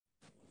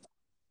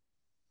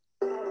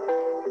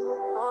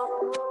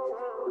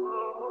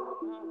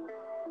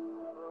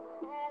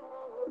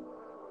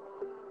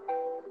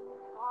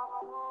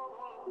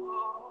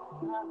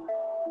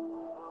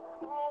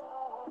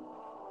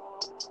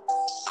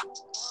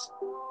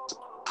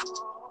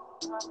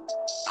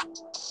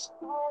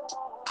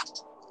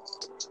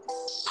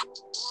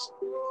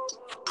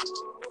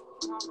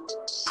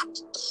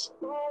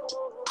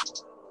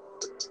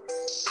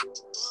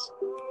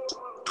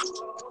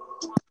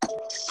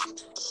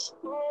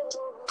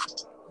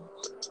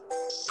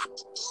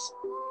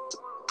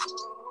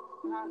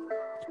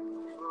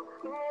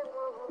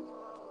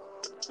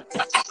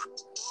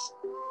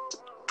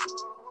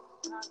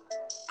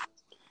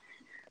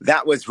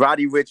That was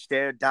Roddy Ricch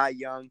there, Die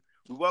Young.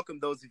 We welcome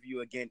those of you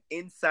again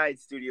inside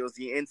studios,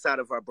 the inside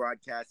of our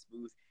broadcast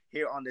booth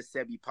here on the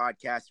Sebi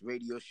Podcast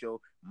Radio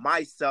Show.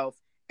 Myself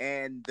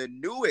and the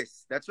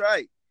newest, that's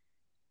right,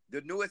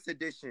 the newest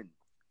addition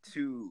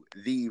to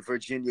the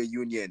Virginia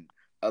Union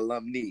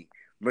alumni,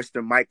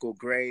 Mr. Michael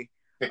Gray.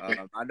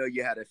 I know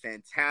you had a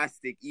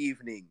fantastic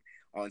evening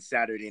on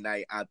Saturday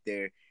night out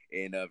there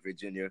in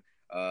Virginia.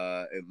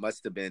 It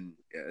must have been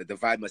the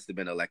vibe must have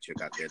been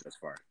electric out there thus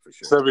far, for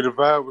sure. Sebi, the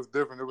vibe was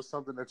different. It was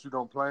something that you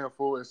don't plan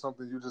for. It's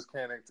something you just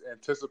can't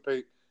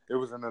anticipate. It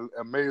was an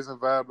amazing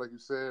vibe, like you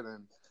said,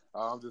 and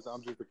I'm just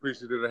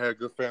appreciative that I had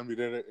good family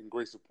there and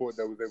great support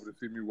that was able to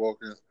see me walk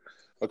and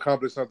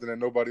accomplish something that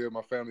nobody in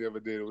my family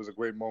ever did. It was a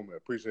great moment. I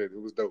appreciate it.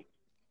 It was dope.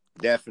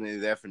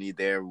 Definitely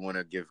there. We want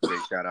to give a great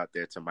shout out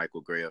there to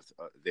Michael Gray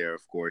there,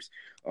 of course,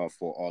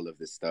 for all of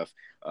this stuff.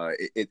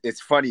 It's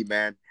funny,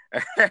 man.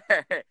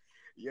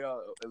 You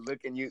know,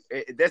 looking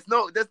there's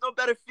no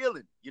better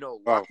feeling, you know,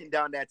 walking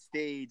down that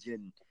stage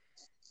and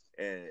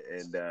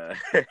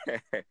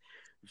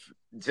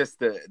just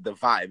the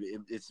vibe.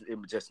 It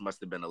just must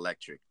have been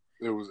electric.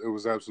 It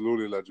was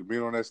absolutely electric.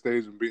 Being on that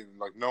stage and being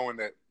like knowing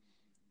that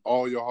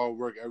all your hard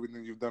work,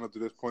 everything you've done up to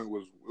this point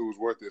was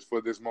worth it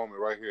for this moment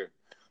right here.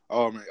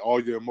 All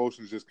your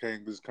emotions just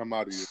come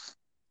out of you.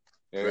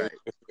 Yeah, right.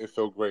 It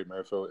felt great, man.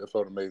 It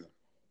felt amazing.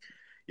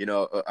 You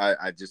know,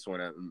 I just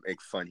want to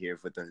make fun here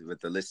with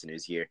the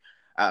listeners here.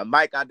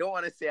 Mike, I don't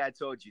want to say I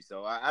told you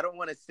so. I don't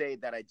want to say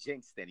that I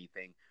jinxed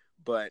anything,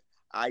 but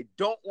I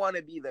don't want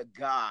to be the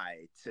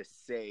guy to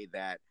say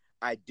that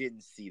I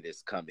didn't see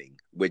this coming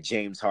with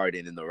James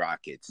Harden and the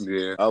Rockets.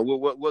 Yeah.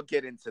 We'll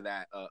get into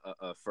that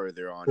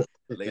further on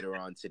later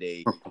on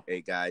today,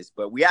 hey guys.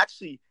 But we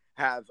actually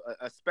have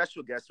a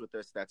special guest with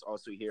us that's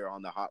also here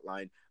on the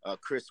hotline.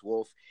 Chris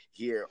Wolf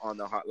here on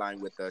the hotline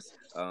with us.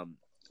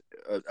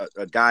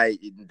 A guy,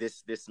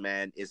 this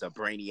man is a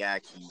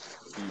brainiac. He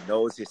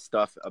knows his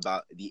stuff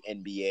about the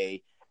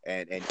NBA,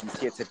 and he's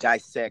here to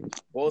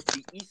dissect both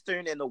the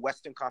Eastern and the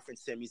Western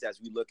Conference semis as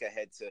we look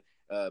ahead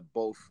to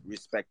both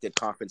respected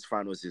conference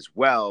finals as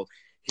well.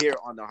 Here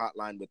on the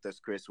hotline with us,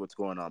 Chris. What's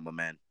going on, my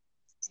man?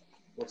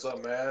 What's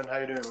up, man? How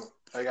you doing?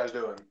 How you guys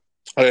doing?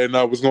 Hey,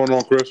 what's going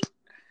on, Chris?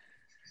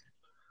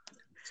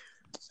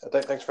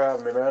 Thanks for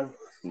having me, man.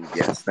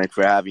 Yes, thanks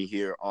for having me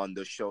here on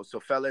the show.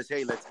 So, fellas,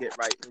 hey, let's get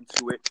right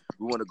into it.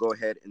 We want to go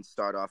ahead and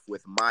start off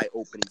with my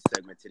opening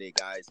segment today,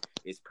 guys.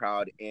 It's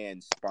proud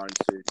and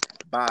sponsored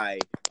by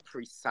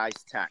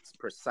Precise Tax.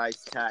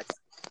 Precise Tax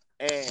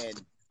and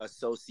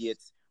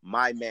Associates,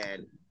 my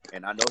man,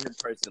 and I know him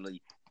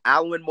personally,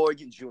 Alwyn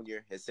Morgan Jr.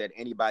 has said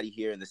anybody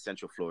here in the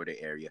Central Florida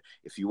area,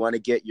 if you want to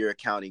get your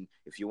accounting,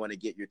 if you want to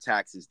get your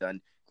taxes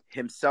done,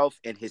 himself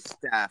and his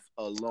staff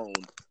alone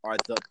are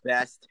the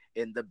best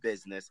in the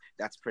business.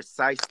 That's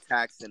Precise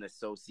Tax and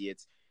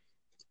Associates,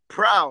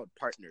 proud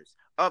partners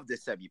of the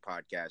Sebi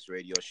Podcast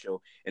Radio Show.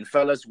 And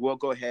fellas, we'll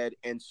go ahead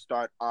and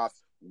start off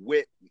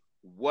with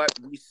what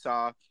we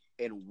saw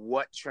and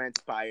what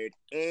transpired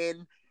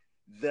in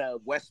the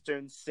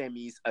Western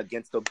semis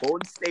against the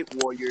Golden State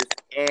Warriors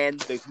and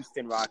the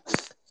Houston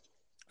Rockets.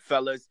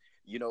 Fellas,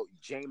 you know,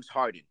 James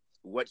Harden,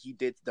 what he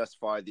did thus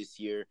far this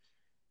year,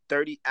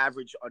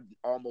 average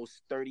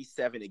almost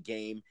 37 a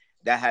game.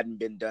 That hadn't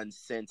been done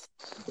since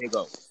Big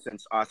O,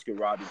 since Oscar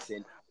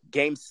Robertson.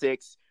 Game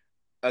 6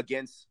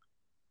 against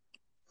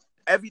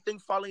everything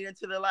falling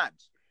into the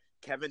laps.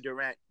 Kevin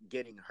Durant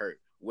getting hurt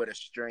with a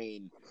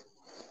strained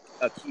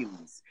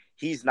Achilles.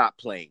 He's not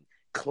playing.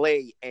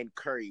 Clay and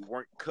Curry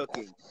weren't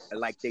cooking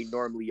like they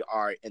normally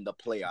are in the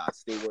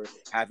playoffs. They were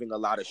having a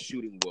lot of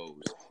shooting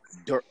woes.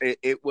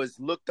 It was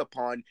looked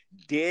upon,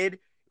 did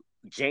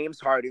James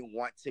Harden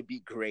want to be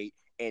great?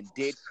 And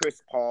did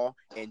Chris Paul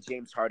and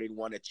James Harden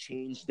want to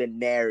change the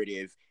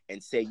narrative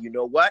and say, you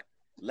know what?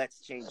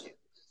 Let's change it.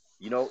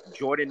 You know,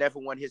 Jordan never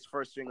won his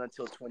first ring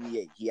until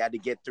 28. He had to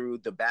get through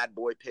the bad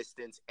boy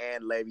Pistons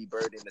and Larry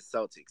Bird and the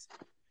Celtics.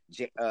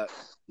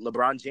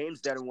 LeBron James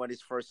didn't win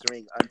his first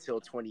ring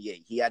until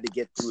 28. He had to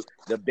get through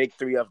the big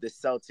three of the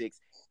Celtics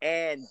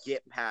and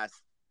get past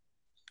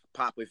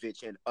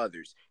Popovich and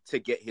others to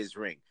get his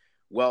ring.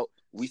 Well,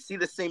 we see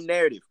the same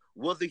narrative.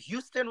 Will the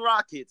Houston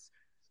Rockets,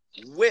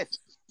 with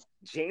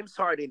James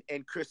Harden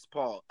and Chris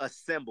Paul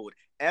assembled,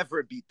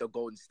 ever beat the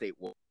Golden State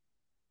Warriors?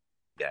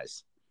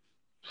 Guys.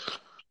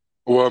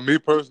 Well, me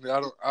personally,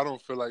 I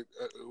don't feel like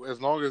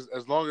as long as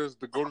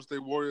the Golden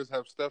State Warriors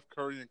have Steph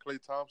Curry and Klay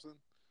Thompson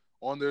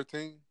on their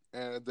team,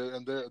 and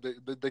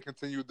they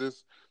continue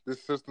this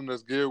system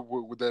that's geared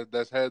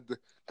that's had the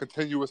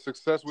continuous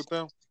success with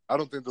them, I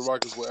don't think the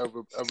Rockets will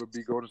ever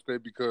be Golden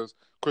State because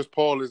Chris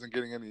Paul isn't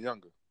getting any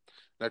younger.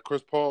 that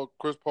Chris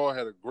Paul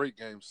had a great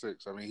game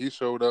 6. I mean, he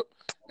showed up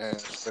and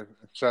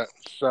shot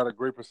a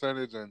great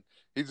percentage, and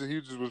he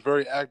just was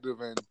very active.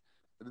 And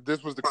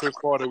this was the Chris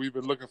Paul that we've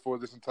been looking for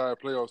this entire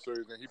playoff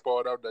series, and he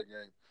balled out that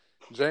game.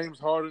 James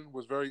Harden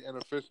was very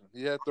inefficient.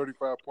 He had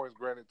 35 points,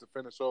 granted, to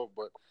finish off,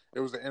 but it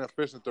was an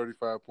inefficient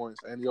 35 points,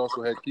 and he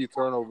also had key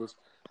turnovers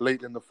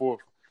late in the fourth.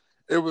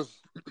 It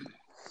was,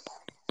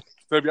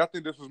 Sebi, I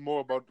think this was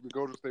more about the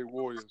Golden State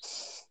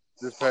Warriors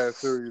this past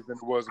series than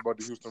it was about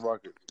the Houston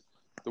Rockets.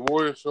 The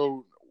Warriors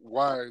showed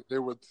why they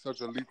were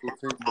such a lethal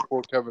team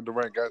before Kevin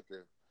Durant got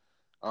there.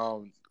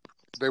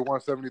 They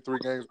won 73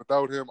 games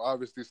without him.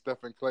 Obviously,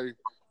 Steph and Klay,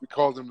 we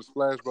call them the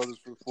Splash Brothers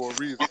for a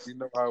reason. We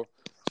know how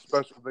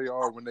special they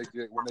are when they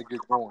get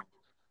going.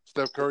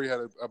 Steph Curry had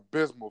an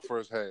abysmal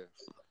first half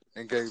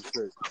in Game 6,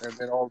 and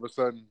then all of a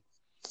sudden,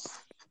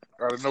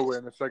 out of nowhere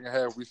in the second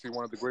half, we see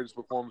one of the greatest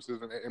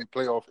performances in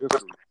playoff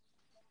history.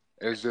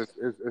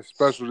 It's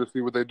special to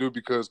see what they do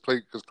because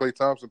Klay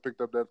Thompson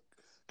picked up that,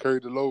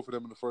 carried the load for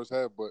them in the first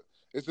half. But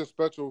it's just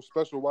special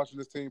watching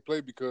this team play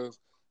because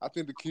I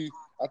think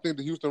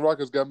the Houston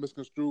Rockets got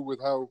misconstrued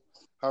with how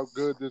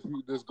good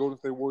this Golden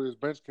State Warriors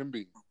bench can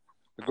be.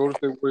 The Golden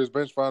State Warriors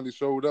bench finally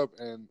showed up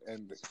and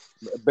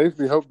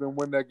basically helped them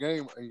win that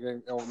game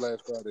on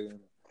last Friday. And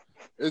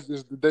it's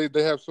just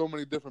they have so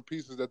many different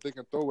pieces that they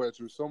can throw at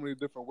you, so many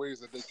different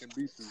ways that they can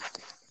beat you.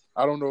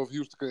 I don't know if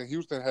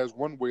Houston has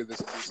one way they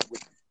can beat you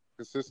with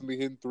consistently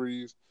hitting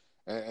threes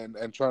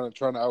and trying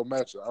to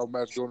outmatch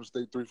Golden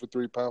State 3 for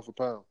 3, pound for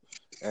pound.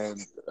 And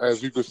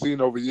as you could see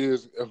over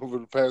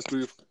the past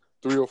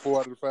three or 4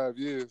 out of the 5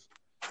 years,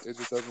 it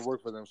just doesn't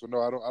work for them. So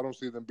no, I don't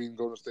see them beating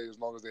Golden State as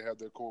long as they have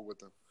their core with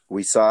them.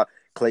 We saw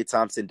Klay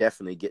Thompson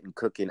definitely getting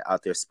cooking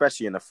out there,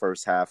 especially in the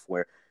first half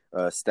where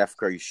Steph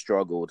Curry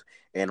struggled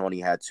and only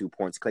had 2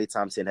 points. Klay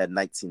Thompson had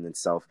 19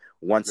 himself.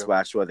 One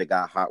splash where they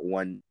got hot,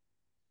 one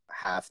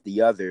half.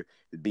 The other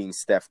being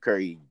Steph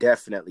Curry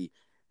definitely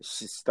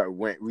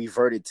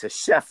reverted to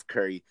Chef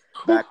Curry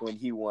back when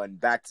he won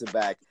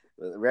back-to-back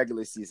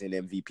regular season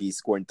MVP,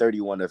 scoring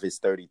 31 of his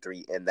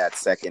 33 in that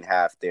second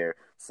half there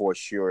for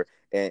sure.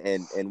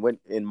 And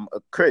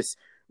Chris,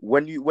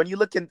 when you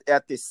look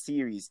at this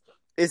series,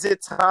 is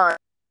it time?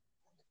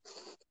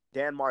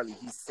 Dan Marley,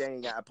 he's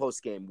saying at a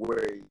post game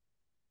where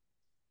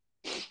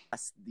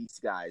these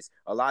guys,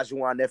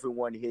 Olajuwon never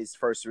won his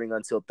first ring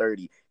until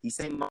 30. He's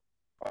saying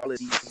all of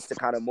these to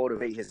kind of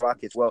motivate his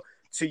Rockets. Well,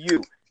 to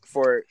you,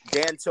 for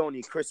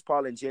D'Antoni, Chris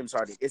Paul, and James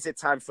Harden, is it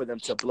time for them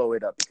to blow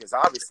it up? Because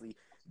obviously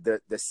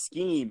the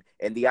scheme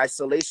and the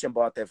isolation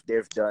ball that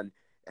they've done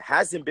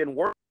hasn't been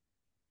working.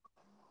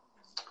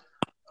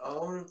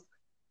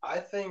 I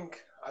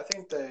think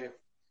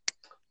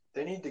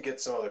they need to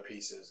get some other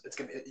pieces. It's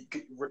gonna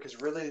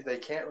because really they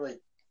can't really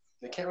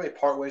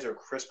part ways with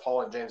Chris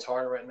Paul and James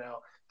Harden right now.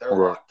 They're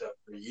locked up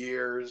for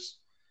years.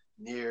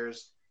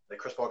 Like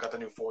Chris Paul got the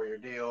new 4-year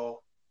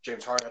deal.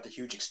 James Harden got the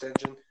huge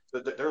extension.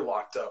 They're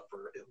locked up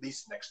for at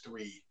least the next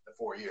 3 to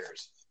 4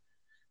 years.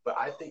 But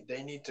I think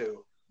they need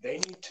to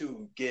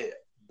get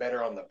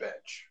better on the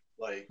bench.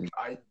 Like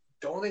I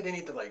don't think they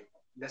need to like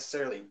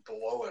necessarily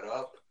blow it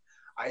up.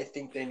 I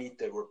think they need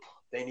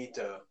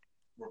to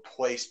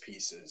replace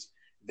pieces.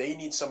 They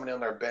need someone on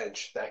their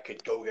bench that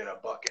could go get a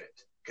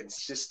bucket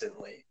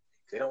consistently.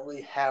 They don't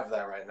really have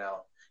that right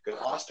now. Because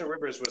Austin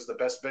Rivers was the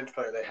best bench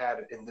player they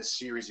had in this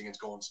series against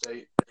Golden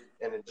State,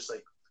 and it just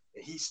like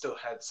he still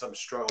had some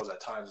struggles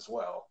at times as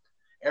well.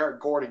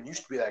 Eric Gordon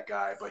used to be that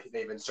guy, but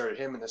they've inserted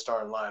him in the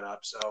starting lineup,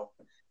 so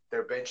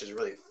their bench is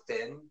really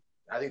thin.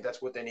 I think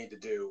that's what they need to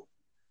do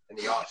in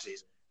the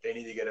offseason. They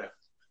need to get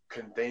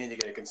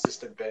a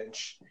consistent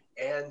bench,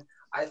 and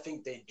I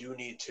think they do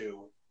need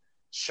to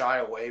shy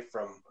away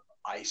from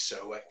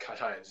ISO at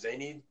times. They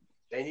need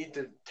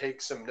to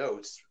take some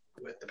notes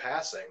with the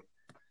passing.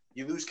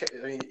 You lose.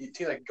 I mean, a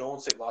team like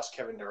Golden State lost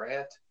Kevin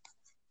Durant.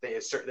 They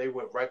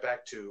went right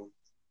back to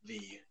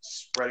the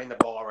spreading the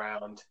ball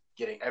around,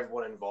 getting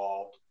everyone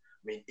involved.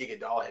 I mean,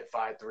 Iguodala hit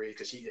 5 threes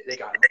because they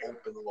got him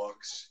open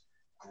looks,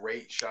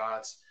 great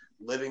shots.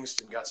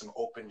 Livingston got some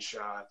open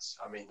shots.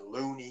 I mean,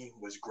 Looney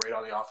was great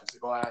on the offensive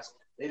glass.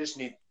 They just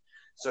need.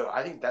 So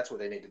I think that's what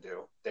they need to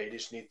do. They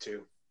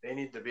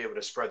need to be able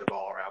to spread the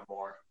ball around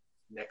more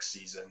next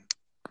season.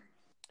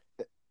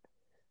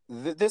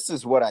 This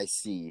is what I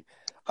see.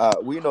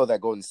 We know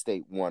that Golden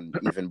State won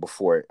even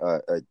before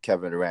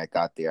Kevin Durant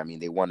got there. I mean,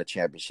 they won a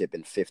championship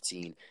in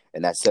 15,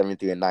 and that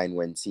 73-9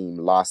 win team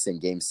lost in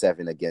Game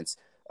 7 against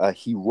a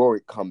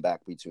heroic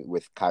comeback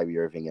with Kyrie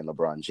Irving and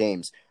LeBron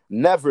James.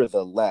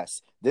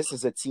 Nevertheless, this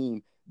is a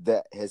team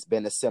that has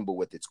been assembled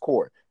with its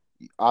core.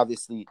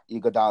 Obviously,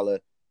 Iguodala,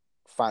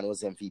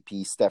 Finals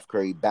MVP, Steph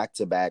Curry,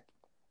 back-to-back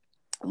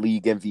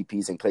league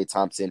MVPs, and Klay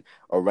Thompson,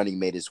 a running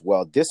mate as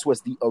well. This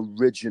was the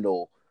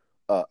original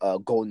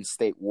Golden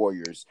State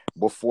Warriors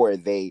before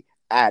they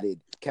added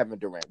Kevin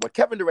Durant. What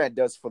Kevin Durant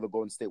does for the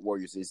Golden State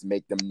Warriors is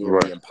make them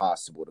nearly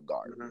impossible to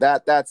guard.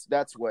 Mm-hmm.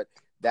 That's what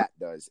that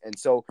does. And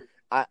so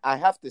I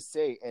have to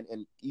say,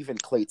 and even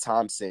Klay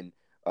Thompson,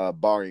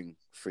 barring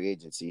free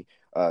agency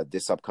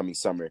this upcoming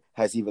summer,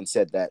 has even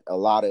said that a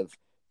lot of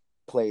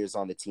players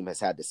on the team has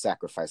had to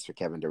sacrifice for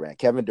Kevin Durant.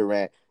 Kevin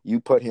Durant, you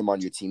put him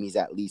on your team, he's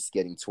at least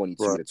getting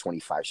 22 to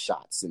 25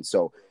 shots. And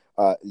so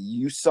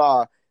you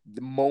saw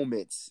the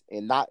moments,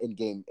 and not in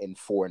game in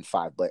 4 and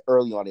 5, but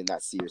early on in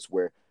that series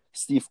where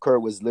Steve Kerr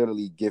was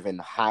literally given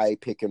high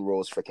pick and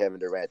rolls for Kevin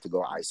Durant to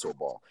go ISO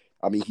ball.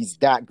 I mean, he's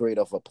that great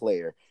of a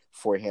player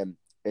for him,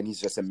 and he's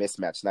just a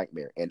mismatch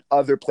nightmare. And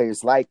other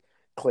players like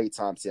Klay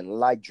Thompson,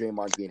 like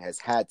Draymond Green, has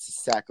had to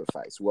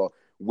sacrifice. Well,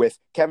 with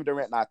Kevin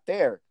Durant not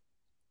there,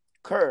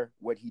 Kerr,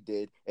 what he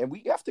did, and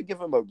we have to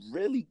give him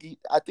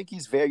I think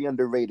he's very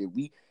underrated.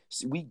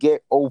 We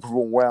get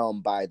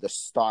overwhelmed by the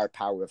star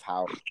power of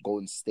how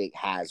Golden State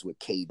has with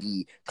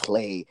KD,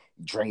 Klay,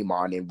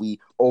 Draymond, and we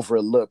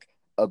overlook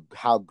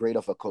how great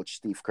of a coach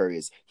Steve Kerr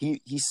is.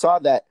 He saw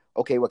that,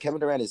 okay, well, Kevin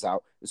Durant is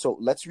out, so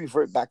let's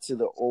revert back to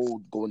the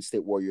old Golden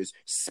State Warriors: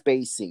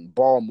 spacing,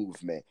 ball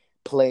movement,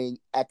 playing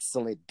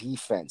excellent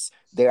defense,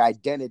 their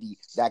identity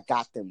that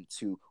got them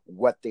to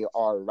what they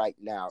are right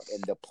now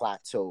in the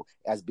plateau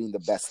as being the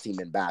best team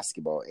in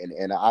basketball.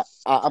 And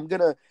I'm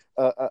gonna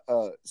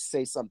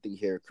say something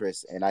here,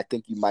 Chris, and I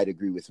think you might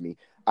agree with me.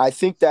 I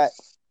think that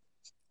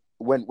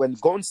when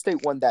Golden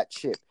State won that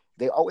chip,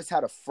 they always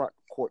had a front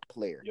court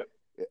player. Yep.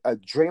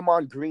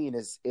 Draymond Green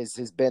has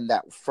been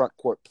that front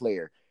court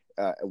player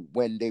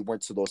when they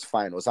went to those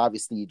finals.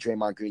 Obviously,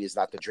 Draymond Green is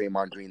not the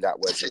Draymond Green that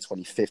was in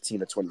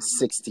 2015 or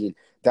 2016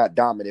 that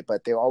dominant,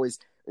 but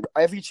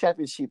every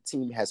championship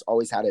team has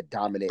always had a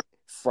dominant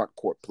front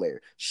court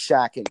player.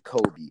 Shaq and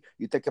Kobe.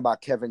 You think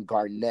about Kevin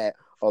Garnett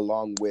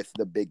along with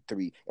the big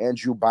three.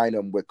 Andrew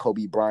Bynum with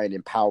Kobe Bryant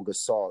and Pau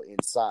Gasol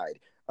inside.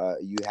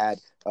 You had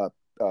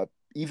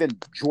even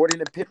Jordan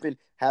and Pippen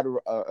had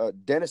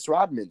Dennis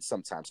Rodman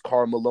sometimes.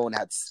 Karl Malone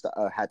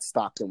had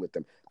Stockton with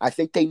them. I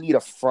think they need a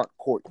front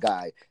court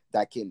guy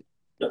that can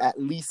at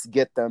least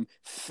get them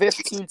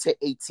 15 to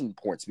 18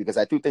 points, because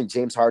I think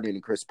James Harden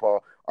and Chris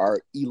Paul are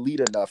elite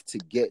enough to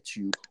get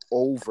you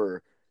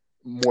over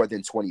more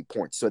than 20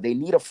 points. So they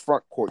need a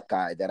front court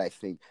guy that I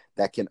think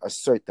that can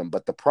assert them.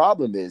 But the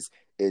problem is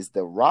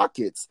the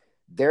Rockets,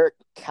 they're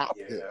capped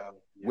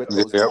with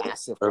those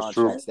massive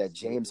contracts that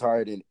James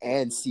Harden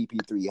and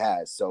CP3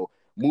 has. So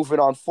moving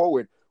on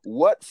forward,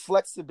 what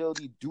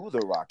flexibility do the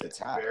Rockets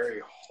have?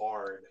 Very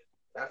hard.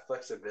 That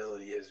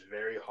flexibility is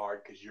very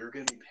hard because you're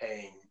going to be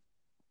paying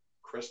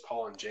Chris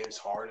Paul and James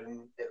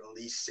Harden at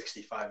least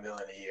 $65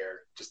 million a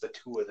year, just the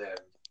two of them.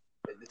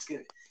 And it's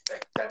gonna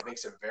that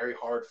makes it very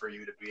hard for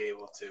you to be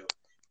able to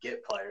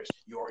get players.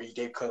 You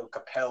gave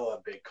Capella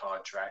a big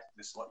contract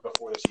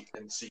before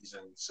the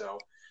season, so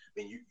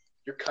I mean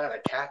you're kind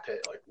of capped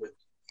it like with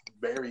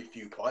very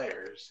few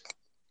players,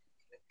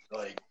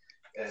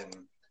 and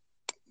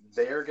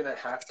they're gonna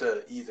have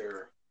to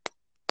either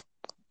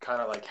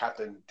have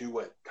to do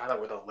what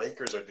the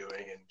Lakers are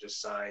doing and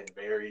just sign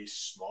very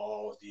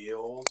small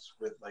deals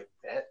with like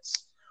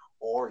vets,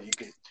 or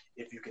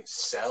if you can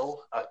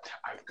sell a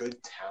good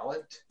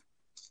talent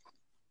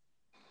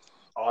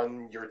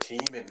on your team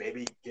and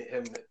maybe get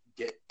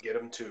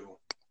him to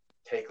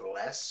take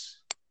less,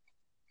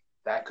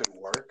 that could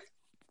work.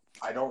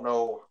 I don't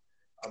know.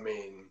 I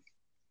mean,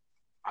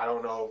 I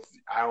don't know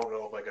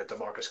if like a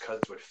DeMarcus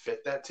Cousins would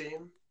fit that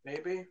team.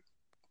 Maybe.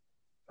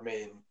 I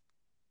mean,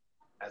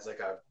 as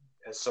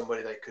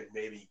somebody that could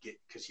maybe get,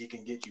 because he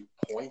can get you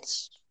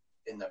points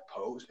in the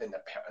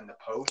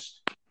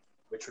post,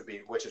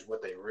 which is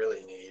what they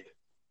really need,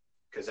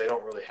 because they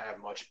don't really have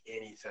much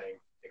anything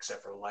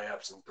except for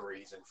layups and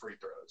threes and free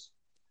throws,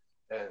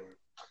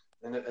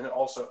 and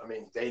also, I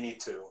mean, they need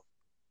to.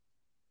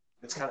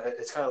 It's kind of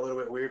a little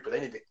bit weird, but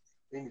they need to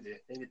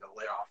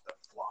lay off the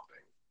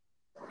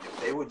flopping.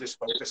 If they would just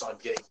focus on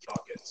getting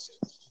buckets,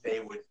 they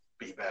would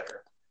be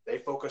better. They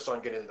focus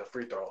on getting to the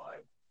free throw line.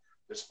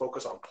 Just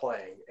focus on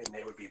playing, and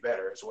they would be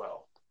better as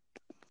well.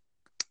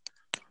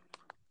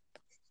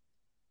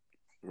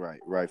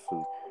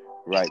 Rightfully.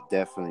 Right,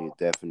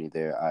 definitely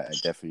there. I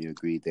definitely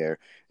agree there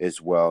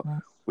as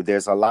well.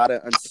 There's a lot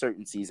of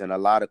uncertainties and a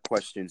lot of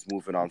questions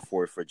moving on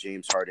forward for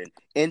James Harden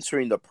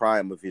entering the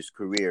prime of his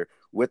career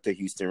with the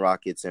Houston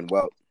Rockets. And,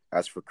 well,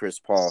 as for Chris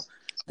Paul,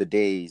 the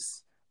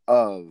days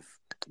of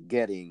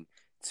getting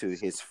to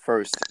his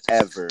first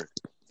ever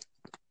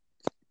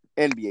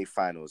NBA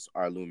Finals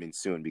are looming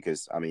soon,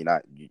 because, I mean,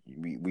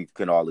 we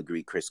can all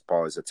agree Chris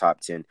Paul is a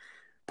top 10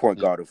 point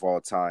guard of all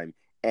time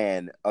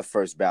and a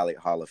first ballot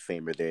Hall of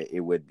Famer there.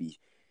 It would be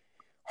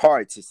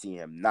hard to see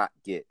him not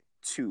get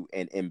to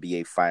an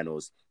NBA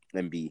Finals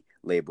and be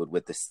labeled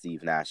with the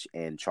Steve Nash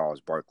and Charles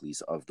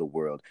Barkley's of the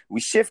world. We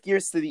shift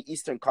gears to the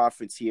Eastern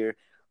Conference here,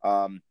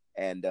 and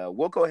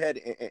we'll go ahead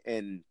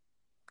and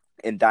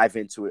dive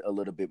into it a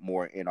little bit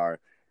more in our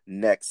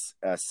next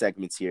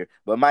segments here.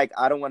 But Mike,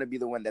 I don't want to be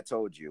the one that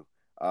told you.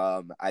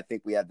 I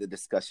think we had the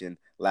discussion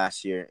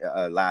last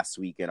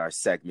week in our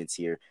segments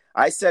here.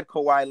 I said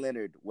Kawhi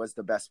Leonard was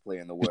the best player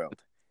in the world,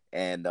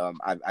 and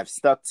I've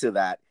stuck to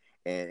that.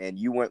 And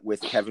you went with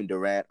Kevin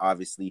Durant.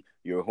 Obviously,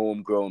 you're a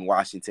homegrown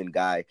Washington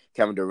guy.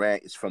 Kevin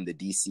Durant is from the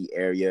D.C.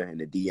 area and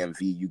the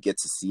DMV. You get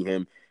to see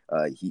him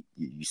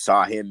You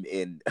saw him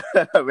in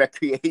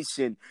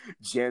recreation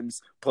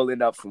gyms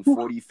pulling up from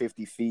 40,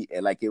 50 feet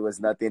and like it was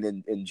nothing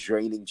and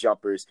draining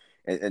jumpers.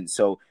 And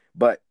so,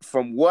 but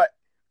from what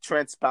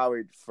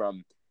transpired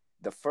from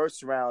the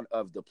first round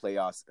of the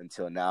playoffs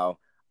until now,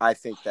 I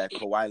think that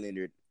Kawhi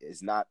Leonard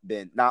has not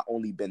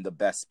only been the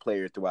best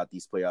player throughout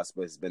these playoffs,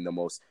 but has been the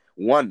most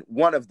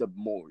one of the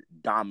more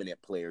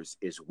dominant players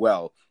as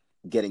well,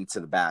 getting to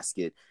the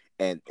basket.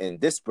 And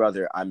this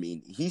brother, I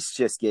mean, he's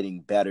just getting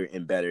better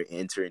and better,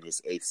 entering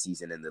his 8th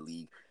season in the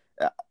league.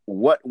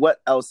 What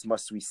else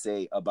must we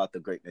say about the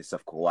greatness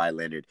of Kawhi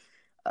Leonard?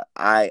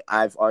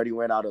 I've already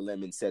went out a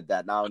limb and said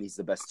that not only he's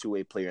the best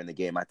two-way player in the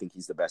game, I think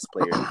he's the best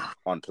player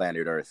on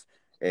planet Earth.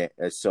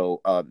 So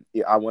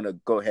I want to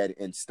go ahead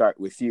and start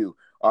with you.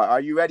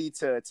 Are you ready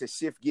to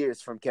shift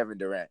gears from Kevin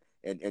Durant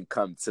and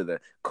come to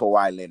the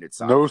Kawhi Leonard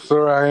side? No,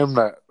 sir, I am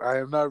not. I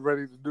am not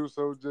ready to do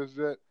so just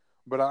yet.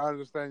 But I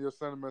understand your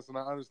sentiments, and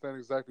I understand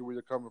exactly where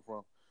you're coming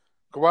from.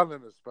 Kawhi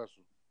Leonard is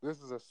special. This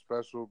is a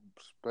special,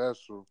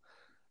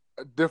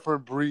 a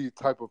different breed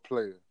type of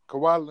player.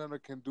 Kawhi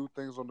Leonard can do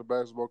things on the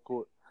basketball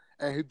court,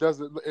 and he does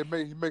it.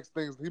 He makes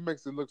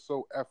it look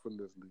so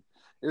effortlessly.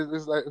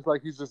 It's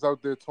like he's just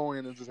out there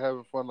toying and just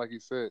having fun, like he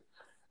said.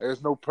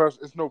 There's no pressure.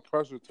 It's no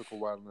pressure to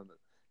Kawhi Leonard.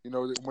 You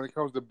know, when it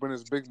comes to when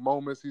his big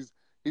moments,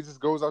 he just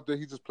goes out there.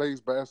 He just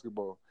plays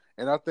basketball.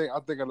 And I think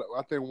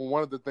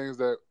one of the things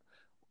that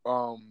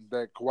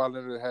Kawhi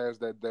Leonard has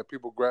that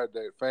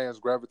fans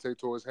gravitate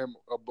towards him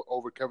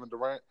over Kevin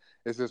Durant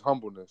is his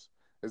humbleness.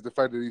 Is the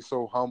fact that he's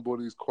so humble,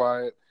 he's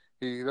quiet.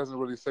 He doesn't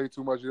really say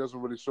too much. He doesn't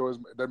really show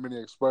that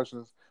many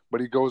expressions.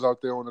 But he goes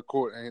out there on the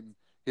court and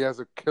he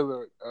has a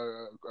killer,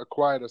 a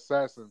quiet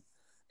assassin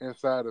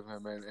inside of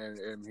him,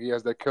 and he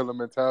has that killer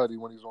mentality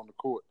when he's on the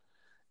court.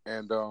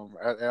 And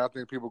I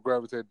think people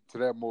gravitate to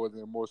that more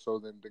so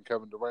than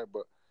Kevin Durant.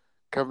 But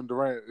Kevin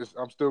Durant,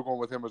 I'm still going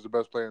with him as the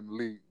best player in the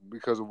league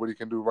because of what he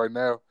can do right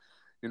now.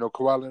 You know,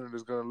 Kawhi Leonard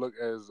is going to look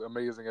as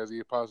amazing as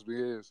he possibly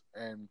is,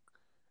 and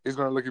he's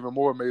going to look even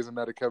more amazing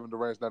now that Kevin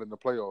Durant's not in the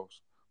playoffs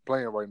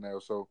playing right now.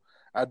 So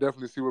I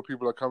definitely see where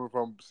people are coming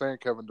from saying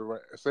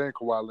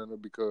Kawhi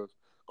Leonard, because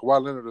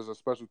Kawhi Leonard is a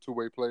special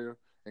two-way player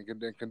and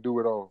can do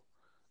it all.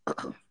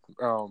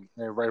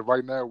 And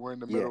right now we're in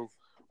the middle.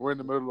 We're in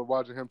the middle of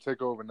watching him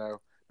take over now.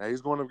 Now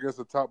he's going up against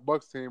the top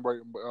Bucks team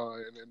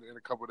in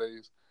a couple of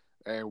days,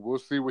 and we'll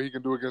see what he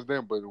can do against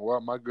them. But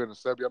my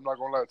goodness, Sebi, I'm not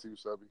going to lie to you,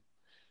 Sebi.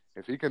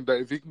 If he can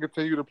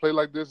continue to play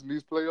like this in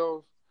these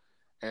playoffs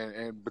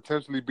and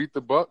potentially beat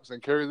the Bucks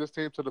and carry this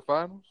team to the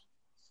finals,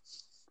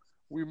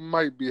 we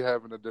might be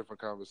having a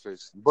different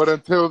conversation. But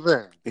until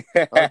then,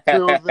 I'm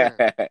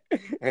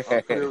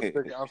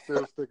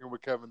still sticking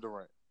with Kevin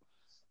Durant.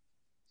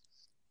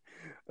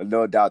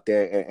 No doubt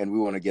there, and we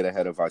want to get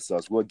ahead of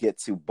ourselves. We'll get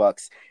to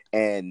Bucks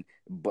and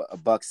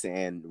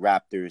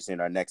Raptors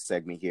in our next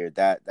segment here.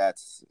 That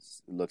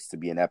looks to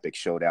be an epic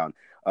showdown,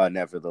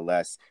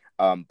 nevertheless.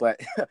 But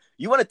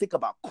you want to think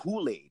about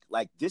Kool-Aid.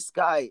 Like, this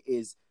guy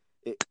is,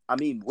 I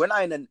mean, we're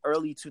not in the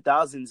early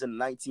 2000s and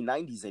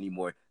 1990s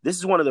anymore. This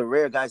is one of the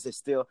rare guys that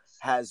still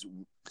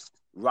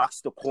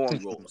rocks the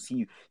cornrows.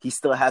 He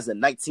still has a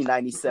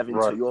 1997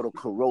 Toyota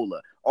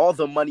Corolla. All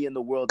the money in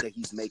the world that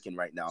he's making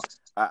right now.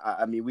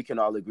 I mean, we can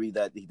all agree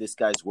that this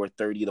guy's worth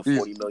 30 to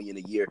 40 million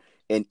a year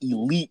in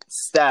elite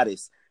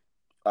status.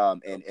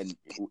 And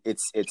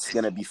it's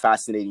going to be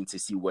fascinating to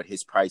see what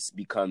his price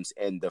becomes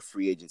in the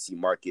free agency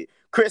market.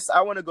 Chris,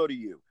 I want to go to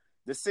you.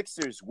 The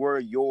Sixers were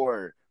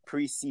your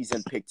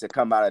preseason pick to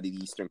come out of the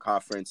Eastern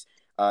Conference.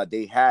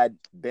 They had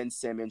Ben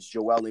Simmons,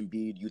 Joel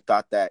Embiid. You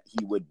thought that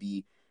he would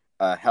be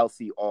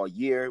healthy all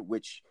year,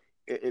 which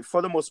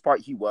for the most part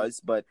he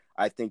was, but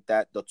I think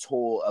that the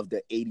toll of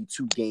the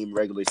 82-game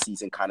regular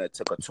season kind of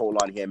took a toll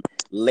on him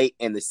late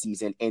in the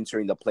season,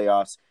 entering the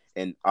playoffs,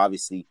 and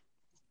obviously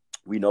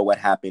we know what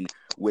happened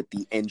with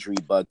the injury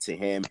bug to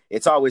him.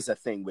 It's always a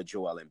thing with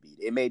Joel Embiid.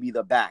 It may be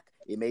the back,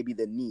 it may be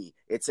the knee,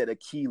 it's an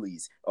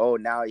Achilles. Oh,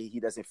 now he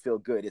doesn't feel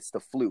good. It's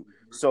the flu.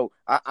 So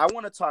I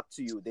want to talk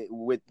to you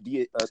with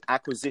the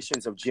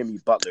acquisitions of Jimmy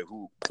Butler,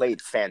 who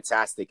played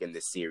fantastic in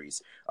this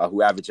series,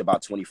 who averaged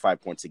about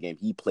 25 points a game.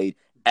 He played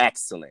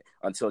excellent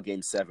until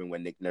Game 7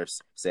 when Nick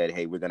Nurse said,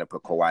 hey, we're going to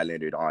put Kawhi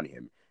Leonard on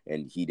him.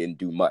 And he didn't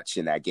do much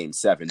in that Game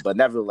 7. But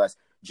nevertheless,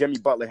 Jimmy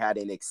Butler had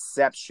an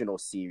exceptional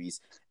series.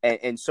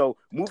 And so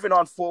moving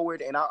on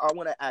forward, and I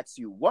want to ask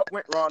you, what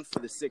went wrong for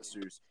the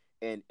Sixers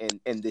in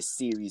this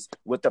series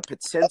with the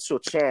potential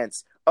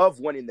chance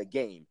of winning the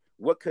game?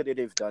 What could it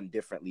have done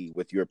differently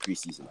with your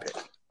preseason pick?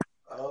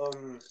 Well,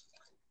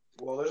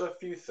 there's a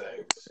few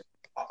things.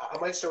 I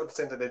might start with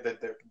the thing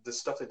that the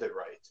stuff they did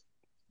right.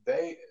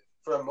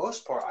 For the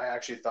most part, I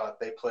actually thought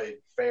they played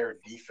fair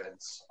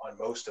defense on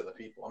most of the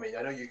people. I mean,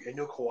 I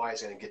know Kawhi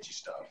is going to get you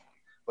stuff,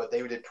 but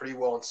they did pretty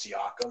well in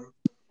Siakam,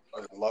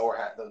 or the lower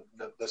half,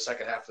 the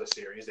second half of the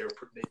series.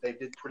 They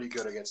did pretty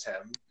good against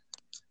him,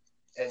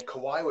 and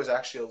Kawhi was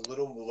actually a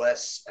little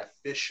less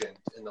efficient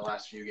in the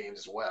last few games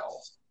as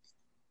well.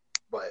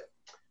 But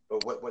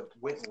what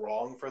went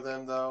wrong for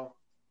them though?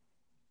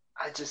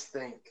 I just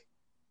think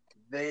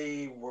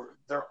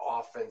their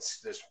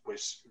offense just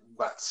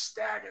got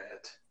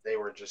stagnant. They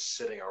were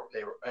just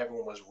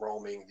everyone was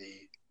roaming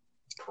the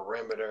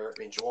perimeter.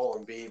 I mean, Joel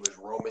Embiid was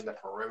roaming the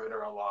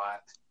perimeter a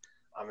lot.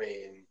 I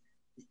mean,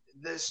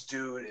 this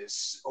dude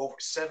is over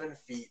 7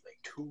 feet, like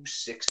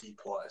 260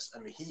 plus. I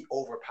mean, he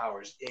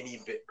overpowers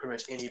pretty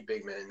much any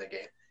big man in the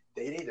game.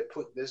 They need to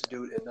put this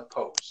dude in the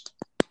post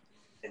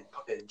and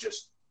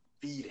just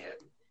feed him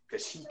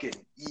because he can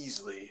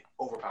easily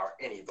overpower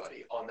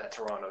anybody on that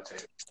Toronto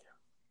team.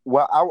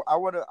 Well, I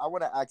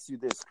wanna ask you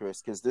this,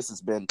 Chris, because this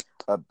has been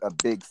a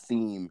big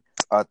theme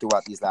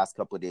throughout these last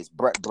couple of days.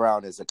 Brett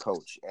Brown is a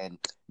coach, and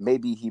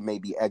maybe he may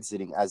be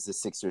exiting as the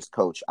Sixers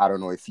coach. I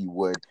don't know if he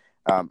would,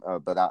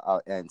 but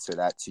I'll answer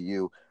that to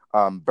you.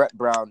 Brett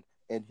Brown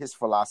and his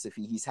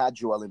philosophy, he's had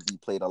Joel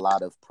Embiid played a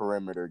lot of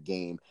perimeter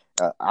game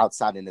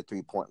outside in the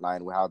 3-point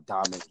line with how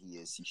dominant he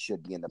is. He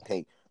should be in the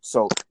paint.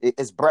 So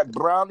is Brett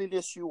Brown an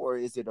issue, or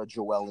is it a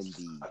Joel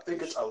Embiid? I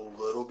think it's a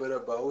little bit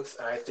of both,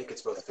 and I think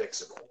it's both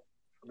fixable.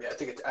 I mean, I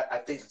think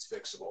it's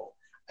fixable.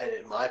 And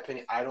in my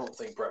opinion, I don't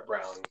think Brett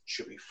Brown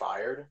should be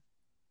fired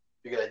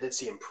because I did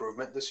see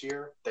improvement this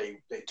year. They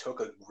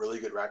took a really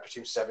good Raptors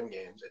team, 7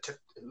 games. It took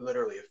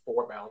literally a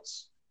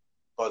 4-bounce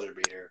buzzer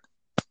beater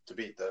to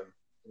beat them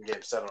in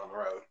Game 7 on the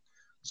road.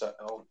 So,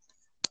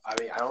 I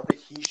mean, I don't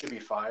think he should be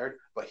fired,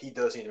 but he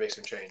does need to make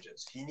some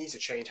changes. He needs to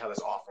change how this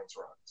offense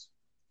runs.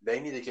 They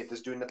need to get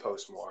this dude in the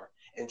post more.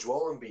 And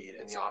Joel Embiid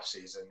in the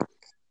offseason,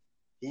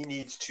 he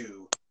needs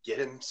to get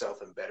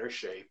himself in better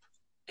shape.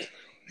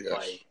 Yes.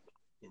 Like,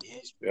 in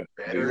his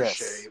better Yes.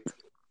 shape.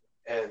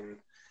 And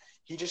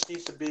he just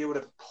needs to be able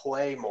to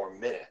play more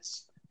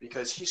minutes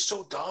because he's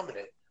so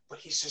dominant, but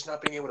he's just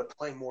not being able to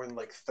play more than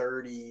like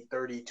 30,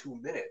 32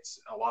 minutes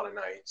a lot of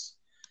nights.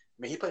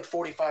 I mean, he played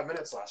 45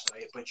 minutes last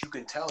night, but you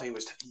can tell he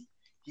was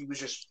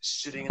just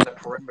sitting in the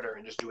perimeter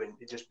and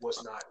it just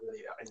was not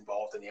really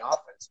involved in the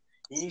offense.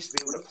 He needs to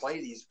be able to play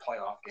these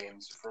playoff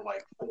games for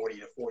like 40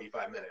 to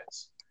 45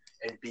 minutes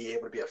and be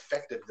able to be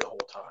effective the whole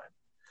time.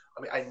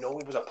 I mean, I know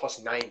he was a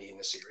plus 90 in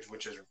the series,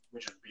 which is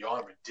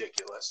beyond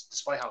ridiculous.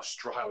 Despite how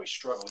he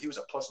struggled, he was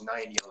a plus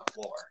 90 on the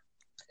floor,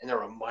 and they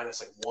were a minus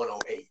like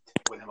 108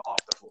 with him off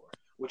the floor,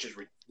 which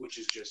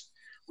is just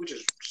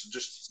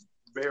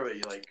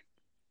very like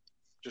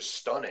just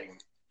stunning.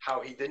 How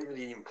he didn't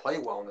really even play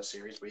well in the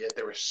series, but yet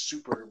they were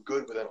super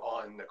good with him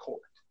on the court.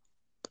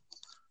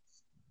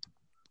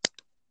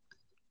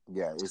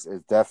 Yeah, it's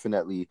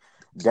definitely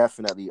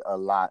a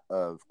lot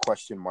of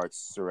question marks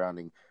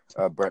surrounding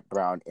Brett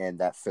Brown and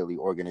that Philly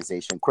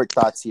organization. Quick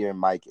thoughts here,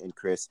 Mike and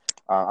Chris.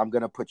 I'm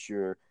going to put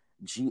your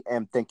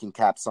GM thinking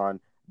caps on.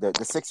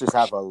 The Sixers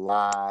have a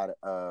lot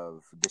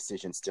of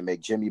decisions to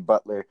make. Jimmy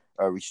Butler,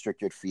 a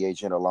restricted free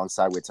agent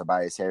alongside with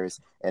Tobias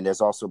Harris. And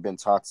there's also been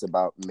talks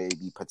about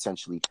maybe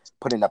potentially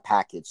putting a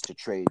package to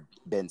trade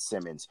Ben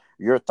Simmons.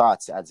 Your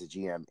thoughts as a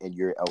GM in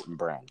your Elton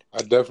Brand?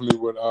 I definitely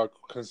would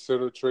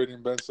consider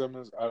trading Ben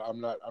Simmons. I'm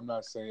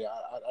not saying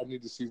I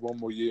need to see one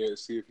more year and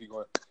see if he's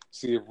going to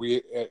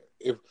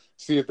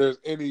see if there's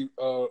any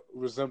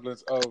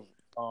resemblance of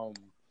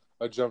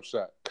a jump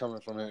shot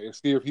coming from him and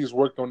see if he's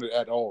worked on it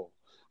at all.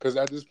 Because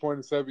at this point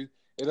in Sebi,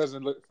 it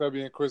doesn't look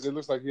Sebi and Chris. It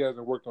looks like he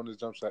hasn't worked on his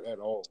jump shot at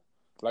all.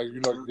 Like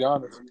to be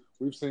honest,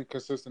 we've seen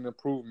consistent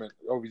improvement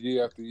over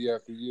year after year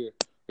after year.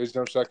 His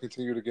jump shot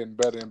continued to get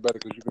better and better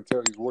because you can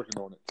tell he's working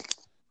on it.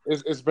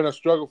 It's been a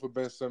struggle for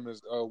Ben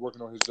Simmons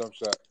working on his jump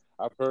shot.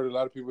 I've heard a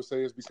lot of people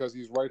say it's because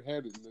he's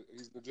right-handed.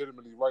 He's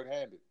legitimately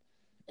right-handed,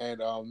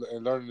 and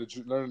learning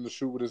to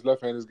shoot with his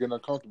left hand is getting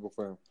uncomfortable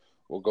for him.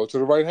 Well, go to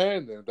the right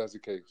hand then if that's the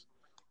case.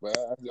 But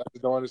I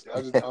just don't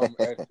understand.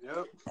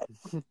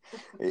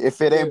 If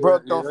it ain't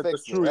broke, don't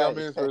fix it. Right? I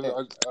mean,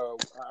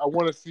 I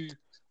want to see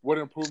what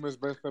improvements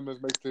Ben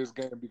Simmons makes to his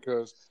game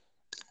because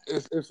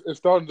it's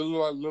starting to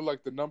look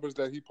like the numbers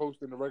that he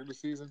posted in the regular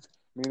season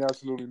mean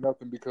absolutely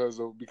nothing because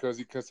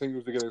he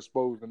continues to get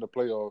exposed in the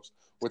playoffs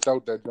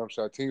without that jump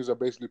shot. Teams are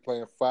basically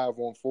playing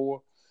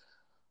 5-on-4.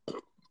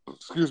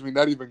 Excuse me,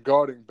 not even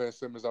guarding Ben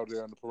Simmons out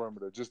there on the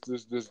perimeter. Just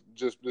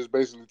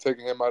basically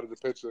taking him out of the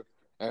picture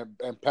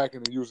and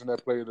packing and using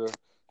that play to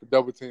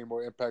double team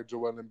or impact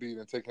Joel Embiid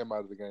and take him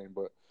out of the game.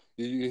 But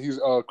he's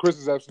Chris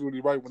is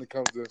absolutely right when it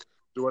comes to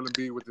Joel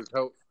Embiid with his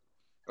health.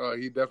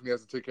 He definitely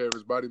has to take care of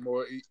his body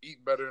more,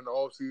 eat better in the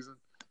off season,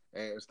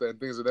 and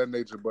things of that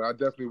nature. But I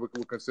definitely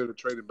would consider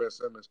trading Ben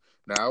Simmons.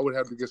 Now I would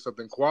have to get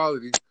something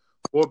quality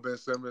for Ben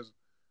Simmons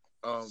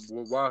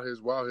while his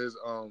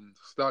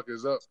stock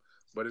is up.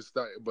 But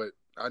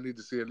I need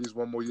to see at least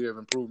one more year of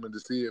improvement to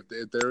see if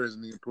there is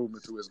any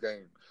improvement to his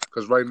game.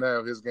 Because right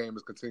now his game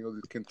is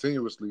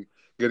continuously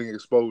getting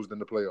exposed in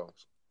the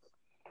playoffs.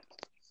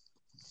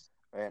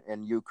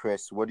 And you,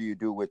 Chris, what do you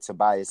do with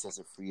Tobias as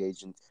a free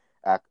agent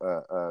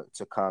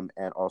to come,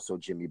 and also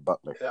Jimmy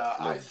Butler?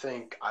 I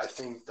think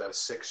the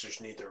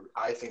Sixers need to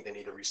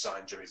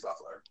re-sign Jimmy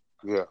Butler.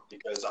 Yeah,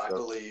 because I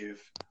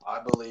believe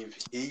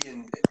he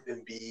and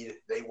Embiid,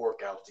 they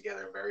work out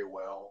together very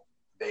well.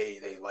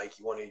 They like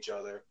each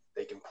other.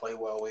 They can play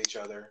well with each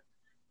other.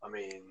 I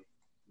mean,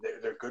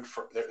 they're good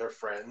for they're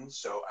friends,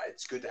 so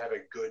it's good to have a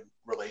good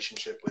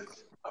relationship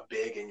with a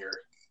big and your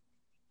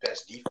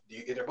best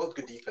they're both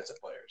good defensive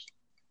players.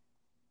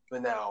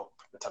 But now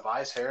the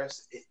Tobias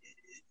Harris,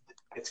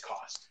 it's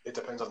cost. It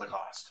depends on the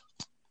cost,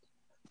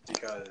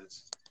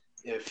 because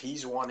if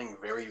he's wanting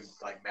very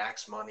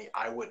max money,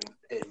 I wouldn't.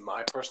 In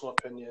my personal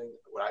opinion,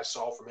 what I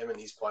saw from him in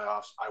these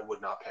playoffs, I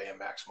would not pay him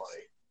max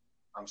money.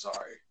 I'm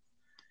sorry.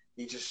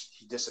 He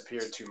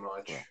disappeared too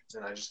much,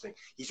 and I just think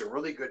he's a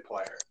really good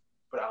player,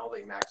 but I don't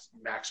think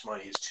max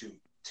money is too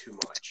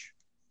much.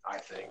 I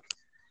think,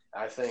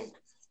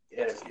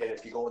 and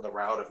if you go in the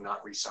route of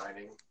not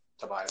re-signing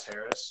Tobias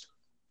Harris,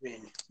 I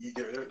mean,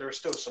 there are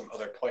still some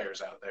other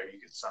players out there you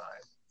could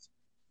sign,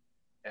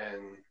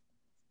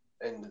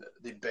 and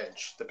the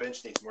bench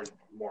needs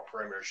more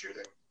perimeter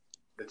shooting.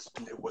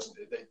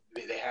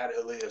 They had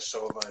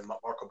Ilyasova and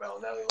Marco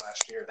Bellinelli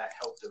last year. That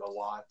helped them a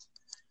lot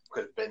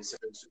because Ben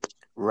Simmons.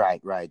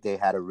 Right. They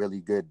had a really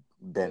good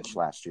bench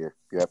last year.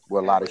 Yep,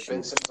 with a lot of shooting.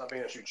 Ben Simmons not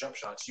being able to shoot jump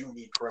shots, you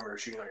need perimeter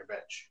shooting on your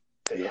bench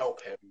to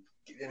help him.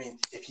 I mean,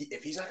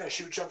 if he's not going to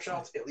shoot jump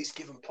shots, at least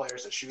give him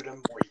players that shoot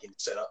him where he can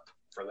set up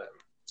for them.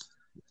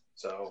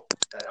 So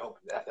that helped.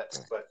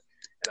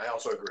 And I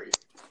also agree,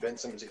 Ben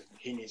Simmons,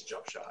 he needs a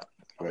jump shot.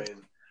 Right.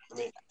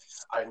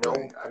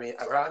 I mean,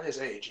 around his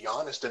age,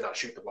 Giannis did not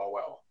shoot the ball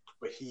well,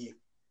 but same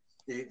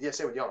with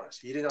Giannis.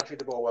 He did not shoot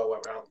the ball well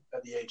around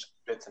at the age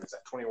Ben Simmons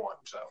at 21.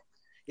 So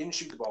he didn't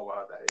shoot the ball well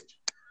at that age.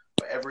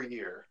 But every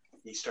year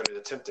he started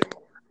attempting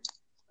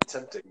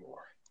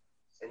more.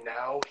 And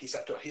now he's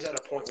at a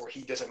point where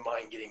he doesn't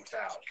mind getting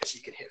fouled because he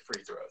can hit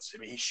free throws. I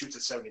mean, he shoots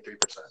at 73%,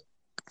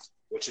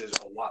 which is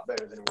a lot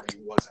better than where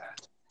he was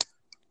at.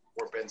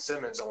 Where Ben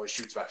Simmons only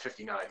shoots about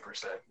 59%,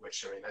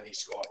 which, I mean, that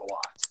needs to go up a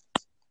lot.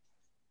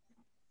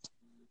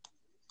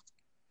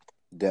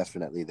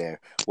 Definitely there.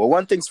 Well,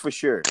 one thing's for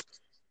sure.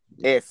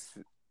 If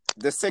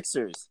the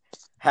Sixers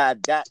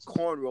had that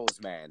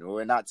cornrows man,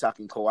 we're not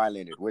talking Kawhi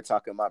Leonard, we're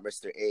talking about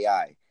Mr.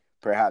 AI,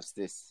 perhaps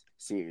this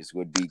series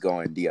would be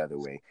going the other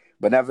way.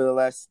 But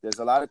nevertheless, there's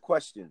a lot of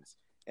questions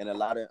and a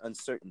lot of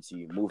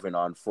uncertainty moving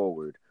on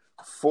forward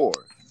for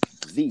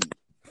the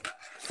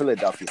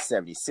Philadelphia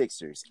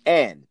 76ers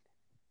and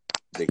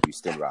the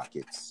Houston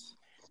Rockets.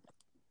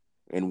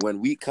 And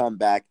when we come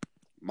back,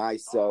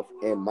 myself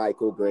and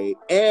Michael Gray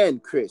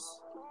and Chris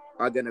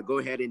are going to go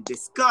ahead and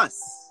discuss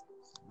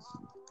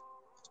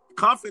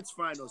conference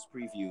finals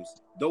previews,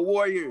 the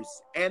Warriors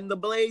and the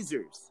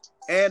Blazers,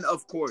 and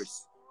of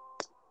course,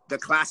 the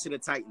Clash of the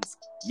Titans.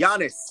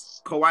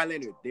 Giannis, Kawhi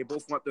Leonard, they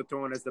both want the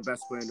throne as the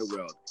best player in the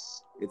world.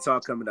 It's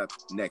all coming up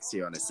next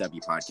here on the Sebi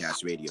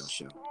Podcast Radio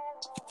Show.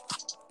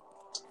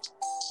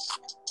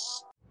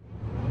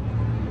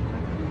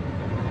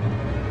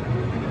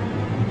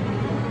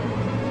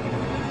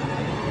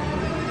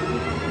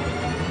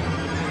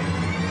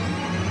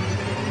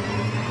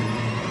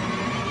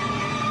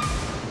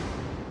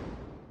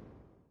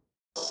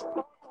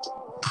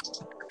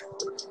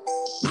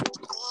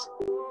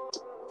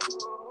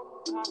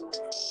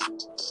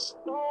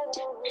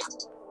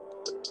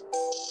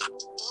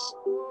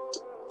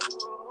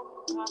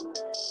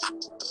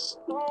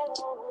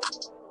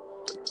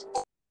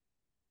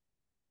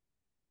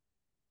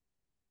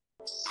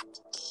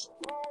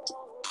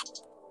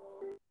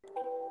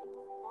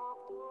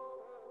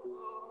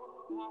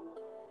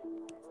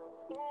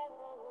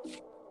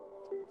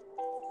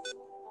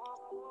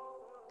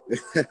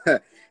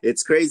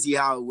 It's crazy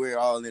how we're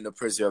all in the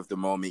prison of the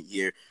moment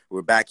here.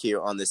 We're back here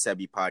on the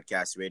Sebi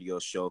Podcast Radio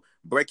Show.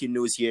 Breaking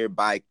news here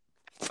by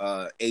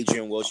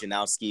Adrian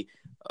Wojnarowski.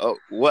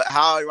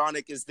 How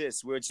ironic is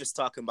this? We're just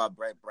talking about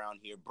Brett Brown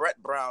here.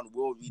 Brett Brown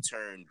will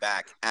return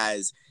back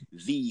as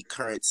the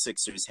current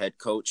Sixers head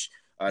coach,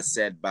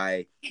 said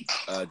by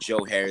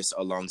Joe Harris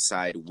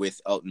alongside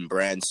with Elton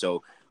Brand.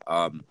 So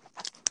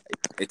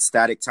it's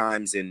static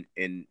times,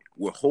 and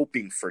we're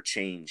hoping for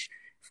change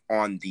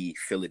on the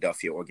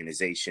Philadelphia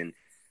organization.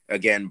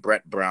 Again,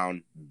 Brett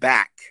Brown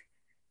back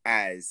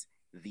as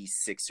the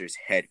Sixers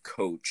head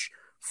coach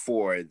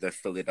for the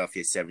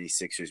Philadelphia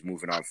 76ers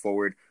moving on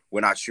forward.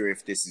 We're not sure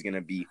if this is going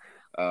to be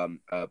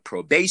a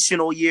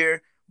probational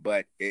year,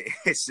 but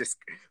it's just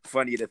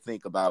funny to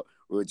think about.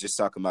 We were just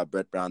talking about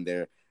Brett Brown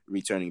there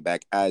returning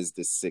back as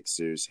the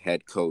Sixers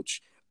head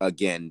coach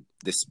again,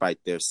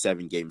 despite their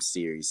 7-game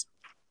series,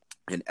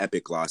 an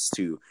epic loss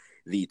to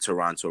the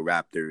Toronto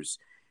Raptors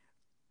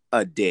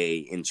a day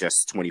in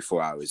just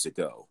 24 hours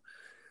ago.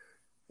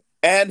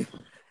 And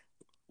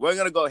we're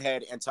going to go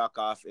ahead and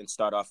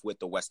start off with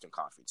the Western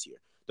Conference here.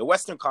 The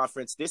Western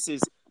Conference, this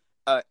is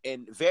a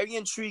very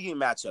intriguing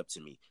matchup to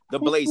me. The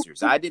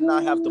Blazers. I did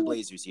not have the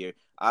Blazers here.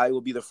 I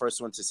will be the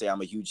first one to say I'm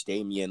a huge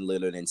Damian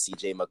Lillard and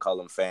CJ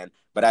McCollum fan,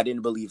 but I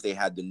didn't believe they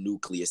had the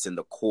nucleus and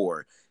the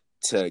core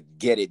to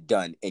get it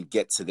done and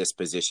get to this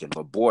position.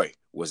 But boy,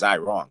 was I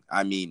wrong.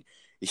 I mean,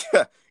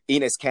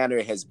 Enes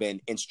Kanter has been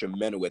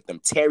instrumental with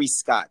them. Terry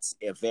Scott's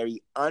a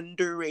very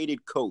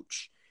underrated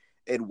coach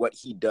in what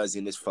he does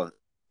in this fun.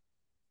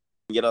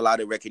 Get a lot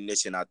of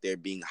recognition out there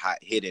being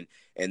hidden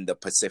in the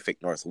Pacific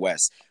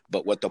Northwest.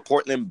 But what the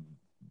Portland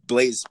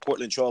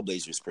Portland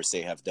Trailblazers per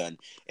se have done,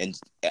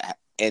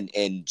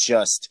 and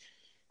just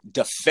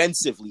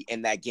defensively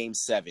in that game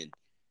 7,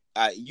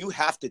 you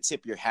have to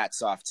tip your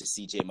hats off to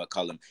CJ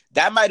McCollum.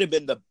 That might have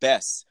been the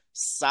best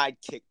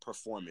sidekick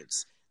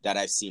performance that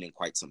I've seen in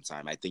quite some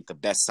time. I think the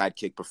best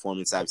sidekick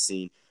performance I've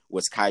seen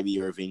was Kyrie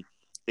Irving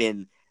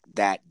in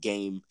that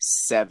game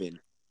 7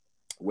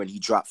 when he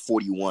dropped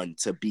 41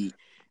 to beat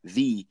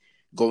the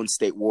Golden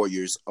State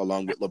Warriors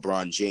along with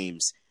LeBron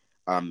James,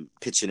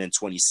 pitching in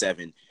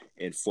 27,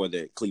 and for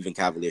the Cleveland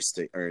Cavaliers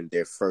to earn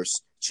their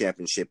first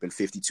championship in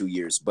 52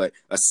 years. But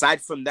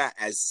aside from that,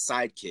 as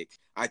sidekick,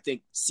 I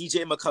think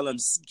CJ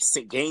McCollum's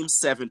game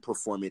 7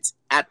 performance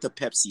at the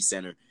Pepsi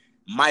Center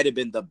might have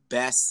been the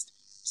best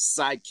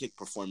sidekick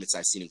performance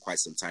I've seen in quite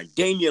some time.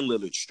 Damian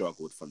Lillard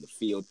struggled from the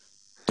field,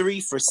 3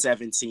 for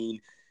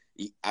 17.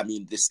 I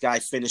mean, this guy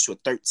finished with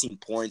 13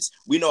 points.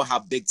 We know how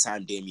big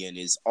time Damian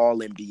is, all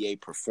NBA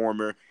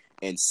performer.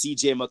 And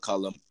CJ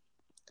McCollum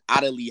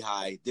out of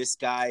Lehigh, this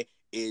guy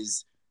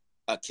is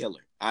a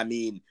killer. I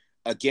mean,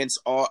 against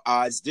all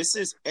odds, this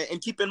is,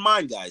 and keep in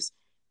mind, guys,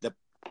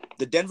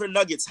 the Denver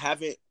Nuggets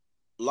haven't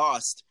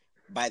lost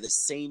by the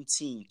same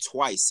team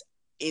twice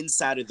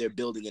inside of their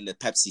building in the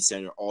Pepsi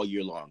Center all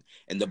year long.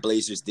 And the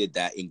Blazers did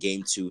that in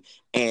game 2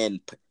 and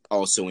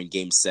also in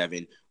game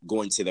 7,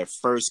 going to their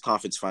first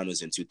conference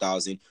finals in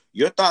 2000.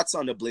 Your thoughts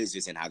on the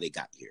Blazers and how they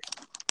got here?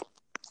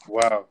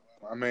 Wow.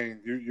 I mean,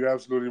 you're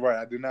absolutely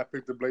right. I did not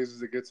pick the Blazers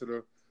to get to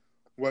the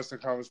Western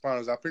Conference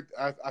Finals. I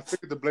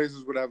figured the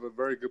Blazers would have a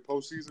very good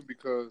postseason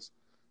because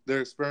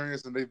they're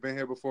experienced and they've been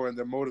here before and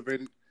they're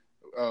motivated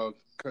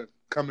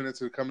coming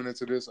into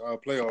this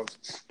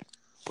playoffs.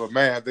 But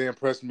man, they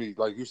impressed me.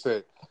 Like you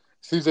said,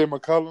 CJ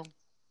McCollum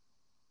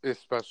is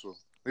special.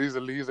 He's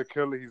a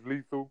killer. He's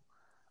lethal.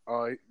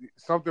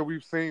 Something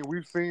we've seen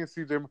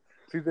CJ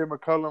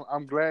McCollum.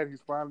 I'm glad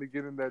he's finally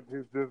getting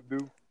his just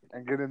due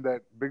and getting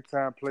that big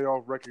time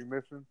playoff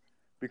recognition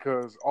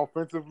because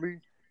offensively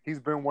he's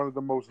been one of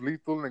the most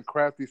lethal and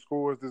crafty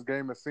scorers this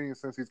game has seen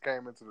since he's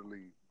came into the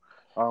league.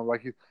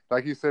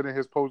 Like he said in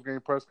his post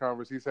game press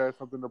conference, he's had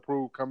something to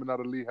prove coming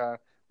out of Lehigh,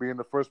 being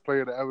the first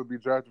player to ever be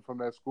drafted from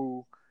that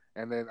school,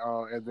 and then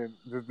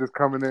just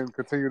coming in,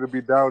 continue to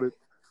be doubted.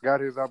 Got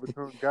his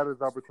opportunity.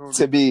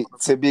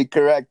 To be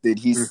corrected,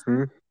 he's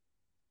mm-hmm.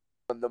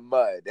 on the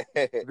mud.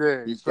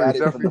 Yeah, he so got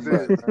he it from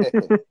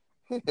definitely the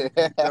did.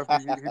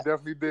 He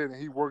definitely did,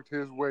 and he worked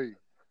his way.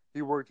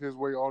 He worked his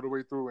way all the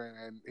way through,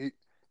 and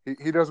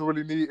he doesn't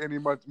really need any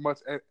much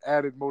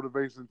added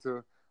motivation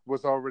to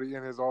what's already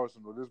in his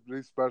arsenal.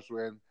 He's special,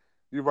 and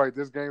you're right.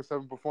 This Game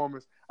 7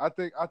 performance, I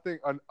think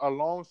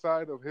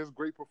alongside of his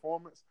great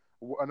performance,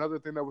 another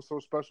thing that was so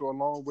special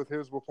along with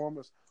his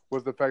performance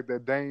was the fact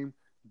that Dame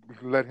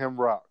let him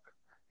rock.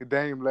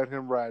 Dame let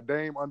him ride.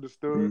 Dame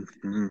understood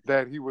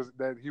that he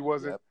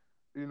wasn't,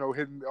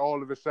 hitting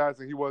all of his shots,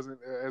 and he wasn't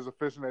as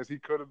efficient as he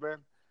could have been.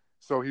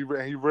 So he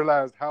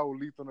realized how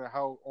lethal and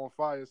how on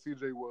fire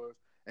CJ was,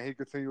 and he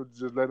continued to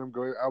just let him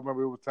go. I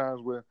remember it was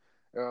times where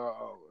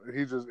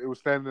it was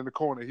standing in the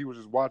corner. He was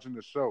just watching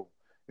the show.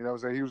 You know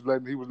what I'm saying? He was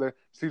letting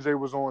CJ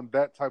was on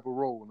that type of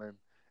role, and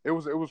it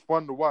was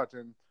fun to watch.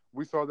 And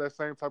we saw that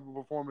same type of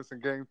performance in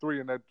Game 3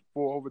 in that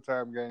 4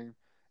 overtime game.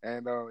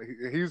 And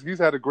he's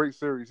had a great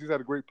series. He's had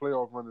a great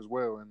playoff run as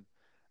well. And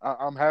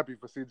I'm happy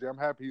for CJ. I'm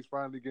happy he's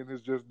finally getting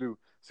his just due.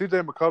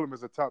 CJ McCollum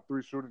is a top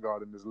 3 shooting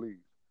guard in this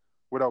league,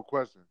 without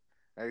question.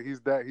 And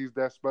he's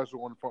that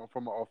special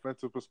from an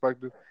offensive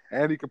perspective,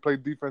 and he can play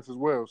defense as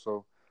well.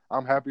 So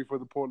I'm happy for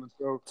the Portland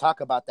Trail. Talk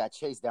about that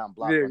chase down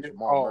block on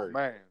Jamal Murray. Oh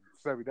man,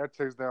 Sevy, that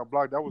chase down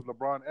block, that was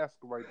LeBron-esque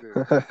right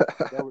there.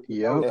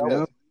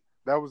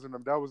 That was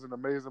an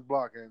amazing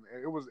block, and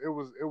it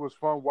was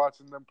fun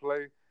watching them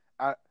play.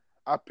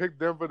 I picked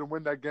Denver to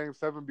win that Game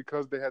 7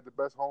 because they had the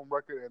best home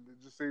record, and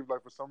it just seems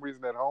like for some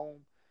reason at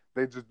home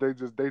they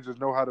just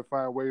know how to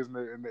find ways,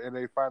 and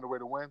they find a way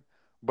to win.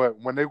 But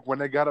when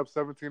they got up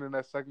 17 in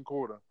that second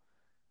quarter,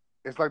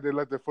 it's like they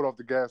let their foot off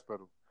the gas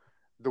pedal.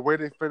 The way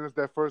they finished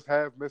that first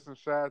half, missing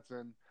shots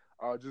and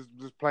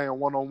just playing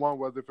one-on-one,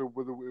 whether it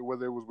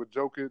was with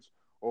Jokic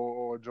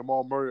or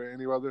Jamal Murray or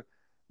any other,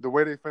 the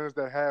way they finished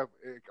that half,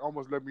 it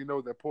almost let me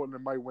know that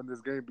Portland might win this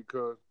game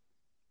because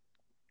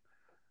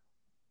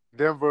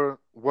Denver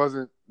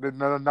wasn't.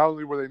 Not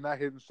only were they not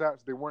hitting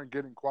shots, they weren't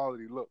getting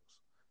quality looks.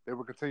 They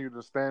would continue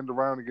to stand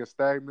around and get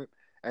stagnant.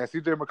 And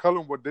C.J.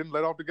 McCollum didn't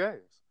let off the gas.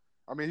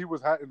 I mean, he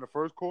was hot in the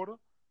first quarter,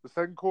 the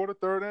second quarter,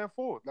 third, and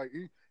fourth. Like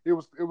it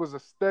was a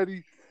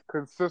steady,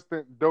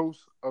 consistent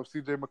dose of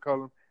C.J.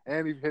 McCollum,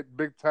 and he hit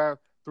big time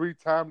 3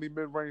 timely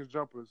mid-range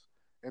jumpers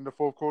in the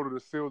fourth quarter to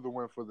seal the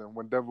win for them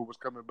when Denver was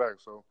coming back.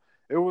 So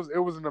it was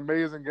an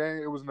amazing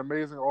game. It was an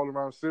amazing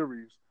all-around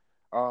series.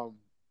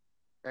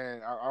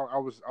 And I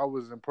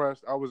was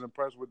impressed. I was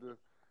impressed with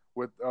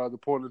the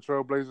Portland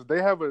Trail Blazers.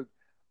 They have a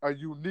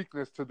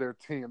uniqueness to their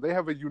team. They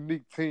have a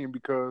unique team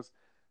because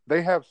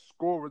they have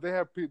scorers. They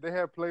have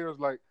players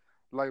like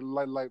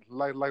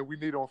we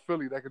need on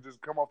Philly that can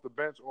just come off the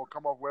bench or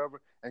come off wherever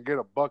and get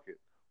a bucket.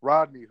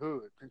 Rodney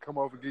Hood can come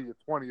off and give you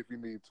 20 if you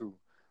need to.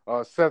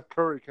 Seth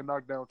Curry can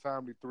knock down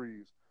timely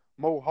threes.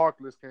 Mo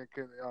Harkless can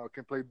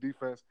play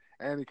defense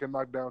and he can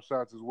knock down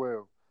shots as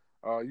well.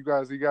 You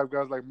got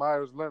guys like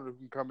Myers Leonard who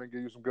can come and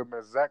give you some good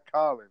minutes. Zach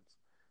Collins.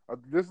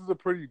 This is a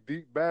pretty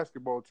deep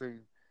basketball team,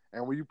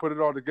 and when you put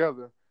it all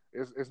together,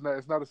 it's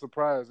not a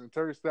surprise. And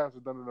Terry Stotts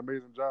has done an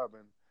amazing job,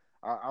 and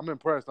I'm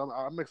impressed.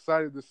 I'm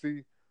excited to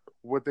see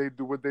what they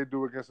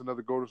do against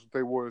another Golden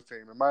State Warriors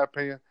team. In my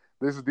opinion,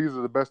 these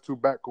are the best two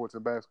backcourts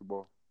in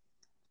basketball.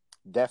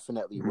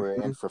 Definitely,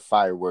 we're in for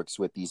fireworks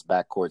with these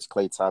backcourts: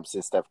 Klay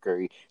Thompson, Steph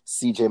Curry,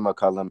 C.J.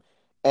 McCollum,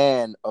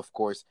 and of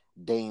course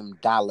Dame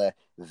Dalla.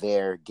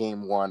 Their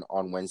game 1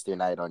 on Wednesday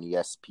night on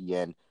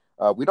ESPN.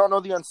 We don't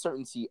know the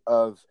uncertainty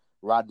of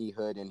Rodney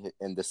Hood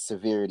and the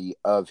severity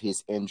of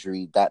his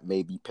injury that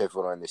may be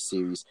pivotal in the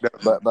series.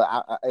 But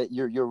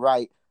you're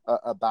right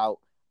about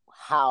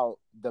how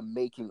the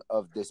making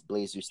of this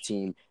Blazers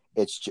team.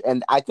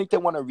 And I think they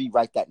want to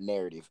rewrite that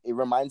narrative. It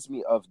reminds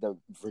me of the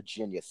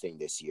Virginia thing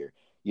this year.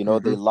 You know,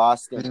 they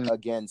lost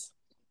against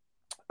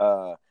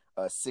a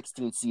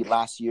 16 seed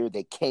last year.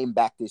 They came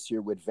back this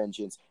year with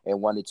vengeance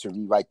and wanted to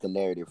rewrite the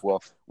narrative.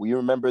 Well, we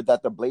remember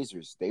that the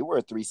Blazers, they were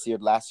a 3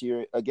 seed last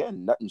year.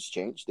 Again, nothing's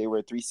changed. They were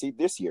a 3 seed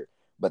this year,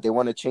 but they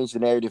want to change the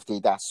narrative. They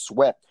got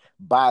swept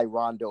by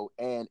Rondo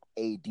and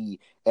AD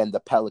and the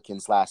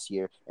Pelicans last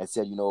year and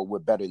said, you know, we're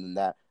better than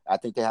that. I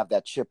think they have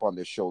that chip on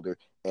their shoulder.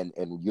 And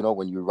you know,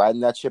 when you're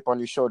riding that chip on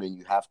your shoulder and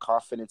you have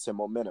confidence and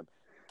momentum,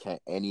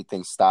 can't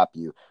anything stop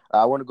you.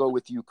 I want to go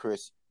with you,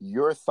 Chris.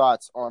 Your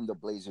thoughts on the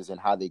Blazers and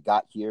how they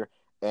got here,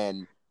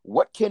 and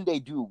what can they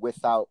do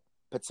without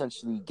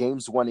potentially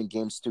games 1 and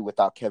games 2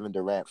 without Kevin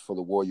Durant for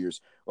the Warriors?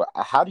 Or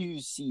how do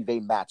you see they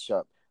match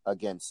up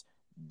against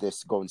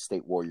this Golden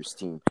State Warriors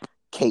team,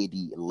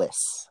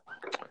 KD-less?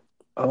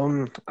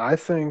 I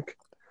think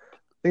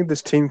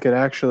this team can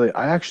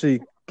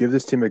actually give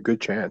this team a good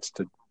chance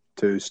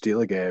to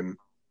steal a game,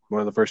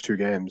 one of the first 2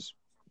 games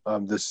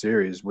of this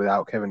series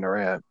without Kevin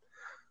Durant,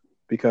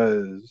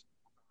 because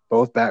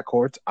both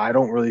backcourts, I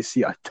don't really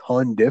see a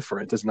ton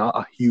difference. It's not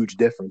a huge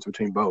difference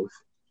between both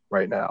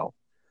right now.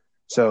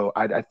 So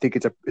I think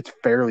it's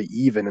fairly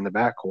even in the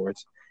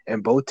backcourts,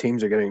 and both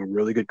teams are getting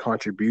really good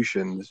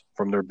contributions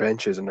from their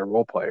benches and their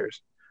role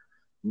players.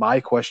 My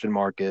question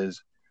mark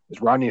is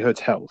Rodney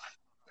Hood's health,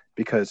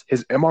 because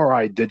his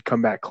MRI did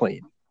come back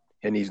clean,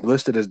 and he's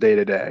listed as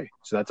day-to-day,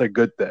 so that's a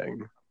good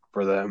thing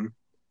for them.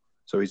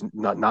 So he's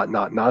not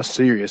a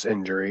serious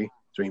injury,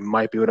 so he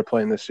might be able to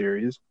play in this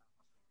series.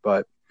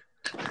 But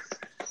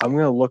I'm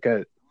gonna look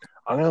at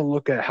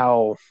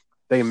how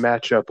they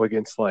match up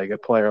against like a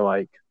player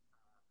like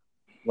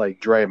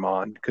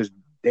Draymond, because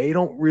they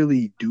don't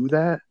really do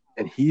that,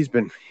 and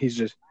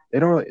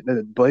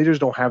the Blazers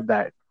don't have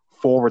that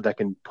forward that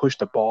can push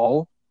the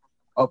ball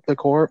up the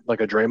court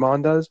like a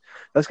Draymond does.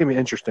 That's gonna be an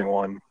interesting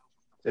one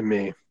to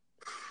me.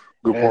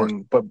 Good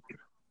point.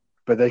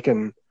 But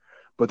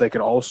they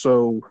can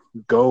also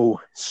go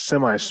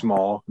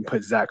semi-small and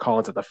put Zach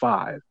Collins at the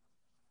 5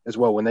 as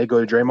well. When they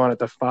go to Draymond at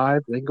the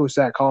 5, they can go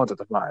Zach Collins at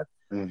the 5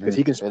 because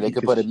he can. And they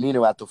can put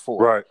Aminu at the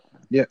 4. Right.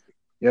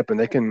 Yep, and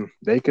they can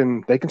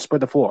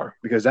spread the floor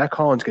because Zach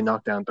Collins can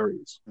knock down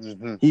threes.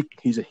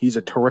 He's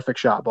a terrific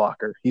shot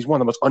blocker. He's one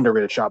of the most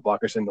underrated shot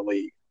blockers in the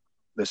league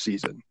this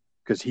season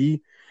because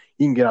he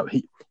can get up.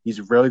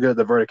 He's really good at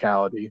the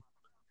verticality,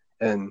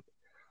 and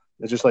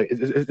it's just like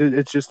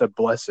it's just a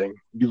blessing.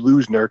 You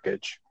lose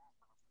Nurkic,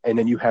 and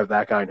then you have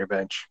that guy on your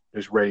bench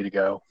just ready to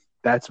go.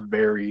 That's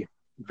very,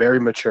 very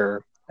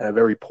mature and a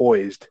very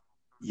poised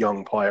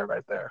young player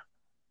right there.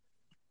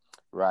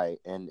 Right,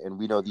 and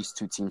we know these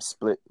two teams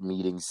split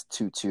meetings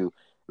 2-2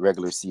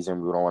 regular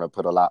season. We don't want to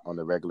put a lot on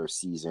the regular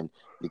season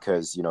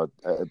because, you know,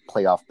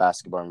 playoff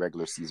basketball and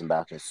regular season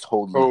basketball is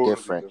totally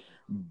different.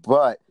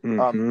 But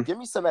give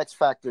me some X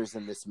factors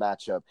in this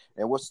matchup,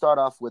 and we'll start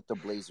off with the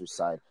Blazers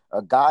side.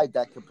 A guy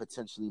that could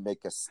potentially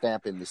make a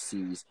stamp in the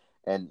series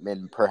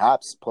and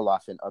perhaps pull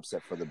off an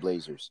upset for the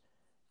Blazers.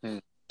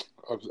 A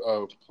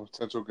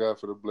potential guy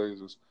for the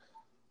Blazers.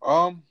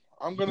 I'm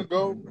gonna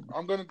go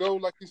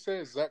like you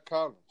said, Zach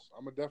Collins.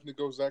 I'm gonna definitely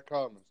go Zach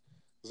Collins.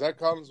 Zach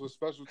Collins was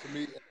special to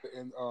me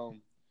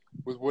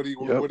with what he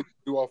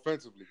do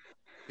offensively,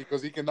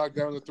 because he can knock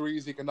down the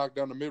threes, he can knock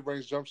down the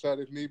mid-range jump shot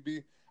if need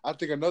be. I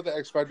think another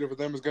X factor for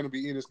them is going to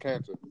be Enes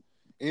Kanter.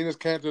 Enes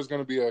Kanter is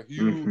going to be a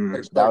huge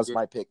X factor. That was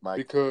my pick, Mike.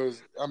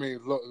 Because I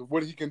mean, look,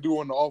 what he can do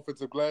on the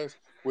offensive glass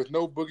with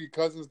no Boogie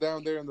Cousins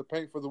down there in the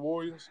paint for the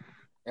Warriors,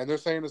 and they're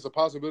saying there's a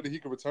possibility he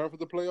could return for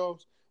the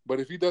playoffs. But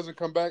if he doesn't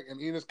come back and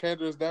Enes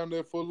Kanter is down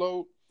there full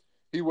load,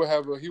 he will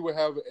have a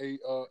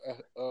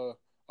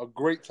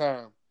great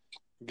time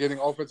getting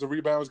offensive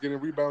rebounds, getting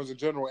rebounds in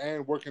general,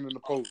 and working in the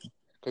post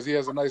because he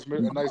has a nice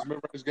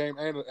mid-range game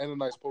and a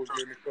nice post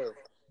game as well.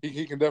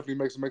 He can definitely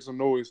make some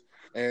noise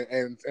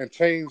and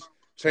change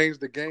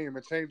the game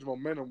and change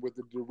momentum with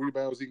the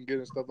rebounds he can get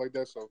and stuff like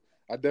that. So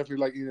I definitely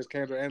like Enes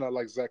Kanter and I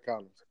like Zach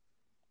Collins.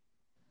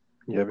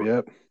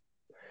 Yep.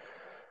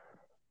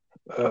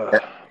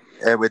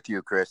 And with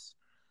you, Chris.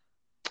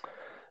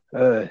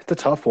 It's a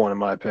tough one in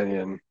my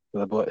opinion.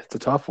 It's a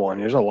tough one.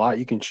 There's a lot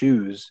you can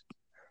choose,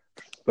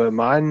 but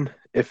mine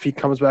if he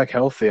comes back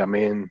healthy, I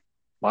mean,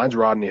 mine's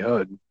Rodney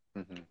Hood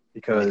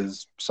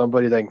because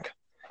somebody that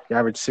he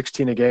averaged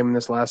 16 a game in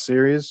this last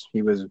series.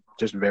 He was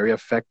just very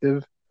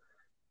effective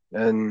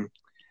and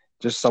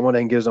just someone that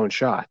can get his own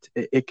shot.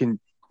 He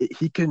can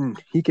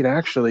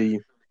actually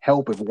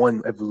help if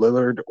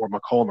Lillard or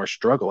McCollum are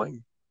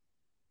struggling.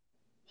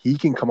 He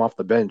can come off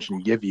the bench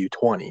and give you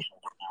 20,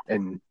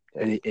 and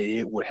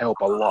it would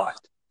help a lot.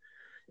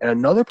 And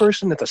another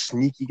person that's a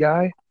sneaky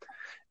guy,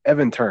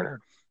 Evan Turner,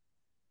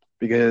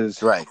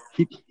 because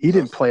he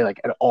didn't play like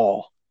at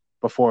all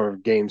before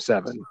Game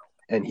 7,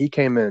 and he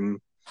came in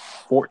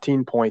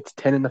 14 points,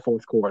 10 in the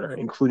fourth quarter,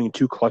 including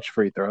 2 clutch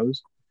free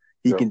throws.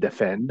 He can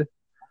defend.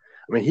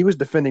 I mean, he was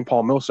defending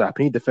Paul Millsap,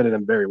 and he defended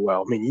him very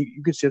well. I mean,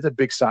 you can see it's a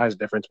big size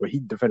difference, but he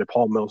defended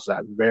Paul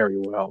Millsap very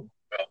well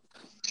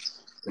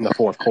in the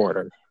fourth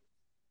quarter.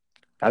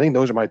 I think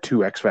those are my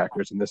 2 X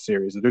factors in this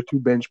series. They're 2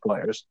 bench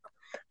players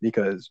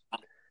because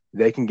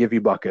they can give you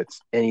buckets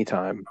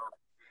anytime.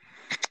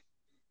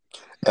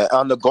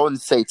 On the Golden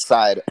State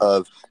side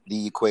of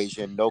the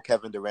equation, no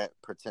Kevin Durant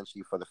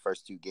potentially for the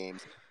first 2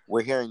 games.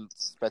 We're hearing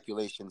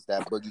speculations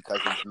that Boogie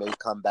Cousins may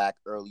come back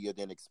earlier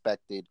than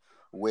expected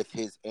with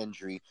his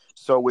injury.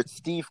 So with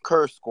Steve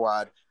Kerr's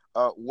squad,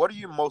 what are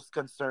you most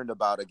concerned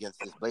about against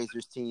this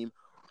Blazers team?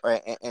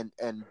 And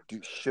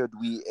should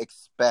we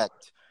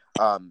expect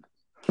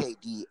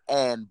KD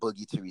and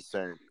Boogie to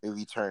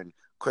return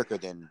quicker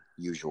than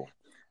usual?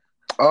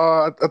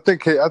 I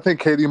think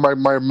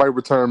KD might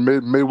return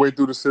midway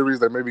through the series,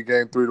 like maybe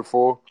game 3 to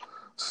 4,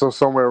 so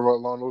somewhere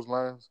along those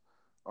lines.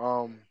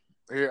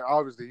 Yeah,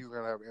 obviously he's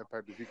gonna have an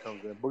impact if he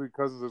comes in. Boogie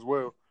Cousins as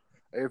well.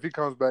 If he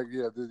comes back,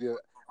 yeah.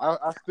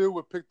 I still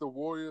would pick the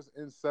Warriors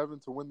in 7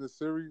 to win this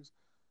series.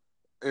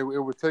 It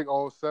would take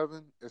all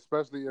 7,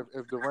 especially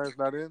if Durant's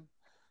not in.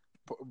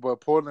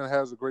 But Portland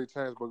has a great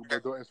chance. But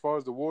as far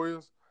as the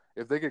Warriors,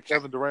 if they get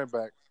Kevin Durant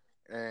back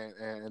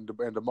and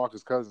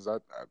DeMarcus Cousins,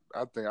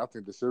 I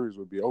think the series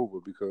would be over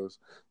because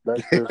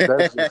that's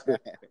just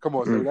come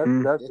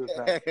on,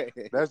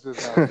 that's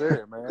just not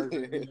fair, man.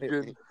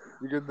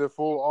 You getting their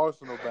full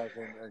arsenal back,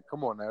 and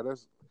come on now,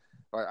 that's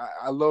like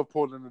I love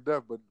Portland to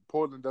death, but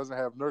Portland doesn't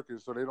have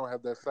Nurkic, so they don't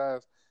have that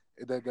size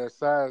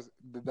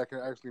that can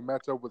actually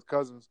match up with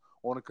Cousins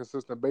on a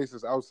consistent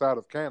basis outside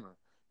of Canner.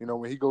 You know,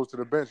 when he goes to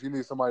the bench, he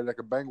needs somebody that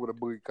can bang with a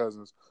Boogie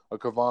Cousins, a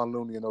Kevon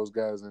Looney, and those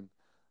guys. And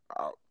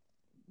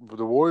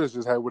the Warriors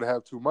just would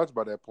have too much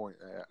by that point.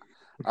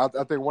 I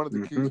think one of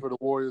the keys for the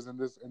Warriors in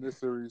this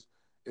series,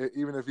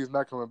 even if he's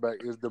not coming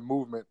back, is the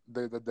movement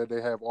that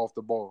they have off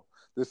the ball.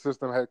 This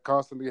system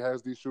constantly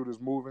has these shooters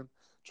moving,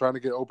 trying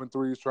to get open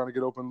threes, trying to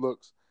get open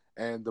looks,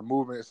 and the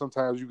movement.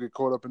 Sometimes you get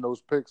caught up in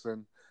those picks.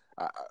 And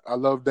I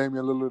love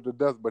Damian Lillard to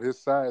death, but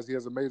his size, he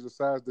has a major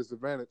size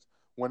disadvantage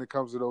when it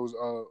comes to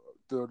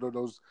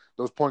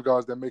those point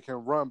guards that make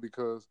him run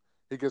because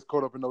he gets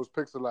caught up in those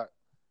picks a lot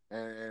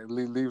and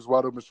leaves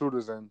wide open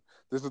shooters. And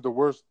this is the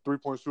worst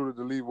 3-point shooter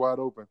to leave wide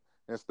open.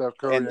 And Steph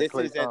Curry and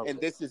Klay Thompson. And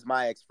this is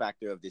my X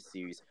factor of this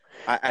series.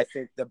 I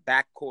think the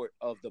backcourt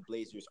of the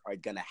Blazers are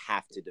gonna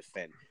have to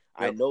defend.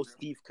 Yep. I know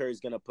Steve Kerr is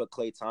gonna put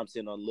Klay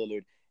Thompson on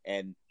Lillard,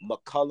 and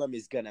McCollum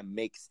is gonna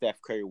make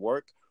Steph Curry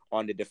work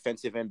on the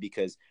defensive end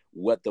because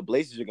what the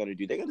Blazers are going to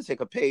do, they're going to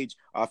take a page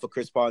off of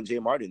Chris Paul and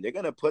James Harden. They're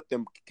going to put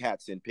them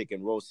cats in pick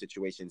and roll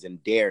situations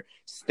and dare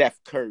Steph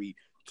Curry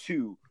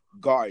to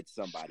guard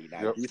somebody.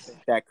 Now, I do think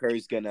that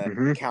Curry's going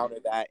to counter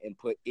that and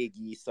put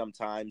Iggy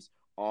sometimes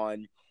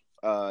on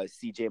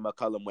CJ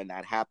McCollum when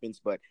that happens.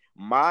 But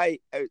my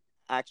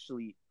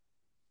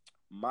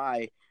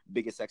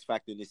biggest X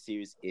factor in this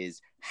series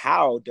is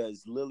how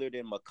does Lillard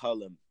and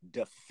McCollum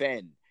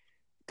defend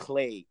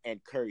Klay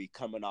and Curry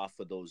coming off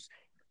of those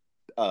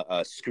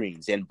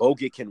screens, and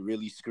Bogut can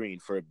really screen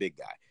for a big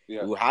guy.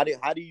 Yeah. How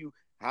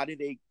do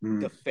they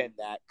defend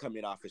that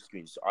coming off of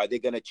screens? So are they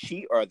going to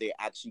cheat, or are they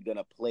actually going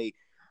to play?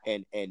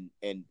 And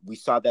we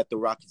saw that the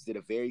Rockets did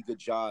a very good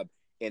job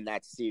in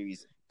that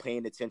series,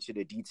 paying attention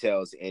to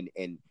details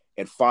and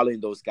following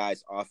those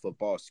guys off of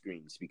ball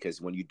screens. Because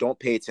when you don't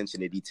pay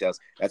attention to details,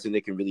 that's when they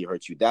can really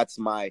hurt you. That's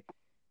my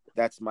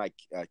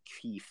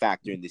key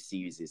factor in this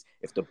series is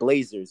if the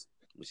Blazers,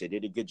 which they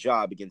did a good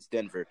job against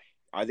Denver,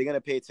 are they going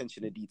to pay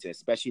attention to detail,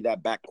 especially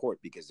that backcourt,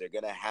 because they're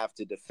going to have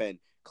to defend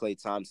Klay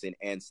Thompson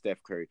and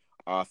Steph Curry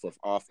off of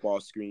off-ball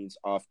screens,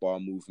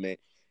 off-ball movement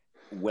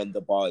when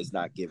the ball is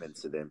not given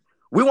to them.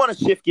 We want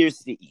to shift gears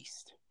to the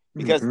East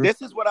because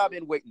this is what I've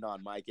been waiting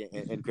on, Mike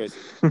and Chris.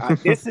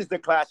 This is the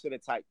clash of the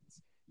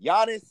Titans,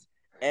 Giannis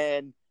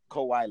and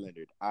Kawhi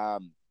Leonard.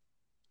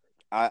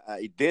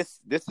 This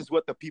is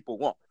what the people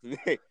want.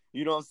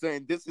 You know what I'm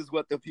saying? This is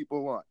what the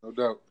people want. No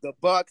doubt. The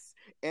Bucks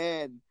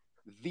and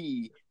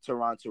the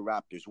Toronto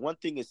Raptors. One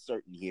thing is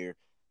certain here.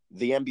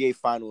 The NBA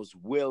Finals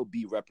will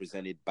be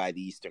represented by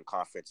the Eastern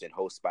Conference and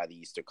hosted by the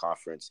Eastern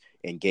Conference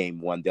in Game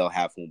 1. They'll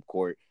have home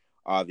court.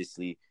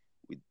 Obviously,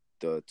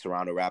 the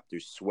Toronto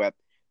Raptors swept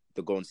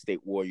the Golden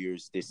State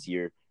Warriors this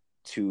year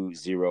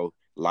 2-0.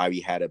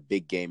 Larry had a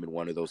big game in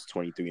one of those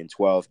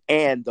 23-12.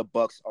 And the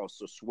Bucks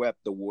also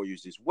swept the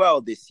Warriors as well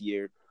this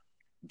year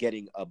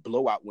getting a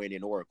blowout win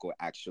in Oracle,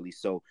 actually.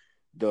 So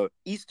the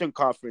Eastern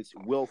Conference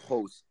will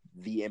host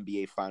the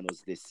NBA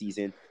Finals this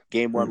season.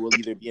 Game 1 will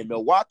either be in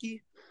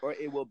Milwaukee or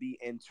it will be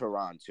in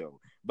Toronto.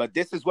 But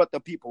this is what the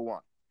people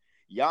want.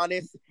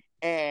 Giannis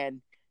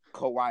and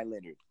Kawhi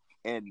Leonard.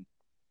 And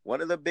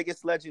one of the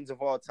biggest legends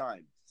of all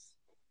time,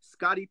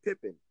 Scottie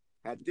Pippen,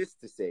 had this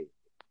to say.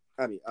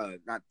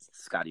 Not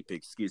Scottie Pippen,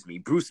 excuse me.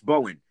 Bruce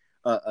Bowen,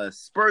 a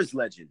Spurs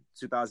legend,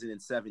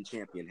 2007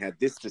 champion, had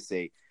this to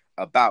say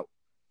about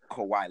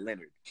Kawhi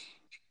Leonard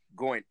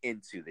going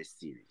into this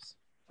series.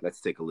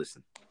 Let's take a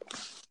listen.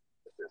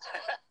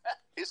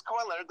 Is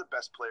Kawhi Leonard the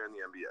best player in the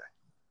NBA?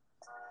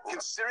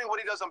 Considering what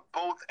he does on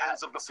both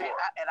ends of the floor.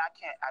 I'm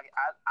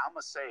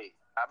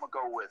going to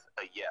go with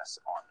a yes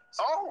on this.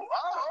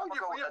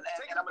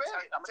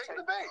 Take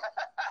the bait.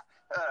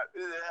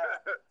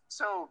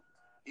 So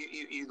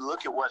you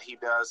look at what he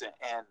does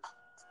and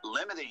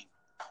limiting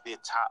the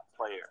top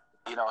player.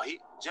 You know,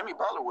 Jimmy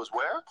Butler was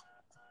where?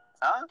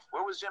 Huh?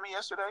 Where was Jimmy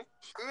yesterday?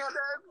 He had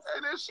that,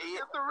 and she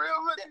hit the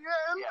rim at the end.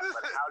 Yeah,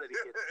 but how did he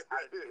get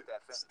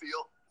that finish?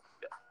 Steal.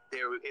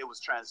 It was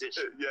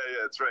transition. Yeah,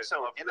 that's right.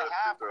 So in the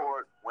half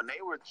court, when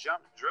they were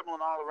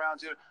dribbling all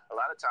around Jimmy, a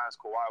lot of times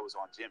Kawhi was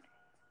on Jimmy.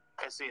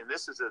 And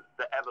this is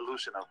the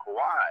evolution of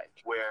Kawhi,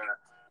 where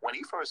when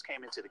he first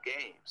came into the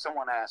game,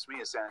 someone asked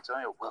me in San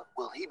Antonio,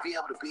 will he be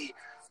able to be,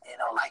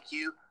 like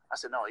you? I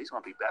said, no, he's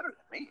going to be better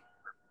than me.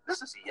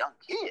 This is a young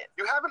kid.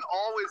 You haven't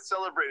always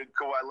celebrated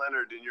Kawhi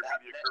Leonard in your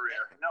media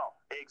career. No,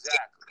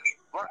 exactly.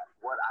 But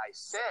what I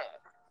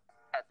said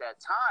at that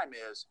time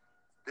is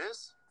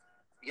this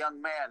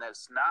young man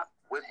that's not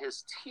with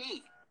his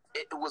team.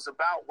 It was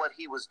about what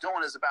he was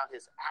doing. It's about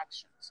his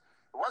actions.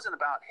 It wasn't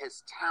about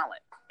his talent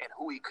and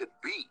who he could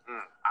be.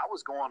 I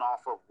was going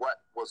off of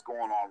what was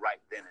going on right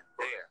then and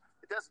there.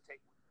 It doesn't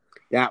take.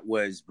 That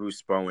was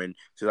Bruce Bowen,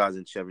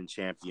 2007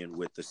 champion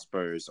with the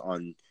Spurs,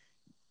 on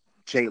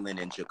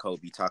Jalen and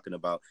Jacoby, talking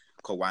about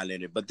Kawhi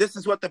Leonard. But this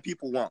is what the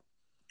people want.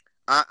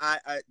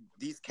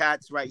 These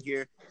cats right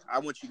here, I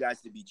want you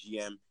guys to be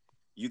GM.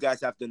 You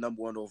guys have the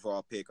number 1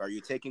 overall pick. Are you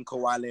taking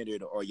Kawhi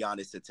Leonard or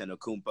Giannis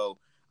Antetokounmpo?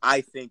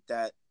 I think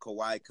that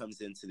Kawhi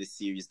comes into the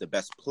series the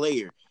best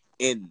player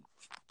in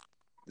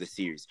the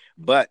series,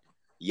 but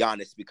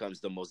Giannis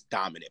becomes the most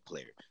dominant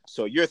player.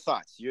 So your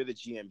thoughts? You're the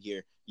GM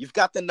here. You've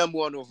got the number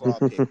 1 overall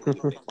pick.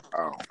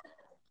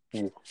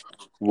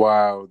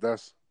 Wow,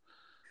 that's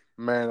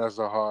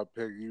a hard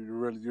pick.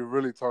 You're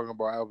really talking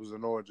about apples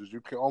and oranges.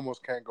 You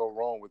almost can't go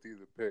wrong with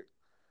either pick.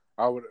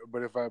 I would,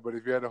 but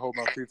if you had to hold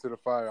my feet to the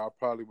fire, I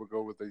probably would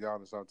go with the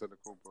Giannis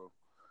Antetokounmpo.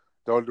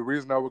 The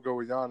reason I would go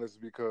with Giannis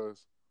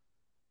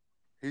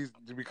is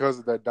because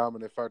of that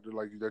dominant factor,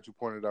 that you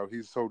pointed out.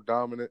 He's so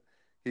dominant.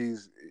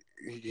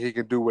 He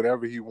can do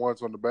whatever he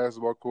wants on the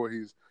basketball court.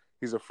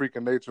 He's a freak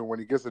of nature. When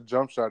he gets a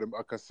jump shot,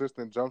 a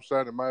consistent jump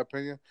shot, in my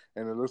opinion,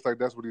 and it looks like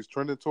that's what he's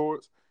trending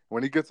towards.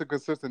 When he gets a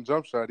consistent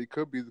jump shot, he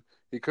could be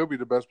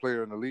the best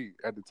player in the league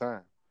at the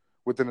time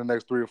within the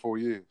next 3 or 4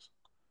 years.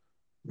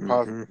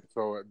 Possibly.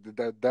 So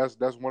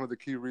that's one of the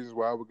key reasons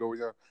why I would go with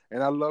him.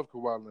 And I love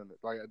Kawhi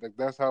Leonard.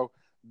 That's how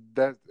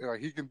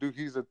he can do.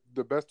 He's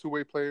the best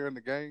two-way player in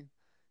the game.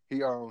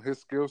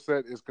 His skill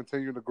set is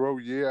continuing to grow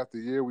year after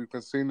year. We've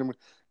seen him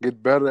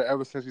get better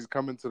ever since he's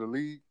come into the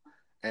league.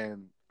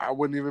 And I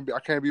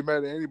can't be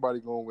mad at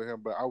anybody going with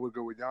him, but I would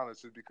go with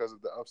Giannis just because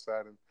of the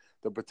upside and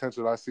the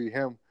potential I see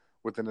him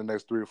within the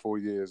next 3 or 4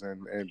 years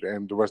and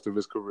the rest of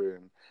his career.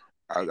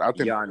 And I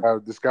think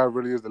this guy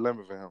really is the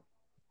limit for him.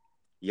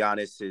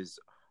 Giannis is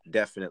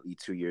definitely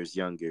 2 years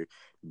younger,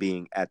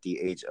 being at the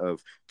age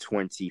of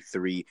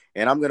 23.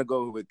 And I'm going to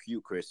go with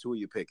you, Chris. Who are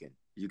you picking?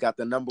 You got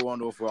the number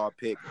 1 overall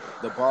pick.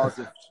 The balls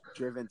are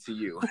driven to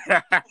you.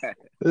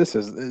 This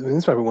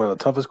might be one of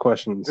the toughest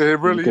questions it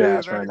really you can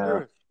is, ask right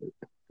now.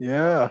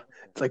 Yeah,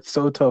 it's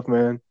so tough,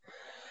 man.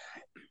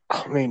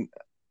 I mean,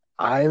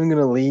 I'm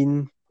gonna go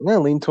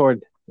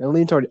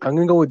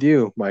with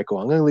you, Michael.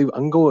 I'm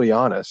gonna go with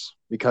Giannis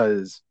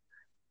because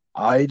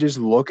I just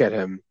look at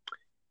him.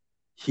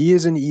 He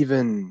isn't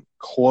even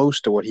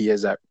close to what he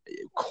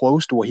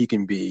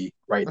can be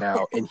right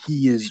now, and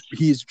he is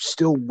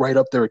still right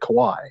up there with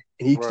Kawhi,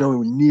 and he's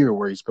nowhere near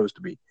where he's supposed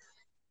to be.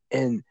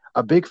 And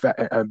a big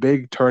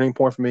turning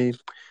point for me,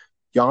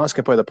 Giannis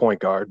can play the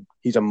point guard.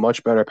 He's a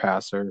much better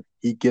passer.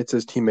 He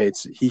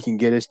can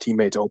get his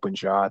teammates open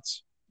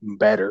shots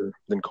better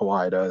than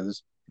Kawhi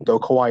does. Though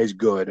Kawhi is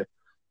good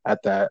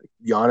at that,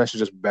 Giannis is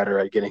just better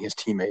at getting his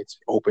teammates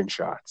open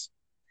shots.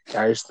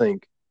 I just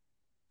think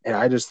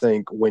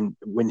when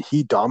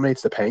he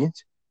dominates the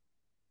paint,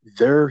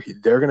 they're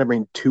going to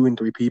bring 2 and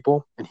 3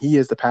 people, and he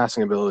has the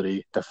passing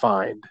ability to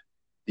find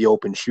the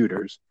open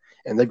shooters.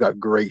 And they've got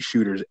great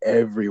shooters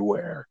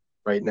everywhere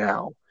right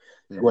now,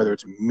 whether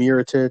it's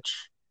Mirotic,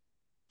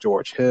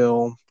 George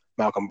Hill,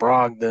 Malcolm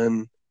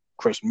Brogdon,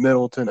 Chris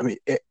Middleton. I mean,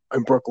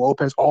 and Brook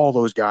Lopez, all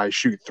those guys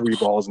shoot 3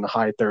 balls in the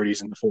high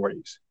 30s and the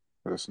 40s.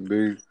 Yes,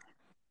 indeed.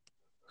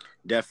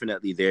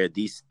 Definitely there.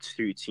 These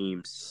 2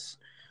 teams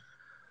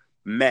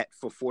met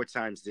for 4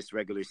 times this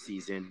regular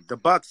season. The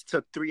Bucks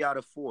took 3 out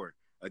of 4.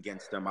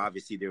 against them.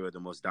 Obviously, they were the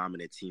most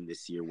dominant team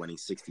this year, winning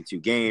 62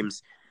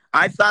 games.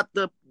 I thought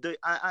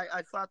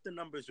I thought the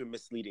numbers were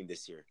misleading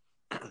this year.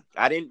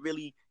 I didn't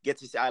really get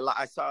to see.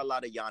 I saw a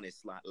lot of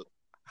Giannis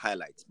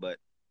highlights, but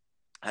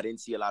I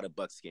didn't see a lot of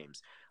Bucks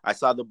games. I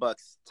saw the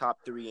Bucks top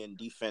 3 in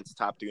defense,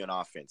 top 3 in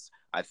offense.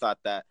 I thought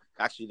that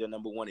actually they're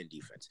number 1 in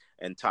defense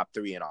and top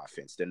 3 in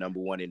offense. They're number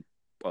 1 in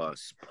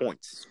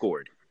points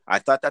scored. I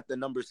thought that the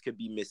numbers could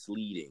be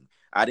misleading.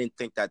 I didn't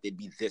think that they'd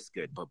be this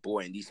good, but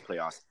boy, in these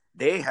playoffs,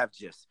 they have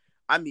just.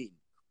 I mean,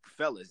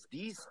 fellas,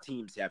 these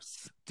teams have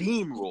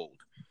steamrolled.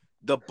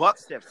 The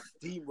Bucks have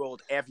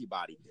steamrolled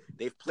everybody.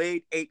 They've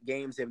played 8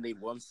 games and they've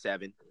won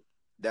 7.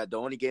 The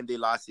only game they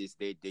lost is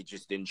they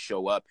just didn't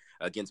show up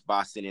against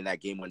Boston in that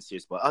Game 1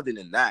 series. But other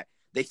than that,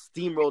 they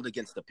steamrolled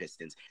against the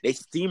Pistons. They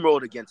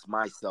steamrolled against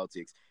my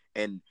Celtics.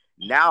 And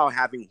now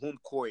having home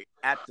court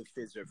at the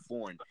Fiserv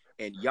Forum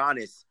and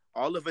Giannis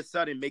all of a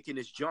sudden making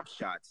his jump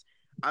shots.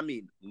 I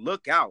mean,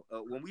 look out.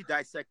 When we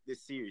dissect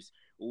this series,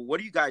 what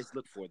do you guys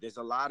look for? There's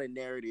a lot of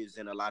narratives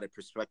and a lot of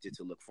perspective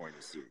to look for in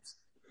this series.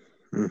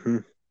 Mm-hmm.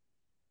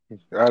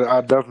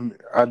 I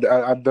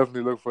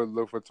definitely look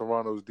for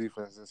Toronto's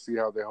defense and see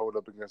how they hold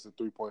up against the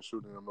 3-point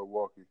shooting in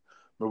Milwaukee.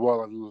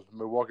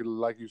 Milwaukee,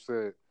 like you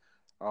said,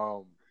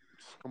 come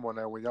on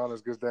now. When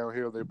Giannis gets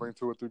downhill, they bring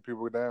 2 or 3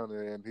 people down,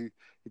 and he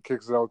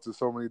kicks it out to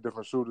so many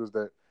different shooters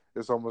that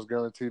it's almost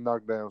guaranteed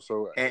knockdown.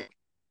 So and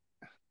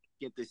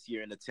get this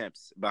year in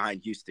attempts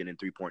behind Houston in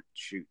 3-point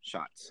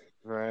shots,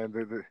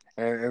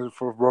 and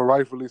for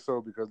rightfully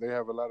so, because they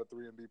have a lot of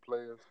 3-and-D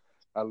players.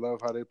 I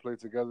love how they play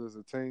together as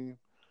a team.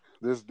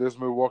 This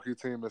Milwaukee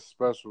team is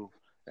special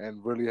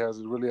and really has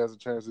a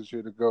chance this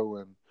year to go.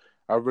 And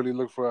I really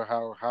look for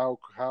how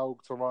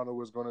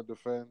Toronto is going to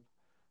defend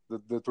the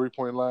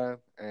 3-point line,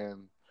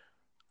 and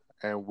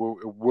will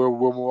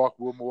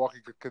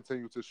Milwaukee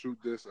continue to shoot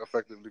this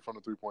effectively from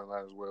the 3-point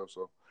line as well.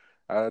 So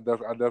I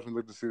definitely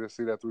look to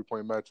see that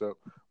 3-point matchup.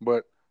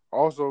 But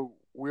also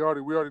we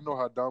already know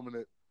how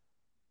dominant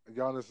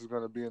Giannis is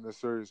going to be in this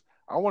series.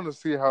 I want to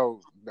see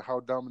how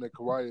dominant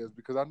Kawhi is,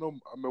 because I know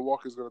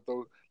Milwaukee's going to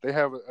throw. They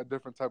have a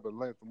different type of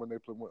length when they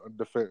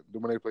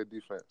play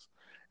defense,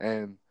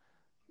 and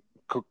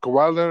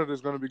Kawhi Leonard is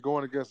going to be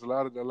going against a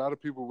lot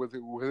of people with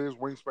his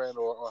wingspan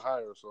or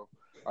higher. So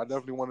I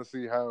definitely want to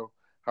see how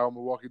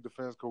Milwaukee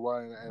defends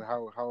Kawhi and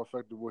how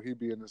effective will he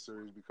be in this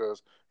series,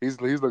 because he's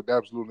looked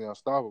absolutely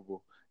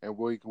unstoppable. And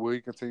will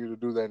he continue to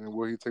do that, and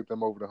will he take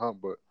them over the hump?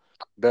 But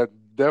that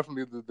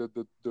definitely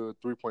the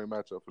 3-point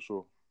matchup for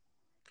sure.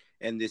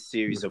 And this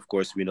series, of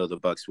course, we know the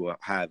Bucks will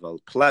have a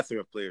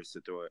plethora of players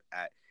to throw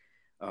at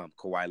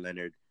Kawhi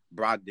Leonard.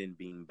 Brogdon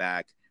being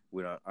back,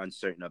 we're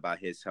uncertain about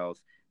his health.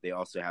 They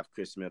also have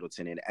Chris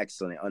Middleton, an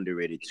excellent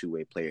underrated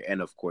 2-way player,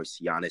 and of course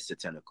Giannis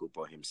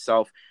Antetokounmpo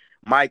himself.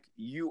 Mike,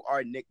 you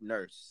are Nick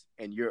Nurse,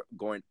 and you're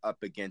going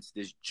up against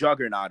this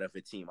juggernaut of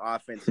a team,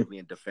 offensively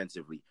and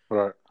defensively.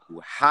 Right.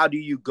 How do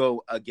you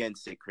go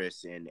against it,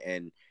 Chris?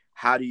 And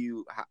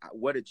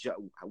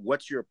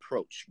what's your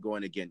approach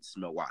going against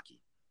Milwaukee?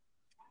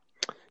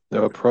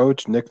 The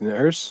approach, Nick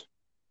Nurse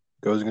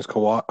goes against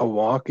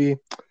Milwaukee.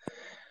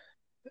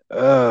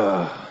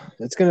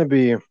 It's going to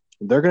be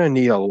 – they're going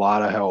to need a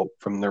lot of help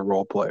from their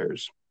role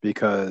players,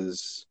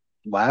 because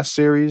last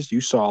series you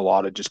saw a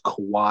lot of just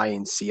Kawhi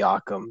and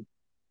Siakam.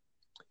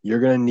 You're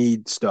going to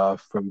need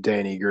stuff from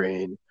Danny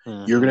Green.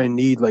 Mm-hmm. You're going to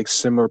need like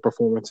similar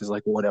performances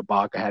like what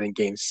Ibaka had in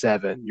Game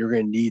 7. You're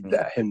going to need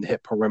him to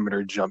hit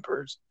perimeter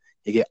jumpers.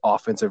 You get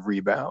offensive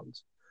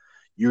rebounds.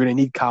 You're going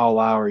to need Kyle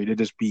Lowry to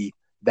just be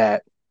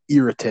that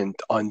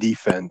irritant on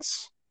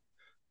defense.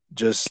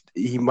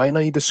 He might not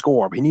need to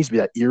score, but he needs to be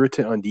that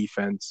irritant on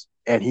defense,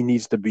 and he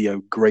needs to be a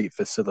great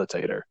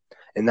facilitator.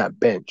 And that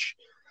bench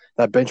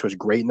was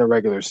great in the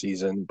regular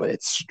season, but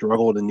it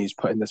struggled in this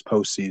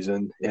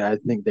postseason. And I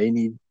think they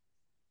need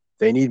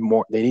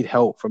more. They need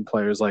help from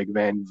players like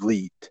Van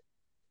Vliet,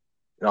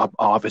 and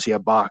obviously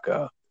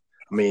Ibaka.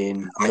 I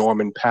mean,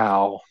 Norman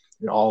Powell.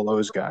 And all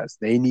those guys,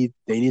 they need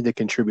to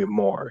contribute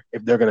more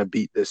if they're going to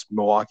beat this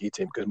Milwaukee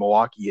team, because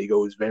Milwaukee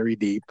goes very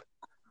deep,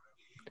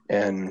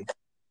 and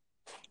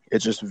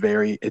it's just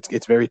very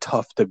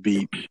tough to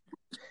beat.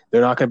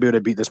 They're not going to be able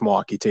to beat this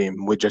Milwaukee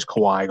team with just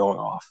Kawhi going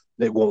off.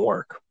 It won't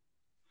work.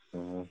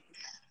 Mm-hmm.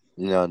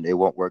 No, it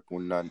won't work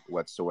with none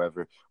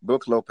whatsoever.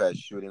 Brook Lopez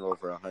shooting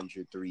over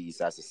 100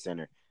 threes as a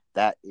center.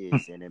 That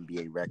is an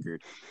NBA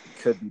record.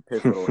 Could be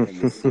pivotal in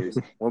this series.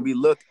 When we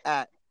look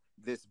at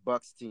this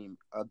Bucks team,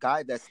 a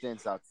guy that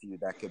stands out to you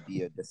that could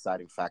be a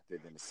deciding factor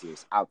in the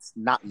series,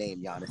 not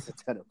named Giannis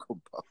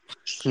Antetokounmpo.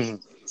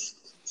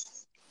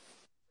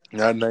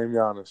 Not named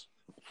Giannis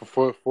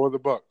for the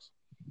Bucks.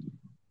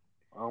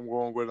 I'm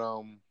going with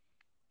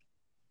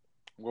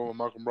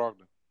Malcolm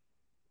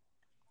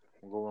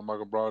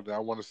Brogdon. I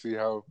want to see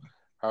how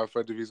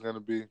effective he's going to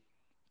be,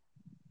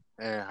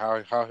 and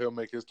how he'll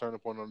make his turning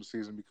point on the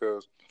season,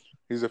 because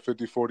he's a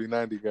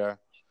 50-40-90 guy.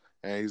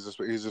 And he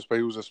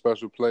was a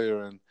special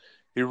player, and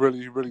he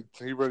really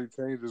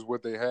changes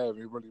what they have.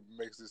 He really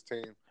makes this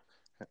team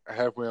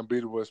halfway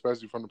unbeatable,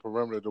 especially from the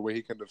perimeter. The way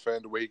he can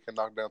defend, the way he can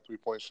knock down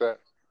 3-point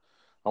shots.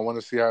 I want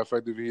to see how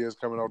effective he is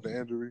coming off the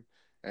injury,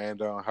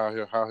 and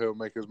how he'll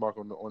make his mark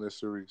on this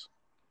series.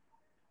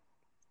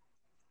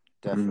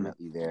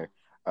 Definitely there,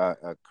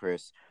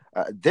 Chris.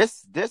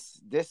 This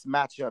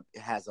matchup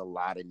has a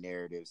lot of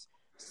narratives.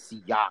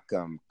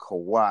 Siakam,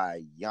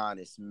 Kawhi,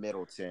 Giannis,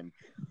 Middleton.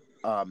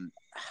 I'm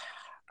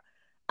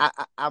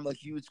a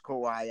huge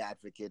Kawhi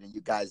advocate, and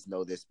you guys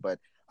know this, but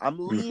I'm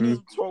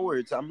leaning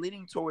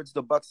towards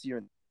the Bucks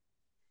here.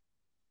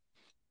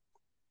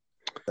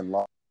 And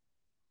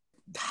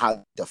how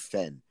to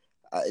defend.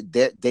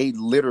 They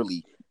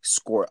literally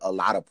score a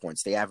lot of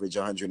points. They average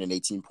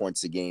 118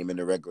 points a game in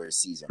the regular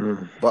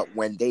season. But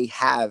when they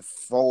have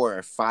 4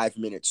 or 5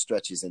 minute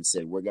stretches and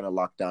say, we're going to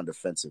lock down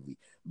defensively,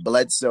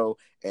 Bledsoe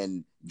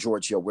and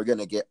George Hill, we're going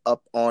to get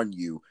up on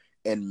you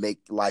and make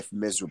life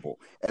miserable.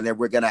 And then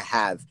we're going to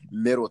have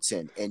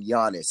Middleton and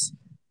Giannis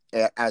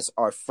as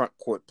our front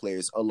court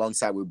players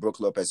alongside with Brook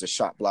Lopez as a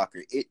shot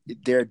blocker.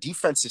 Their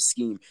defensive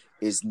scheme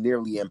is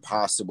nearly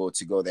impossible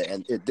to go there.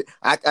 And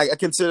I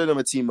consider them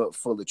a team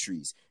full of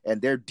trees, and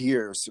they're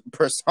deers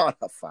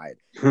personified.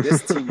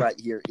 This team right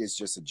here is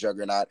just a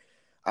juggernaut.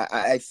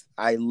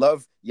 I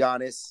love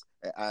Giannis.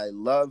 I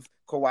love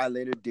Kawhi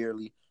Leonard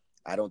dearly.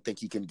 I don't think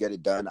he can get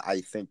it done.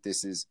 I think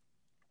this is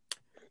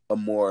a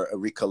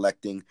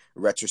recollecting,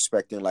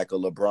 retrospecting like a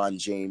LeBron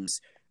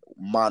James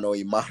mano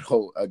a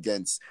mano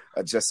against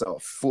just a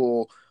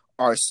full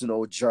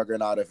Arsenal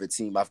juggernaut of a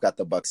team. I've got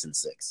the Bucks in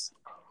 6.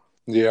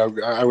 Yeah,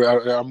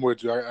 I'm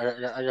with you.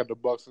 I got the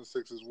Bucks in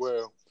 6 as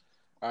well.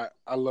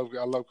 I love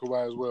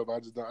Kawhi as well, but I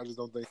just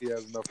don't think he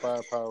has enough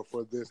firepower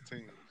for this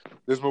team.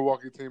 This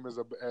Milwaukee team is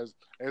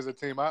a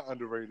team I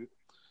underrated.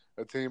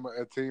 A team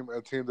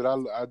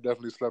that I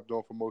definitely slept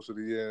on for most of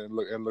the year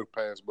and look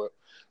past, but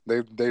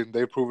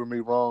they've proven me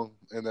wrong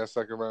in that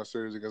second round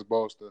series against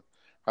Boston.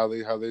 How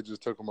they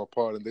just took them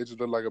apart, and they just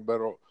look like a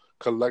better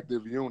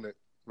collective unit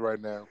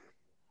right now.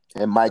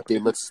 And Mike, they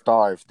look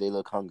starved. They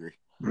look hungry.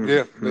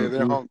 Yeah,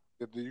 they're hungry.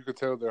 You could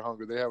tell they're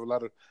hungry. They have a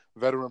lot of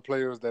veteran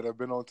players that have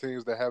been on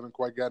teams that haven't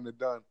quite gotten it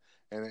done,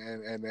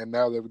 and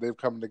now they've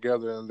come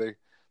together and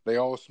they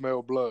all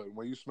smell blood.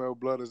 When you smell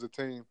blood as a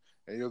team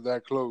and you're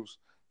that close,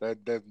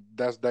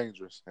 that's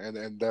dangerous,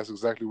 and that's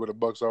exactly where the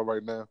Bucks are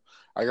right now.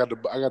 I got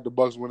the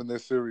Bucks winning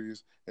this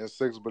series in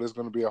 6, but it's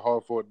going to be a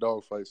hard-fought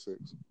dogfight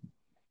 6.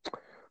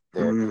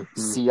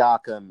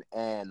 Siakam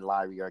and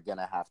Lowry are going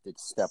to have to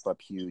step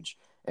up huge.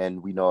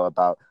 And we know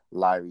about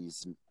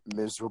Lowry's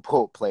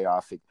miserable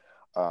playoff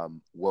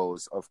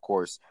woes, of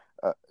course.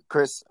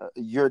 Chris,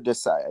 your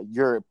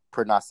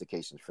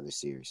prognostications for the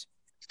series.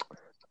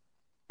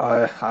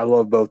 I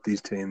love both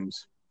these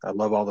teams. I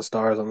love all the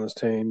stars on those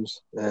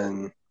teams.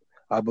 And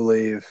I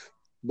believe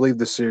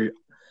the series.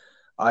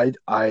 I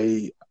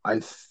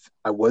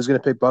was going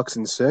to pick Bucks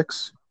in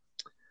 6.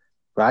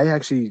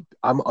 But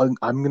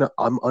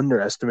I'm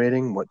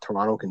underestimating what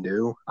Toronto can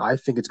do. I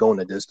think it's going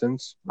a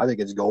distance. I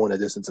think it's going a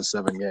distance of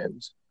 7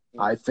 games.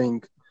 I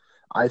think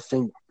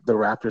the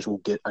Raptors will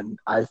get.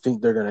 I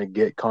think they're going to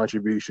get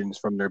contributions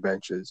from their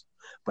benches.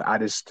 But I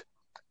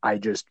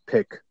just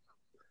pick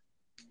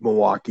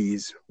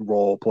Milwaukee's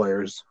role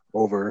players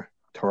over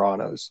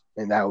Toronto's,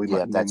 and that would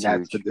that's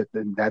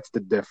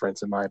the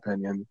difference in my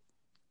opinion.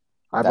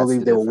 I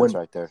believe they will win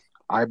right there.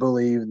 I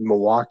believe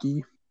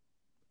Milwaukee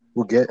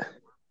will get.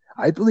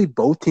 I believe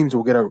both teams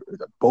will get a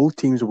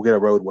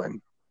road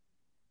win.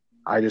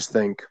 I just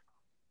think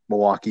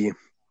Milwaukee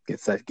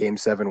gets that Game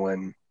 7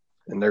 win,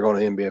 and they're going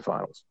to the NBA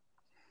Finals.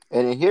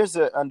 And here's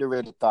an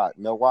underrated thought: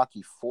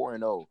 Milwaukee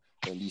 4-0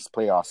 in these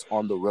playoffs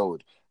on the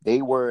road.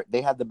 They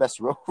had the best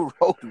road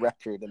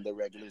record in the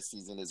regular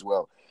season as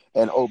well.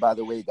 And oh, by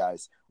the way,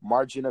 guys,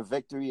 margin of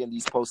victory in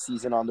these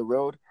postseason on the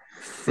road,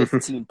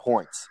 15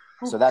 points.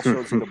 So that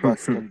shows you the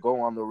Bucks can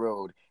go on the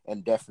road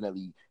and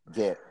definitely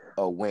get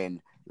a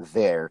win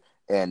there.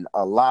 And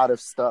a lot of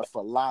stuff, a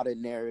lot of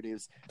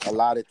narratives, a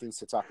lot of things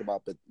to talk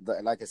about. But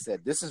like I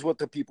said, this is what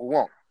the people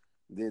want.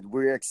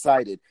 We're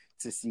excited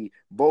to see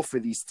both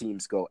of these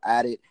teams go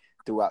at it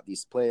throughout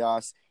these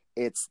playoffs.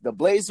 It's the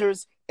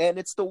Blazers and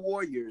it's the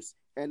Warriors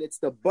and it's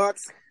the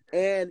Bucks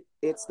and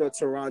it's the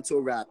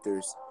Toronto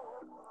Raptors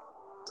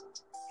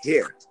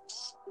here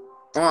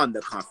on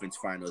the conference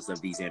finals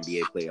of these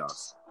NBA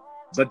playoffs.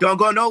 But don't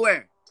go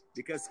nowhere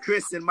because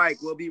Chris and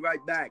Mike will be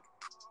right back.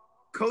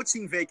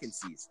 Coaching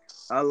vacancies,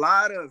 a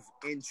lot of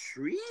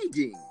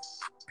intriguing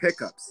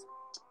pickups,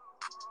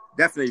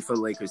 definitely for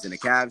the Lakers and the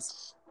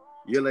Cavs.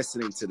 You're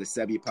listening to the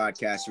Sebi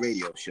Podcast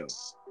Radio Show,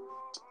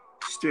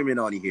 streaming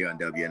on here on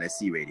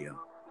WNSC Radio.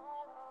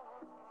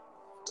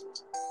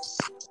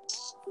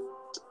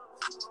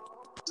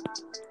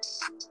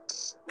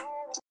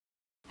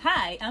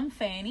 Hi, I'm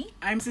Fanny.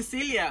 I'm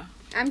Cecilia.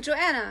 I'm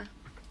Joanna.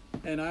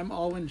 And I'm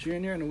Alwyn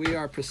Jr., and we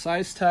are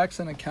Precise Tax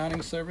and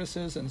Accounting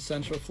Services in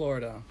Central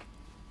Florida.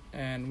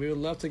 And we would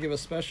love to give a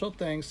special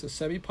thanks to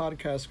Sebi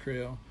Podcast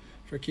Crew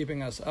for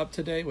keeping us up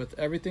to date with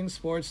everything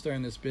sports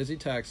during this busy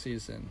tax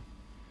season.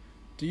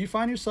 Do you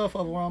find yourself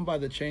overwhelmed by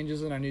the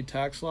changes in our new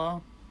tax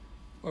law?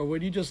 Or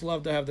would you just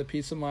love to have the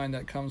peace of mind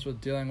that comes with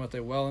dealing with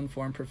a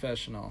well-informed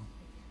professional?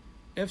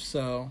 If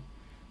so,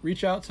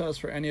 Reach out to us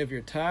for any of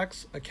your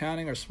tax,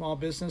 accounting, or small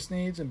business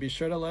needs, and be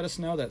sure to let us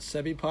know that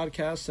Sebi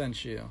Podcast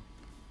sent you.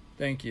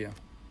 Thank you.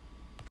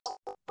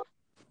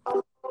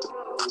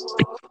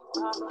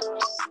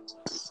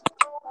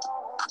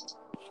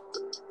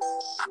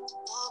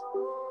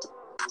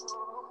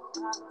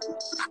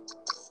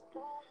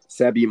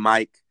 Sebi,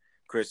 Mike,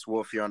 Chris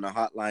Wolf here on the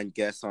hotline,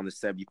 guest on the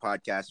Sebi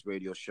Podcast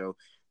radio show,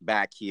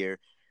 back here.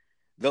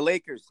 The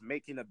Lakers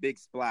making a big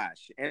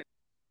splash. And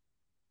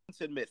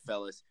to admit,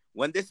 fellas,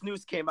 when this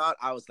news came out,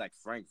 I was like,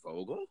 Frank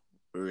Vogel?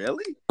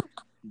 Really?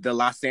 The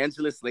Los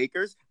Angeles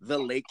Lakers? The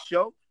Lake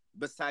Show?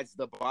 Besides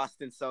the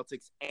Boston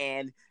Celtics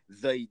and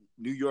the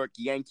New York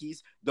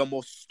Yankees, the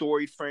most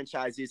storied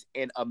franchises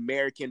in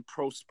American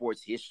pro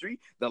sports history,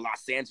 the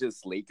Los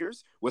Angeles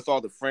Lakers, with all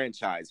the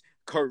franchise,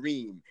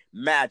 Kareem,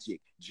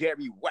 Magic,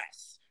 Jerry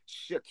West,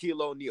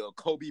 Shaquille O'Neal,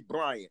 Kobe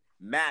Bryant,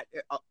 Matt,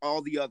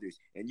 all the others.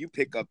 And you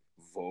pick up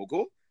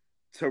Vogel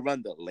to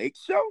run the Lake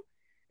Show?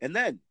 And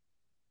then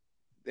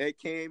there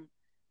came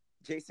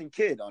Jason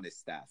Kidd on his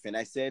staff. And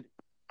I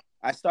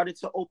started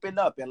to open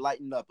up and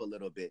lighten up a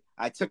little bit.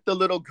 I took the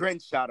little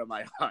Grinch out of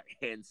my heart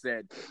and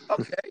said,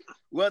 okay,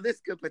 well,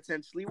 this could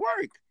potentially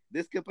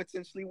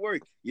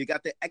work. You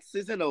got the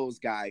X's and O's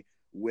guy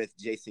with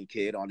Jason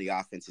Kidd on the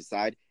offensive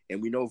side.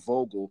 And we know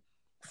Vogel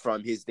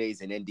from his days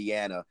in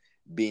Indiana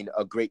being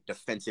a great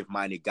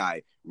defensive-minded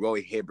guy.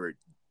 Roy Hibbert,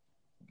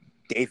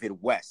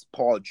 David West,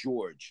 Paul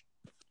George,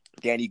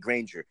 Danny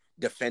Granger,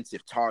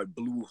 defensive, tarred,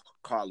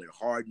 blue-collar,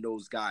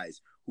 hard-nosed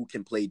guys who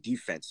can play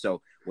defense.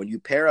 So when you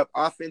pair up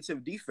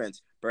offensive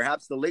defense,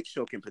 perhaps the Lake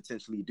Show can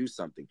potentially do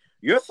something.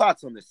 Your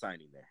thoughts on the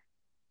signing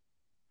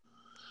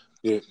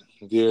there?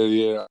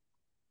 Yeah.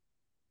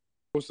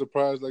 I was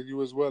surprised like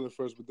you as well at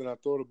first, but then I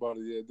thought about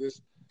it. Yeah,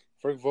 this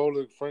Frank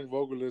Vogel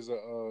is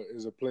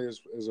a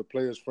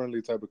players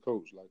friendly type of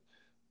coach. Like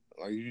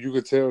you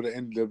could tell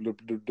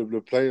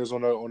the players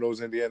on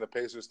those Indiana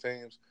Pacers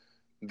teams,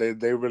 they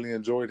really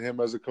enjoyed him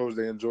as a coach.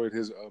 They enjoyed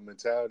his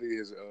mentality,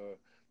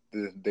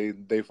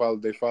 they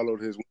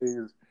followed his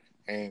ways,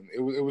 and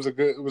it was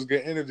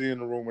good energy in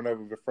the room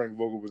whenever Frank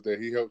Vogel was there.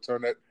 He helped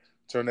turn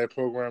that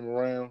program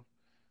around.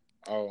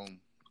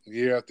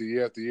 Year after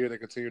year after year, they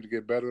continued to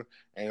get better,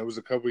 and it was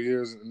a couple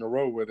years in a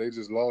row where they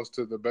just lost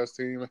to the best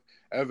team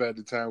ever at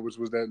the time, which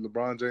was that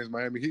LeBron James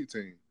Miami Heat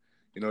team.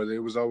 You know,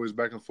 it was always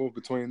back and forth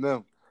between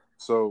them.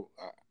 So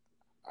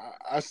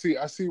I see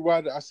why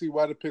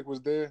the pick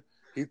was there.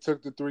 He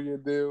took the 3-year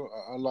deal,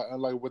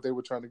 unlike what they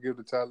were trying to give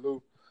to Ty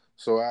Lue.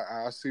 So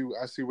I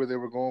see where they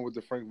were going with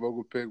the Frank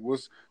Vogel pick.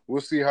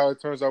 We'll see how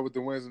it turns out with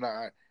the wins, and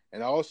I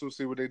also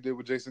see what they did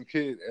with Jason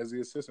Kidd as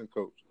the assistant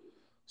coach.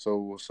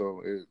 So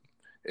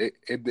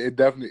it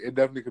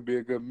definitely could be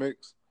a good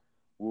mix.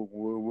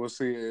 We'll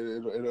see.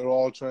 It'll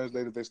all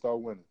translate if they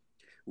start winning.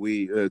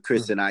 We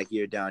Chris and I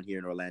down here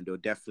in Orlando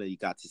definitely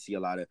got to see a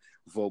lot of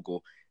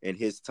Vogel in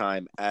his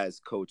time as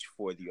coach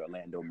for the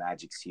Orlando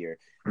Magics here.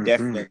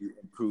 Definitely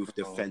improved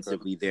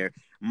defensively there.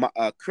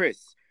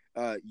 Chris,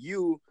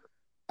 you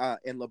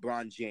and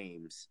LeBron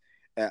James,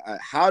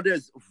 how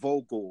does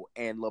Vogel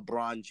and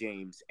LeBron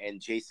James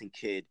and Jason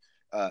Kidd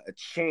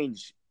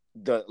change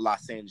the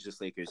Los Angeles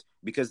Lakers?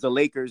 Because the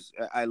Lakers,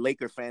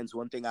 Laker fans,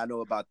 one thing I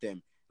know about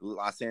them,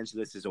 Los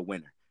Angeles is a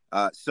winner.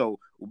 So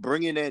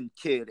bringing in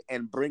Kidd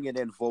and bringing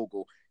in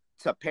Vogel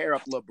to pair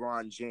up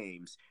LeBron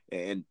James,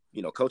 and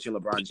coaching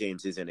LeBron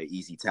James isn't an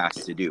easy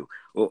task to do.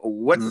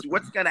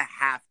 What's going to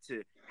have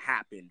to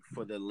happen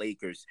for the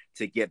Lakers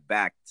to get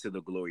back to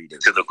the glory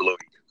days?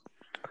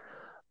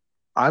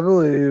 I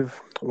believe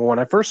when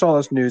I first saw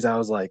this news, I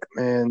was like,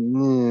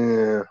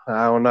 man,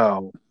 I don't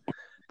know.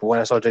 But when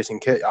I saw Jason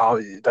Kidd,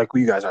 like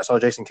you guys, I saw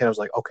Jason Kidd, I was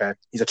like, okay,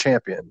 he's a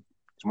champion.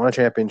 He's won a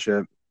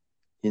championship.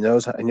 He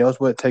knows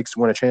what it takes to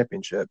win a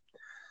championship.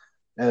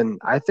 And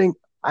I think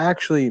I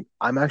actually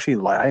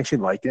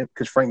like it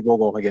because Frank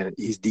Vogel, again,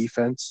 he's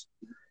defense,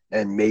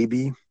 and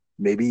maybe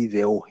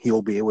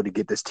he'll be able to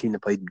get this team to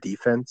play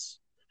defense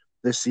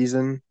this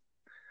season.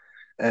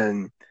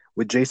 And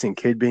with Jason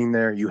Kidd being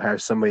there, you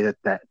have somebody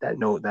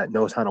that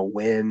knows how to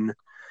win,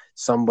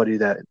 somebody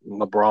that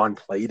LeBron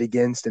played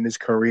against in his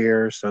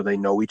career, so they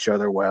know each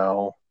other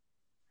well.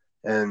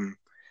 And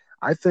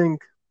I think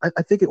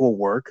it will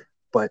work,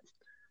 but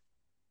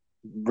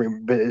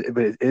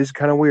it is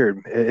kind of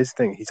weird.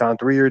 He's on a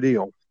 3-year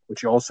deal,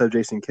 which you also have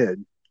Jason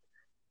Kidd.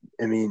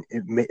 I mean,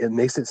 it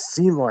makes it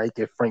seem like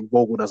if Frank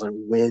Vogel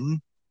doesn't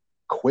win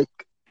quick,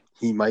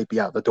 he might be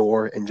out the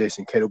door, and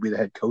Jason Kidd will be the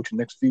head coach in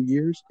the next few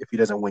years if he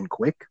doesn't win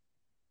quick.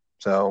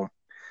 So,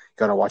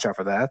 gotta watch out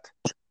for that.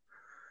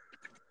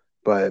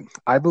 But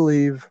I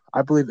believe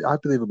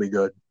it'll be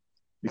good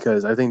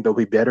because I think they'll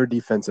be better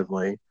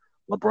defensively.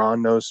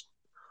 LeBron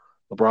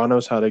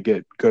knows how to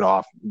get good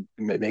off,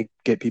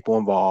 get people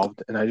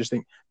involved, and I just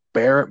think,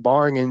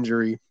 barring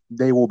injury,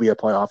 they will be a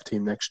playoff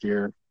team next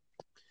year.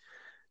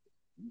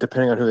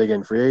 Depending on who they get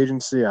in free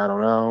agency, I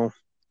don't know.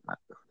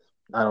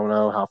 I don't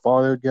know how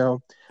far they would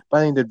go, but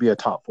I think they'd be a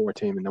top 4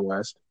 team in the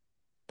West.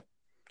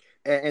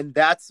 And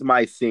that's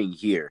my thing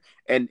here.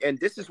 And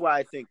this is why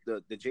I think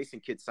the Jason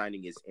Kidd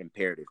signing is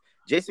imperative.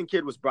 Jason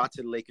Kidd was brought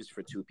to the Lakers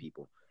for two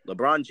people: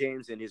 LeBron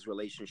James and his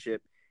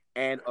relationship,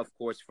 and of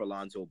course for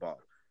Lonzo Ball.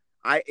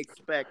 I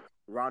expect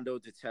Rondo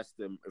to test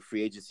the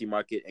free agency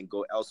market and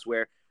go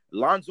elsewhere.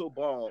 Lonzo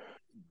Ball,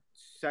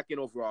 second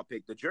overall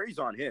pick. The jury's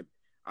on him.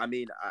 I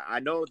mean, I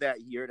know that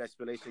he heard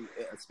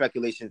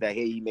speculations that,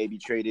 hey, he may be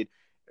traded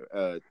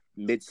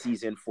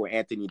mid-season for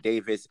Anthony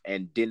Davis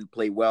and didn't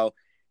play well,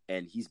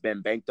 and he's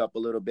been banked up a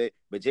little bit.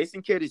 But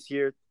Jason Kidd is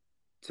here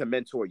to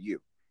mentor you.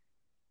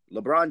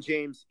 LeBron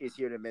James is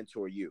here to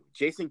mentor you.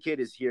 Jason Kidd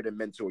is here to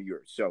mentor you.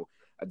 So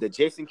the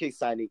Jason Kidd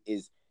signing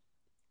is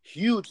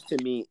huge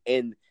to me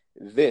in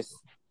this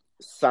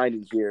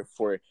signing here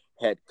for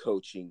head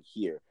coaching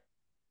here.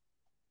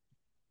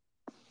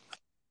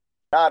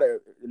 Not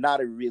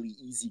a really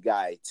easy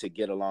guy to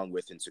get along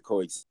with and to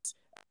coexist.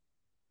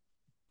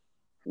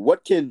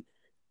 What can,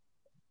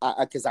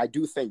 because I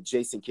do think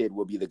Jason Kidd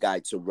will be the guy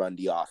to run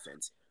the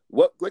offense.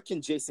 What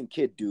can Jason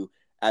Kidd do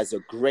as a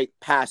great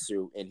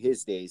passer in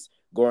his days,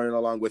 going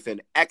along with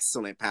an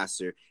excellent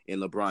passer in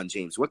LeBron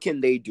James? What can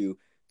they do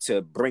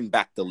to bring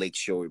back the Lake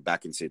Show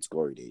back into its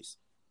glory days?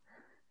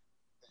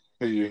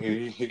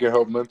 He can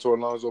help mentor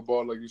Lonzo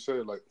Ball, like you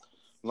said. Like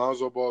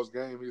Lonzo Ball's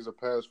game, he's a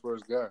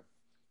pass-first guy.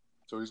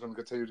 So he's going to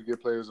continue to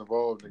get players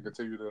involved and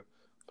continue to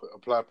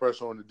apply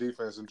pressure on the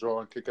defense and draw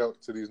and kick out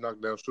to these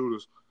knockdown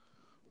shooters.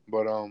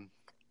 But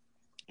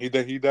he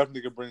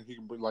definitely can bring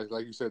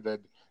like you said, that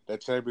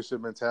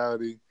championship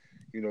mentality,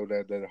 you know,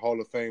 that Hall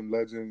of Fame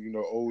legend, you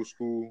know, old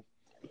school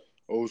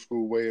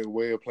way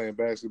of playing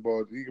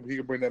basketball. He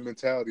can bring that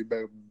mentality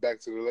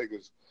back to the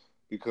Lakers,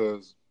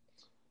 because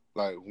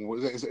like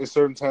it's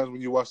certain times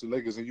when you watch the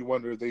Lakers and you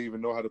wonder if they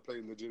even know how to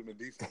play legitimate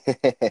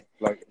defense.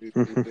 Like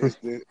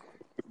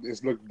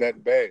it's looked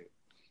that bad,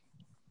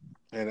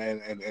 and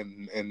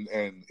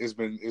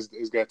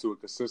it's got to a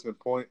consistent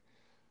point.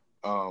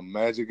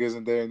 Magic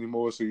isn't there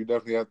anymore, so you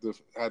definitely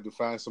have to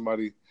find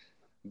somebody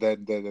that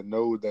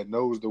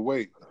knows the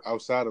way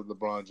outside of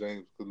LeBron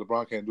James, because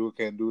LeBron can't do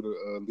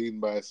the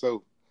leading by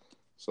itself.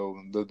 So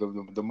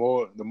the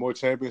more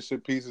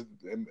championship pieces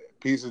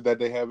that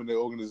they have in their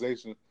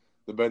organization,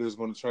 the better it's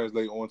going to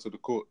translate onto the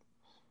court.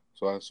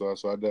 So I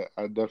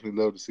definitely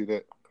love to see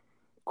that.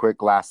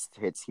 Quick last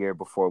hits here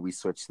before we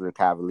switch to the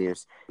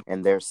Cavaliers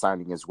and their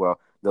signing as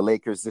well. The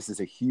Lakers, this is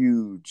a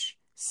huge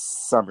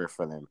summer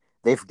for them.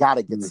 They've got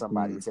to get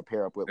somebody to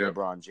pair up with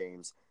LeBron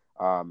James.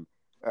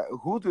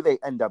 Who do they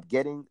end up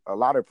getting? A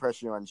lot of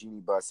pressure on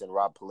Jeanie Buss and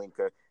Rob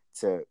Pelinka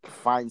to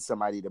find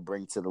somebody to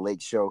bring to the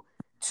Lake Show.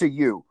 To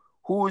you,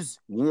 who's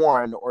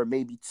one or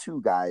maybe two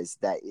guys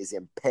that is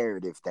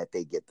imperative that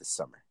they get this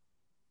summer?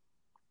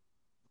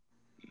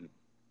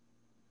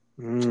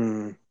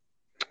 They're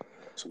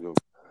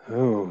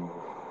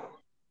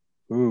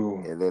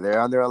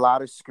under a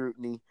lot of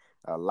scrutiny,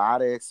 a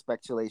lot of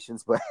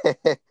expectations, but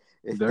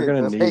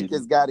the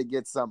Lakers got to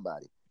get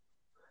somebody.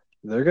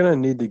 They're gonna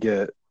need to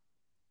get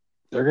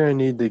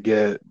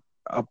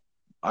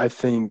I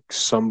think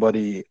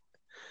somebody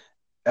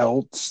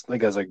else. I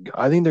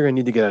think they're gonna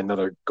need to get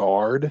another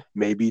guard,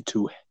 maybe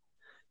to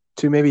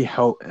maybe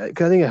help.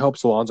 Because I think it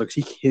helps Alonzo,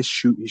 because his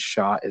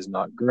shot is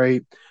not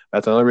great.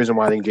 That's another reason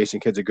why I think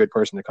Jason Kidd's a good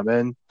person to come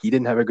in. He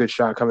didn't have a good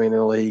shot coming into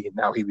the league, and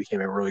now he became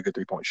a really good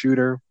three-point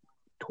shooter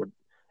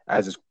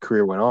as his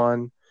career went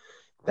on.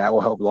 That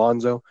will help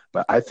Lonzo.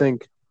 But I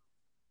think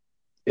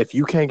if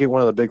you can't get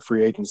one of the big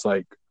free agents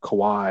like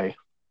Kawhi,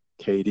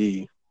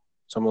 KD,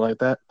 something like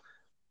that,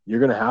 you're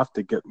going to have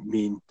to get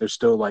 – there's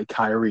still like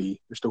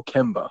Kyrie. There's still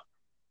Kemba.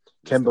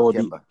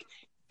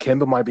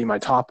 Kemba might be my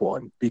top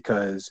one,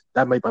 because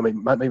that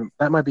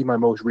might be my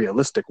most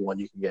realistic one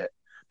you can get,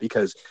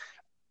 because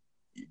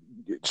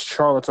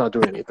Charlotte's not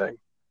doing anything.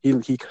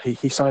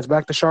 He signs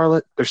back to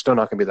Charlotte, they're still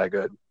not going to be that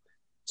good.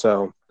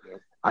 So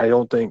I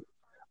don't think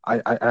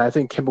I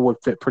think Kemba would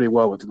fit pretty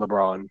well with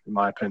LeBron, in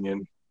my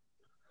opinion.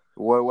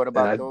 What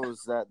about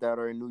those that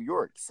are in New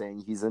York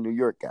saying he's a New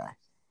York guy?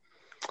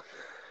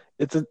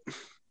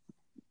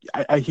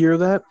 I hear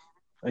that.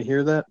 It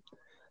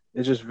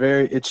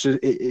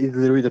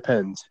literally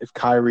depends. If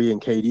Kyrie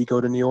and KD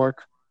go to New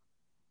York,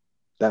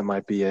 that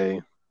might be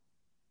he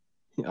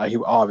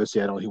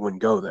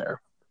wouldn't go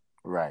there.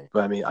 Right.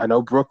 But I mean, I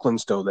know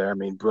Brooklyn's still there. I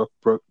mean,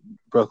 Brooklyn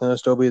will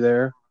still be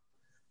there.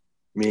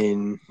 I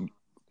mean,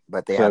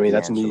 but they have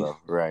D'Angelo,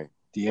 right?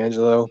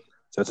 D'Angelo.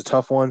 So it's a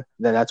tough one.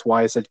 Then that's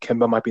why I said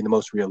Kemba might be the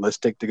most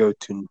realistic to go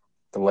to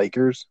the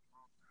Lakers.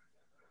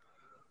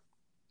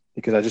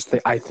 Because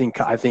I think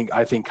Kyrie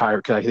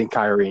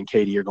and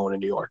KD are going to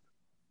New York.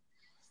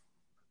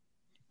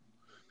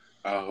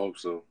 I hope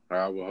so.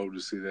 I would hope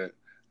to see that.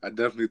 I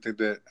definitely think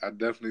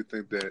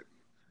that.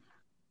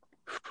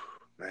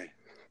 Man.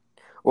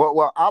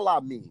 Well, a la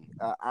me.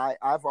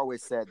 I've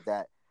always said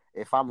that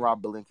if I'm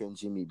Rob Pelinka and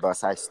Jeanie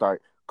Buss, I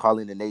start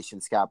calling the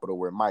nation's capital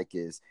where Mike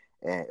is,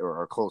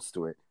 or close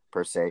to it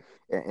per se,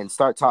 and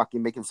start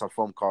making some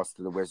phone calls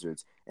to the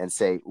Wizards and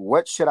say,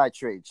 what should I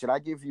trade? Should I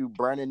give you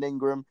Brandon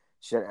Ingram?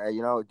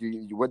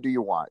 What do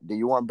you want? Do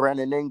you want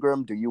Brandon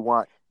Ingram? Do you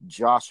want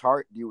Josh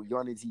Hart? Do you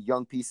want these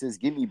young pieces?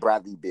 Give me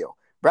Bradley Beal.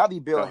 Bradley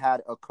Beal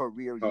had a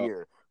career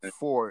year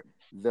for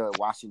the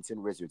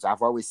Washington Wizards.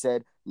 I've always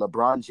said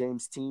LeBron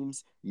James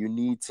teams, you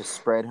need to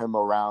spread him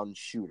around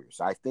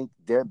shooters. I think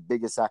their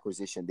biggest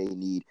acquisition they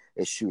need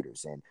is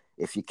shooters. And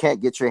if you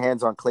can't get your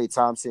hands on Klay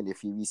Thompson,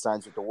 if he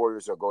re-signs with the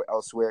Warriors or go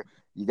elsewhere,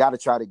 you got to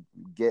try to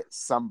get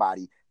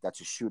somebody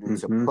that's a shooter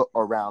to put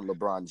around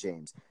LeBron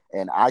James.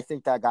 And I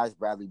think that guy's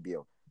Bradley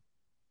Beal.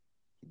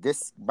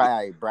 This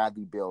guy,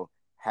 Bradley Beal,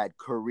 had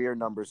career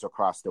numbers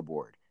across the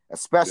board,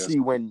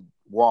 especially when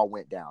Wall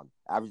went down,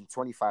 averaging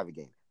 25 a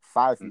game.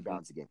 5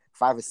 rebounds a game,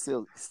 5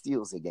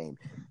 steals a game,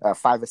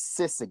 5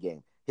 assists a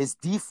game. His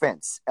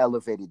defense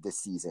elevated this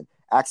season.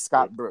 Ask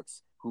Scott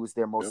Brooks, who is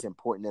their most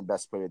important and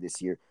best player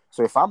this year.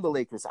 So if I'm the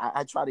Lakers,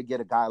 I try to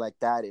get a guy like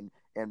that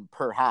and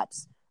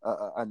perhaps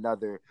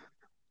another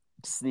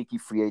sneaky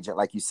free agent,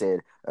 like you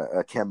said,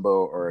 a Kemba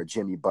or a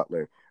Jimmy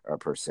Butler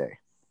per se.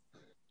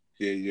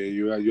 Yeah,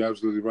 you're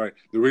absolutely right.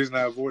 The reason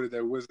I avoided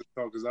that Wizards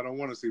talk is I don't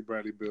want to see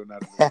Bradley Beal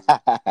not in the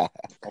Wizards.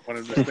 I want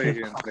him to stay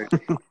here and play.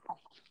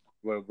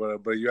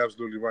 But you're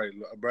absolutely right.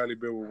 Bradley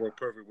Beal will work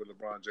perfect with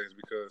LeBron James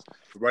because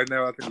right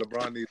now I think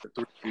LeBron needs a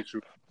three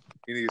shooter.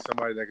 He needs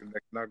somebody that can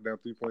knock down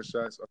 3-point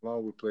shots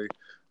along with play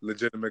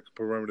legitimate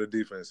perimeter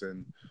defense.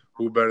 And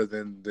who better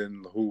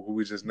than who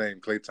we just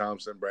named? Klay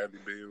Thompson, Bradley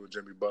Beal,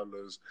 Jimmy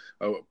Butler's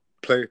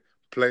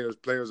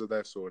players of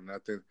that sort. And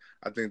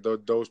I think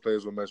those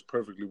players will mesh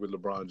perfectly with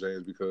LeBron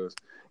James because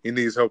he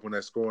needs help on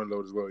that scoring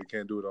load as well. He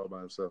can't do it all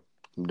by himself.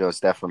 No, it's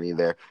definitely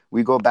there.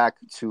 We go back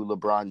to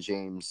LeBron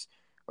James.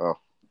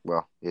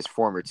 His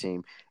former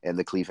team and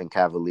the Cleveland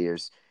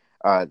Cavaliers.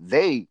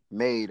 They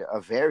made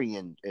a very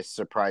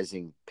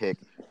surprising pick.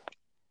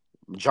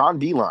 John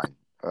Beilein,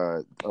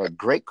 a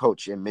great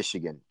coach in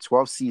Michigan.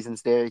 12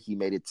 seasons there. He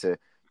made it to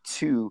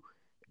 2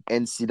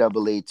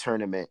 NCAA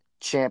tournament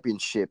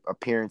championship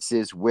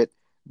appearances with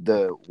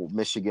the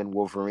Michigan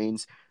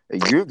Wolverines.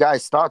 Your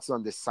guys' thoughts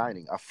on this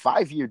signing? A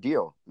 5-year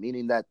deal,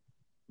 meaning that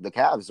the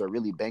Cavs are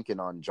really banking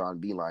on John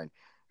Beilein,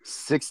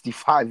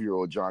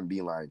 65-year-old John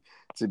Beilein,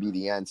 to be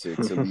the answer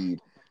to lead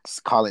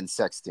Colin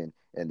Sexton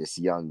and this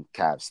young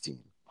Cavs team.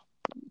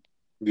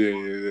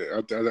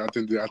 Yeah.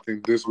 I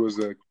think this was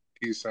a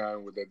key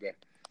sign with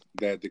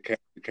that the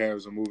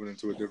Cavs are moving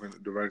into a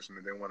different direction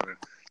and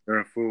they're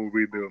in full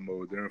rebuild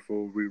mode. They're in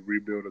full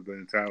rebuild of the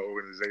entire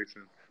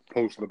organization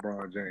post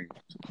LeBron James.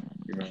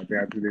 I think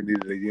they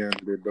needed a year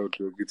under their belt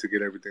to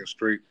get everything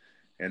straight,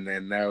 and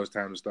then now it's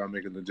time to start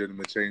making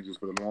legitimate changes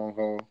for the long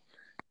haul.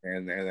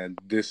 And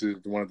this is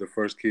one of the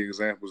first key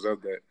examples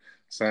of that.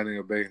 Signing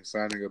a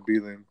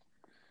Beilein,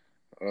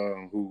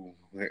 who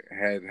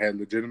had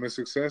legitimate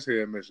success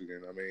here in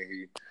Michigan. I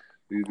mean,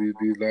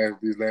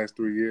 these last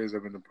 3 years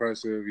have been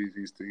impressive.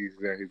 He's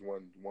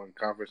won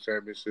conference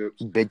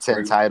championships, Big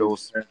Ten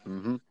titles. You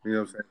know what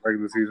I'm saying?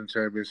 Regular season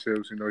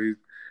championships.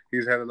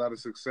 He's had a lot of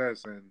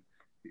success, and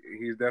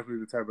he's definitely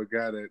the type of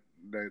guy that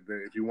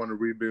if you want to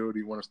rebuild,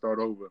 you want to start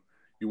over,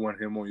 you want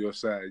him on your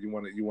side. You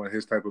want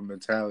his type of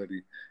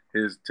mentality,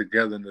 his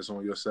togetherness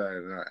on your side.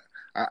 And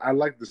I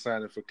like the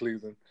signing for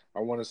Cleveland. I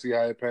want to see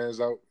how it pans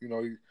out.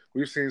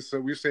 We've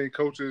seen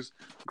coaches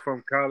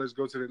from college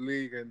go to the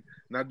league and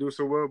not do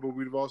so well, but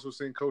we've also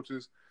seen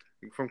coaches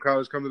from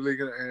college come to the league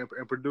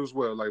and produce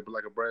well, like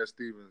a Brad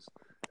Stevens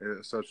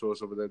and such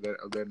sorts of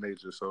that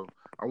nature. So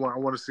I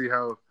want to see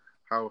how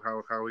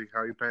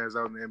he pans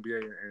out in the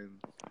NBA and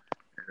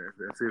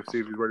see if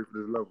he's ready for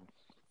this level.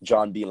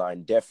 John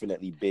Beilein,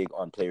 definitely big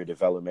on player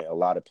development. A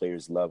lot of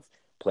players love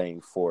playing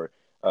for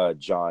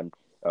John.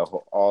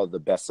 All the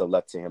best of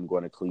luck to him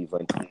going to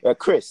Cleveland.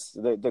 Chris,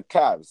 the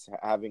Cavs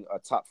having a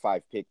top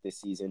 5 pick this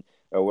season.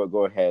 We'll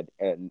go ahead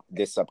and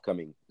this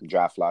upcoming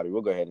draft lottery.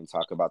 We'll go ahead and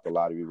talk about the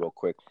lottery real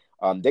quick.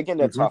 They're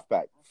getting a top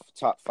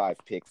 5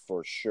 pick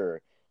for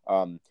sure.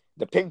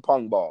 The ping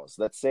pong balls.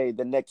 Let's say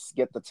the Knicks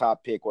get the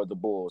top pick or the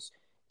Bulls,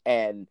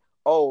 and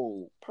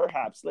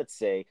perhaps let's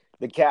say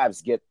the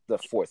Cavs get the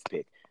 4th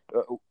pick.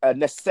 A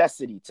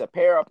necessity to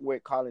pair up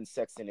with Colin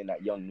Sexton in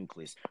that young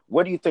nucleus.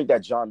 What do you think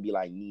that John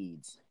Beilein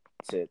needs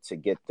to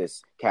get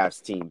this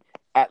Cavs team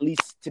at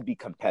least to be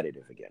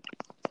competitive again?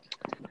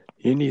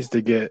 He needs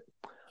to get.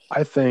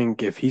 I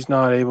think if he's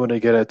not able to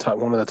get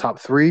one of the top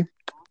 3,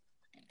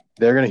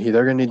 they're gonna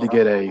need to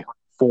get a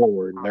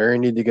forward. They're gonna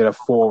need to get a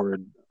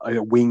forward,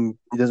 a wing.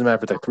 It doesn't matter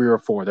if it's like 3 or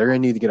 4. They're gonna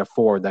need to get a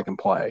forward that can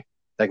play,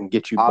 that can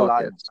get you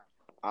buckets.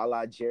 A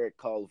la Jarrett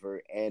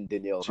Culver and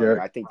Danielle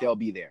Hunter. I think they'll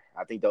be there.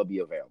 I think they'll be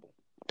available.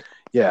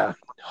 Yeah,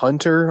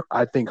 Hunter.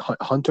 I think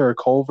Hunter or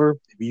Culver.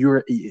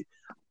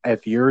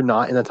 If you're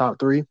not in the top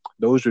 3,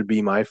 those would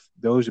be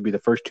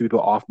the first 2 people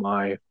off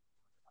my.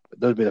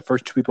 Those would be the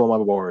first 2 people on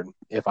my board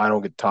if I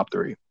don't get the top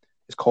 3.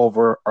 It's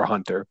Culver or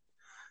Hunter,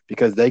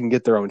 because they can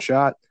get their own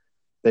shot.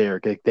 They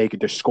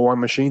could just score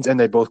machines, and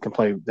they both can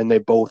play. Then they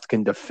both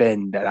can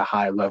defend at a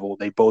high level.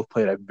 They both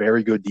played at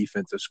very good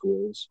defensive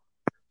schools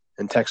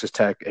in Texas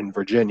Tech and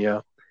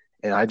Virginia,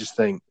 and I just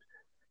think,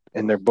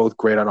 and they're both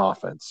great on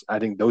offense. I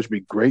think those would be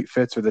great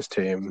fits for this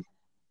team.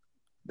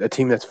 A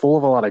team that's full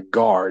of a lot of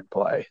guard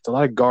play. It's a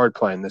lot of guard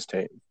play in this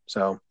team.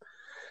 So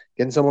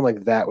getting someone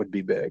like that would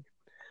be big.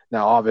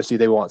 Now, obviously,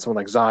 they want someone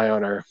like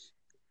Zion or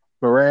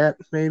Morant,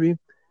 maybe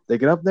they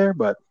get up there,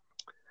 but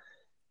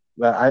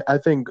I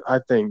think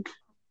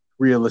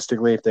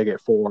realistically, if they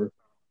get 4,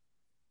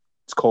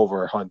 it's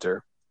Culver or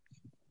Hunter.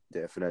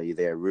 Definitely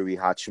there. Rui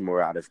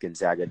Hachimura out of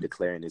Gonzaga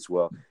declaring as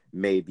well.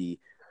 Maybe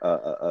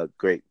a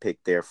great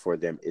pick there for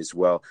them as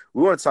well.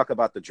 We want to talk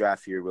about the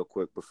draft here real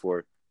quick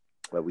before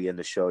we end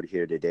the show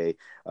here today,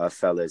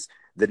 fellas.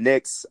 The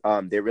Knicks,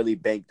 they really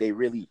bank.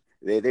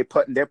 They're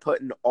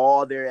putting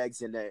all their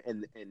eggs in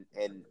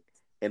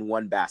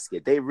one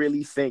basket. They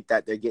really think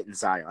that they're getting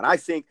Zion. I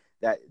think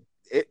that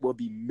it will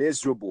be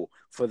miserable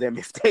for them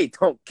if they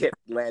don't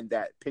land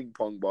that ping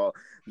pong ball,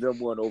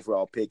 number 1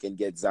 overall pick, and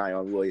get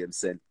Zion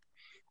Williamson.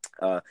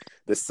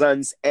 The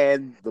Suns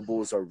and the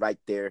Bulls are right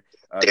there,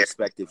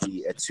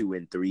 respectively, at 2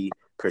 and 3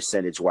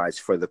 percentage-wise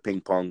for the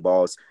ping pong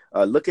balls.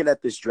 Looking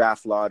at this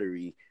draft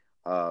lottery,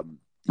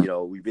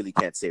 we really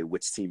can't say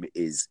which team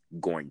is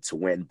going to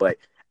win. But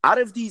out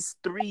of these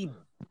 3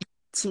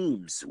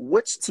 teams,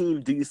 which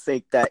team do you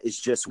think that is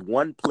just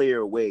one player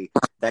away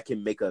that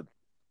can make a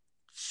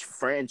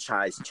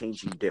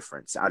franchise-changing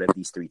difference out of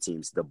these 3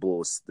 teams, the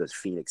Bulls, the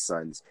Phoenix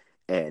Suns,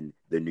 and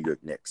the New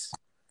York Knicks?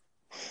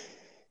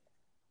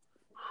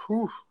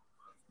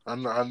 I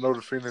know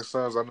the Phoenix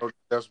Suns. I know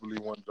they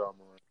desperately want Ja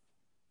Morant.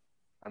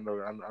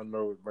 I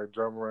know like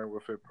Ja Morant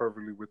would fit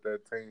perfectly with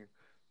that team.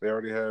 They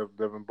already have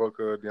Devin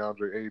Booker,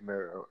 DeAndre Ayton,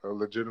 a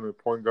legitimate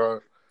point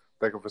guard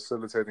that can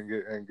facilitate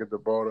and get the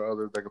ball to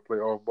others that can play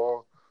off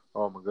ball.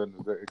 Oh my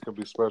goodness, it could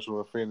be special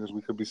in Phoenix.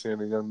 We could be seeing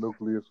a young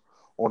nucleus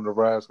on the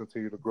rise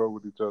continue to grow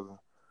with each other.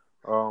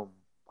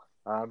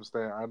 I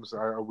understand.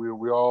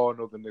 We all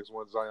know the Knicks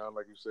want Zion,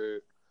 like you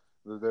said.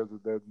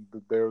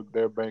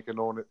 They're banking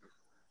on it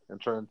and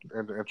trying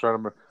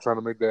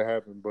to make that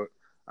happen. But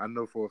I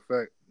know for a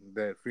fact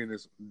that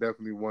Phoenix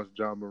definitely wants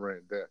Ja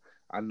Morant. That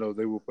I know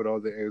they will put all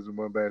their eggs in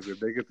one basket. If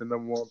they get the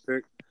number 1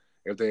 pick,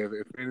 if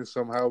Phoenix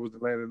somehow was to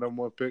land the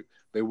number 1 pick,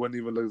 they wouldn't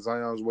even look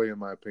Zion's way, in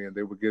my opinion.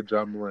 They would get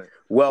Ja Morant.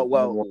 Well,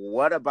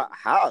 what about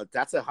how?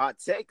 That's a hot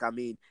take. I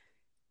mean,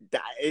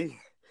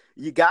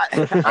 you got.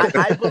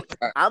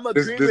 I'm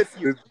agreeing with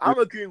you. I'm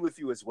agreeing with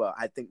you as well.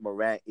 I think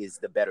Morant is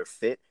the better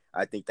fit.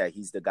 I think that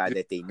he's the guy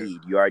that they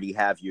need. You already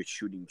have your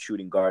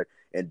shooting guard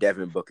and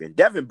Devin Booker. And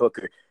Devin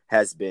Booker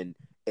has been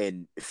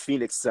in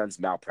Phoenix Suns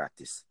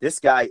malpractice. This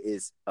guy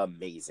is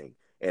amazing.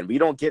 And we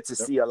don't get to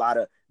see a lot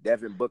of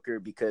Devin Booker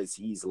because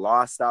he's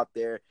lost out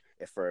there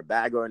for a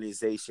bag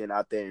organization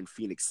out there in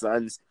Phoenix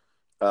Suns,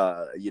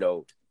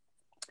 and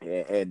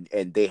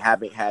they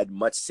haven't had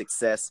much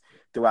success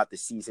throughout the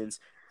seasons.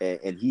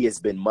 And he has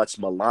been much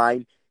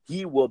maligned.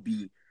 You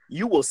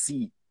will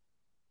see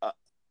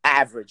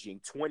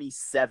averaging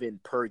 27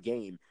 per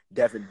game,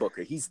 Devin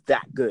Booker. He's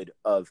that good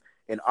of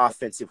an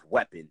offensive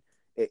weapon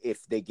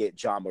if they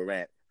get Ja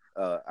Morant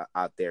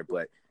out there.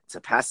 But to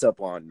pass up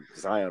on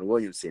Zion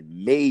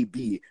Williamson may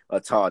be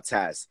a tall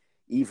task,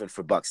 even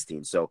for Bucks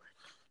team. So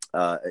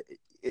I'm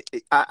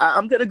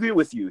going to agree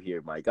with you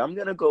here, Mike. I'm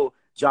going to go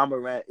Ja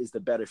Morant is the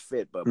better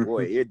fit, but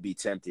boy, it'd be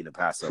tempting to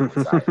pass up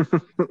on Zion.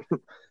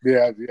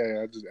 Yeah.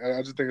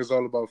 I just think it's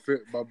all about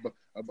fit,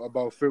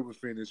 about fit with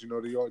Phoenix.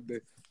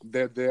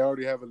 They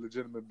already have a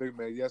legitimate big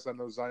man. Yes, I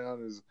know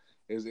Zion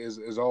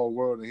is all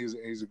world and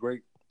he's a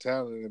great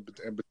talent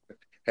and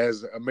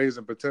has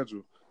amazing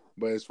potential.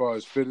 But as far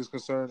as fit is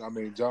concerned, I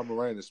mean, Ja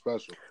Morant is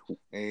special,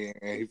 and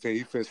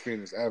he fits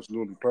Phoenix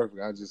absolutely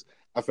perfect.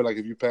 I feel like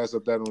if you pass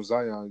up that on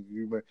Zion,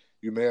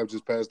 you may have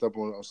just passed up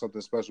on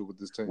something special with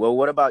this team. Well,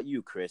 what about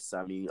you, Chris?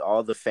 I mean,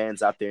 all the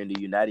fans out there in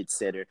the United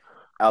Center,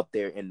 out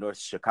there in North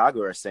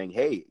Chicago, are saying,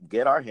 "Hey,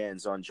 get our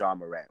hands on Ja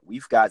Morant.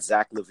 We've got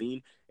Zach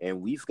LaVine,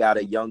 and we've got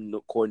a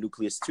young core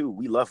nucleus too.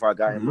 We love our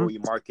guy Lauri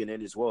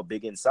Markkanen as well,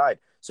 big inside.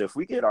 So if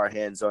we get our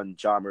hands on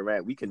Ja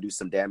Morant, we can do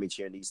some damage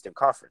here in the Eastern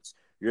Conference."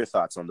 Your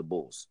thoughts on the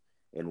Bulls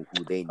and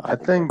who they need? I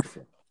think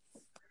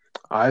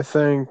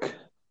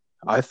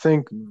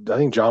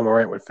Ja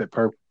Morant would fit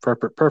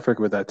perfect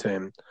with that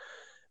team.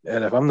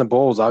 And if I'm the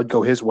Bulls, I would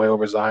go his way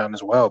over Zion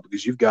as well,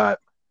 because we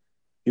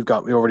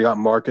already got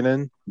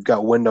Markkanen, you've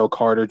got Wendell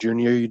Carter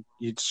Jr.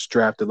 You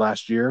drafted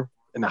last year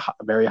in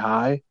very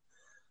high,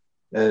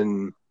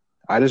 and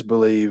I just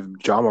believe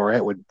Ja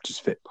Morant would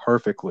just fit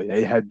perfectly.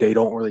 They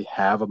don't really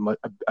have a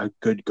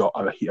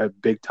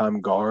big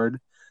time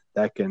guard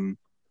that can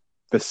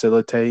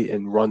facilitate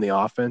and run the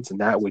offense,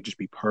 and that would just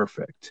be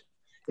perfect.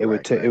 It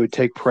would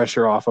take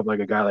pressure off of like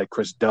a guy like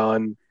Chris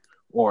Dunn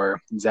or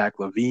Zach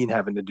LaVine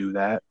having to do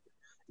that.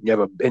 You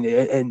have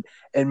and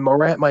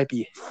Morant might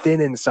be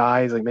thin in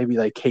size, like maybe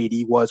like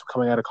KD was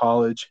coming out of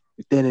college,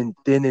 thin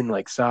in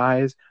like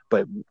size,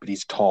 but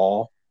he's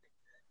tall,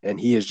 and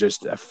he is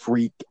just a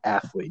freak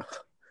athlete.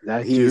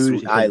 That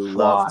dude, I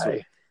love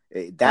to.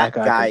 That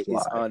guy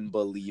is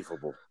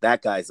unbelievable.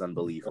 That guy's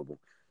unbelievable.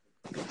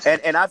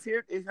 And I've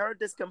heard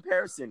this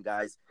comparison,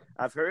 guys.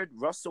 I've heard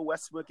Russell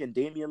Westbrook and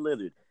Damian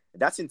Lillard.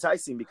 That's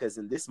enticing because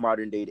in this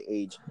modern day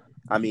age,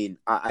 I mean,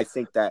 I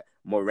think that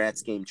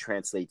Morant's game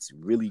translates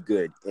really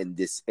good in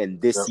this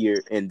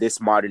year, in this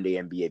modern day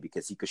NBA,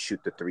 because he could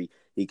shoot the three.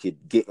 He could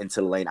get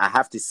into the lane. I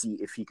have to see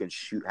if he can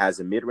has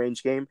a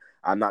mid-range game.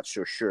 I'm not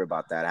sure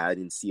about that. I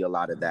didn't see a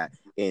lot of that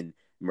in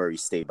Murray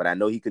State, but I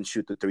know he can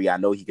shoot the three. I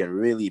know he can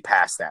really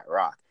pass that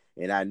rock,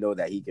 and I know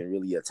that he can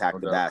really attack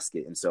the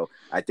basket. And so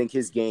I think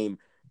his game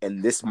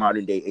in this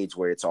modern day age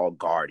where it's all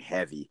guard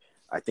heavy,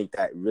 I think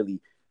that really,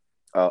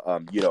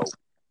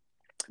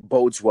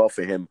 bodes well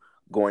for him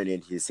going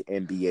in his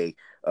NBA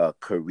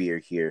career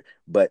here.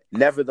 But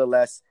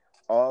nevertheless,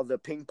 all the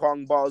ping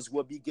pong balls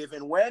will be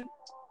given when?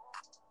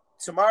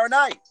 Tomorrow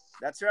night.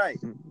 That's right.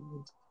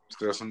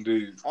 Yes,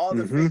 indeed. All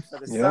the for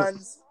the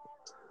Suns,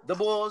 the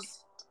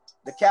Bulls,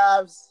 the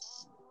Cavs,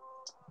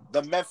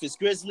 the Memphis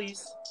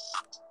Grizzlies,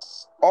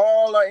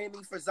 all are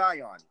aiming for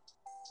Zion.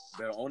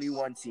 But only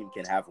one team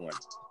can have one.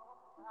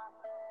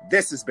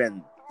 This has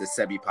been the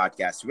Sebi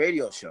Podcast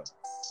Radio Show,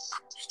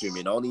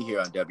 streaming only here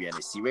on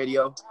WNSC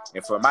Radio.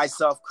 And for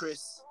myself,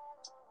 Chris,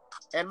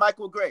 and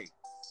Michael Gray,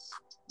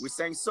 we're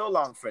saying so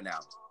long for now.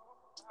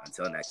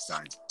 Until next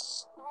time.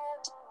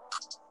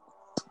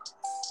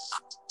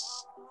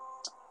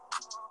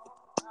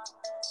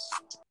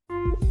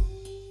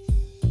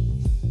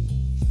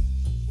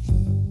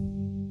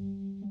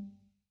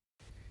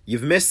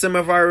 You've missed some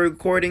of our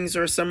recordings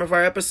or some of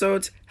our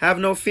episodes? Have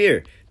no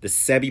fear. The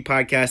Sebi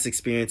Podcast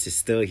experience is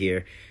still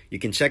here. You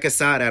can check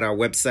us out at our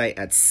website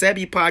at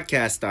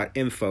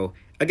sebipodcast.info.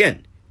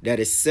 Again, that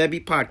is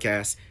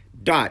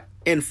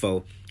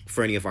sebipodcast.info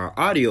for any of our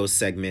audio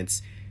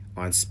segments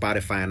on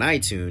Spotify and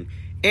iTunes,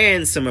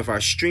 and some of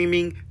our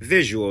streaming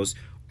visuals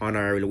on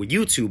our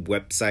YouTube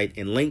website,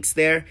 and links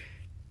there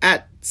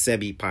at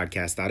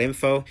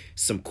sebipodcast.info.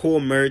 Some cool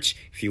merch.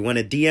 If you want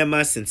to DM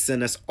us and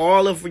send us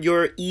all of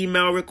your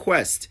email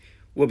requests,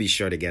 we'll be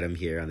sure to get them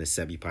here on the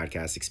Sebi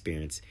Podcast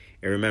experience.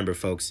 And remember,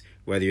 folks,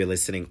 whether you're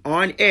listening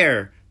on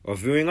air or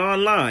viewing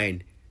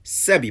online,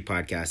 Sebi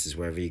Podcast is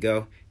wherever you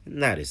go,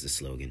 and that is the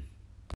slogan.